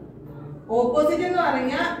 ഓപ്പോസിറ്റ് എന്ന്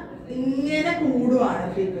പറഞ്ഞാൽ ഇങ്ങനെ കൂടുവാണ്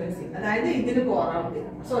ഫ്രീക്വൻസി, അതായത് ഇതിന് കുറവ്,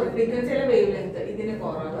 സോറി ഫ്രീക്വൻസിയിലെ വേവ് ലെങ്ത് ഇതിന്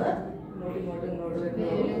കുറവ്, ഇങ്ങോട്ട്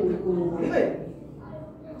കൂടി വരും.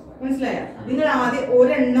 മനസ്സിലായോ? നിങ്ങൾ ആദ്യം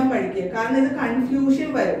ഒരെണ്ണം പഠിക്കുക, കാരണം ഇത് കൺഫ്യൂഷൻ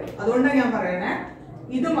വരും. അതുകൊണ്ടാണ് ഞാൻ പറയണേ,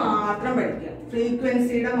 ഇത് മാത്രം പഠിക്കുക,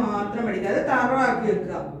 ഫ്രീക്വൻസിയുടെ മാത്രം പഠിക്കുക, അത് തറവാക്കി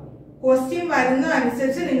വെക്കുക. ക്വസ്റ്റ്യൻ വരുന്ന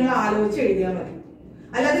അനുസരിച്ച് നിങ്ങൾ ആലോചിച്ച് എഴുതിയാൽ മതി.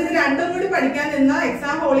 അല്ലാതെ ഇത് രണ്ടും കൂടി പഠിക്കാൻ നിന്നാൽ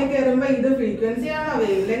എക്സാം ഹോളിൽ കയറുമ്പോ ഇത് ഫ്രീക്വൻസി ആണോ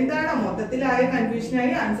വേവ് ലെങ്ത് ആണോ മൊത്തത്തിലായ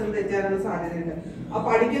കൺഫ്യൂഷനായി ആൻസർ തെറ്റാനുള്ള സാധ്യതയുണ്ട്. ആ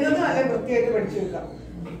പഠിക്കുന്നത് നല്ല വൃത്തിയായിട്ട് പഠിച്ചു വെക്കാം.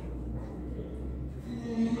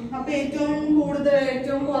 അപ്പൊ ഏറ്റവും കൂടുതൽ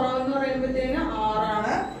ഏറ്റവും കുറവെന്ന് പറയുമ്പോഴത്തേന് 6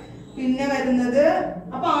 ആണ്. പിന്നെ വരുന്നത്,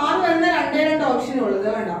 അപ്പൊ 6 വരുന്ന രണ്ട് ഓപ്ഷനേ ഉള്ളൂ.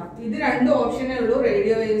 വേണ്ട, ഇത് 2 ഓപ്ഷനേ ഉള്ളൂ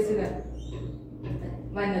റേഡിയോ വേവ്സിന്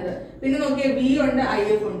വന്നത്. പിന്നെ നോക്കിയേ വി ഉണ്ട്,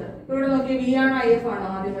 IF ഉണ്ട്. ഇവിടെ നോക്കിയേ വി ആണോ IF ആണോ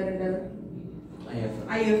ആദ്യം വരേണ്ടത്?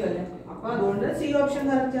 IF അല്ലേ. അപ്പൊ അതുകൊണ്ട് സി ഓപ്ഷൻ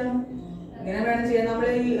കറക്റ്റ് ആണ്. ഇങ്ങനെ വേണം ചെയ്യാൻ. നമ്മൾ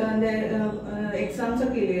ഈ എക്സാംസ്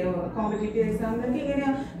ഒക്കെ ഇല്ലേ, കോമ്പറ്റേറ്റീവ് എക്സാമിനൊക്കെ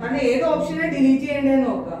ഇങ്ങനെയാ. കാരണം ഏത് ഓപ്ഷനെ ഡിലീറ്റ് ചെയ്യേണ്ടതെന്ന്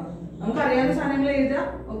നോക്കാം. നമുക്ക് അറിയാവുന്ന സാധനങ്ങൾ എഴുതാം.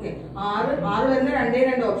 ഓക്കെ, 6 വരുന്ന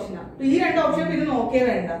 2 ഓപ്ഷനാ. ഈ 2 ഓപ്ഷൻ പിന്നെ നോക്കിയേ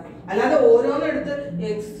വേണ്ട. അല്ലാതെ ഓരോന്നും എടുത്ത്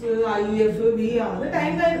എക്സ്, IF, V ആണ്,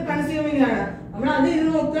 ടൈം കൺസ്യൂമിംഗ് ആണ്. നമ്മൾ അത് ഇത്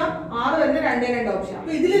നോക്കുക. 6 വരുന്ന 2 ഓപ്ഷൻ.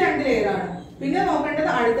 അപ്പൊ ഇതിൽ 2 ഏതാണ്? പിന്നെ നോക്കേണ്ടത്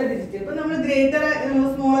അടുത്ത ഡിജിറ്റ്. ഇപ്പൊ നമ്മൾ ഗ്രേറ്റർ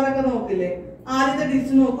സ്മോളർ ഒക്കെ നോക്കില്ലേ, ആദ്യത്തെ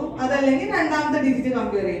ഡിജിറ്റ് നോക്കും, അതല്ലെങ്കിൽ രണ്ടാമത്തെ ഡിജിറ്റ്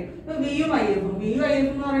കമ്പയർ ചെയ്യും. ഇപ്പൊ വിയും IF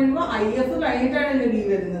എന്ന് പറയുമ്പോൾ IF കഴിഞ്ഞിട്ടാണ് V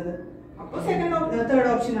വരുന്നത്. അപ്പൊ തേർഡ്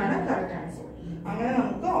ഓപ്ഷൻ ആണ് കറക്റ്റ് ആൻസർ. അങ്ങനെ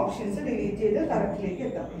നമുക്ക് ഓപ്ഷൻസ് ഡിലീറ്റ് ചെയ്ത് കറക്റ്റിലേക്ക്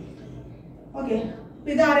എത്താം. ഓക്കെ,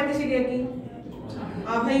 ഇത് ആരൊക്കെ ശരിയാക്കി?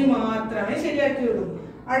 അഭയ് മാത്രമേ ശരിയാക്കിയുള്ളൂ.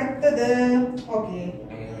 അടുത്തത് ഓക്കെ,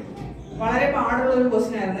 വളരെ പാടുള്ള ഒരു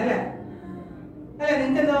ക്വസ്റ്റ്യൻ ആയിരുന്നു അല്ലേ? അല്ലെ,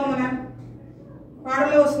 നിങ്ങൾക്ക് എന്താ തോന്നണേ?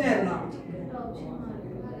 പാടുള്ള ക്വസ്റ്റ്യൻ ആയിരുന്നോ?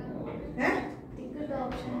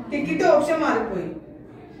 ടിക്കറ്റ് ഓപ്ഷൻ മാറിപ്പോയി.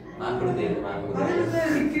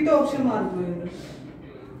 ടിക്കറ്റ് ഓപ്ഷൻ മാറിപ്പോയി.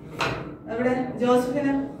 അവിടെ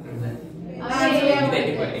ജോസഫിന്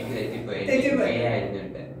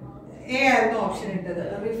എ ആയിരുന്നു ഓപ്ഷൻ ഇട്ടത്.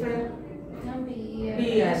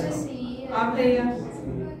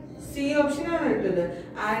 സി ഓപ്ഷൻ ആണ് ഇട്ടത്.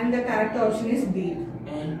 And the correct option is D.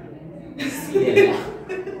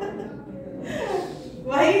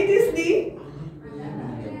 Why it is D?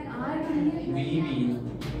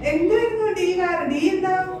 എന്തായിരുന്നു ഡി? ഡി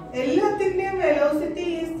എന്താ? എല്ലാത്തിന്റെയും velocity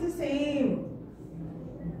is the same.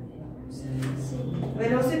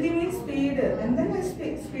 Velocity means speed. എന്താണ്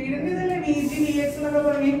സ്പീഡിന്റെ ഇതല്ലേ VG VX എന്നൊക്കെ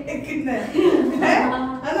പറഞ്ഞിരിക്കുന്നത്?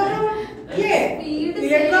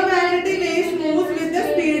 Electromagnetic waves move with the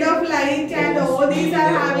speed of light and all these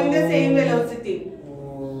are having the same velocity.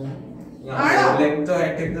 ആണോ?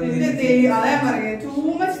 അതാ പറയുന്നത്, too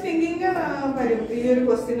much തിങ്കിങ് വരും ഈ ഒരു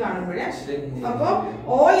ക്വസ്റ്റ്യൻ കാണുമ്പോഴേ. അപ്പൊ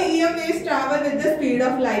all EM waves travel with the speed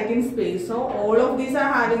of light in space. So all of these are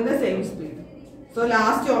having the same speed. So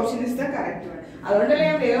last option is the correct one. അതുകൊണ്ടല്ലേ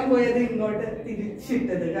ഞാൻ വേഗം പോയത് ഇങ്ങോട്ട്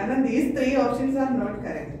തിരിച്ചിട്ടത്. കാരണം these 3 options are not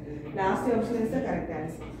correct. Last option is the correct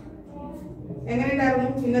answer. എങ്ങനെയുണ്ടായിരുന്നു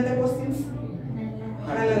ഇന്നത്തെ questions?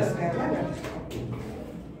 നല്ല രസമായിരുന്നു.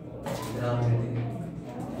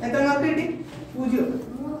 എത്ര മാർക്ക് കിട്ടി? 0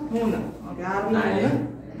 3. ഓക്കെ, 6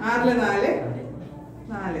 4.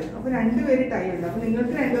 അപ്പൊ 2 പേര് ടൈ ഉണ്ട്. അപ്പൊ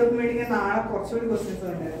നിങ്ങൾക്ക് 2 പേർക്കും വേണ്ടി ഞാൻ നാളെ കുറച്ചുകൂടി ക്വസ്റ്റ്യൻസ്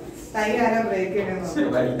ഉണ്ടായിരുന്നു. ടൈ ആരാ ബ്രേക്ക്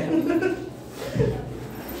ചെയ്യണമെന്ന്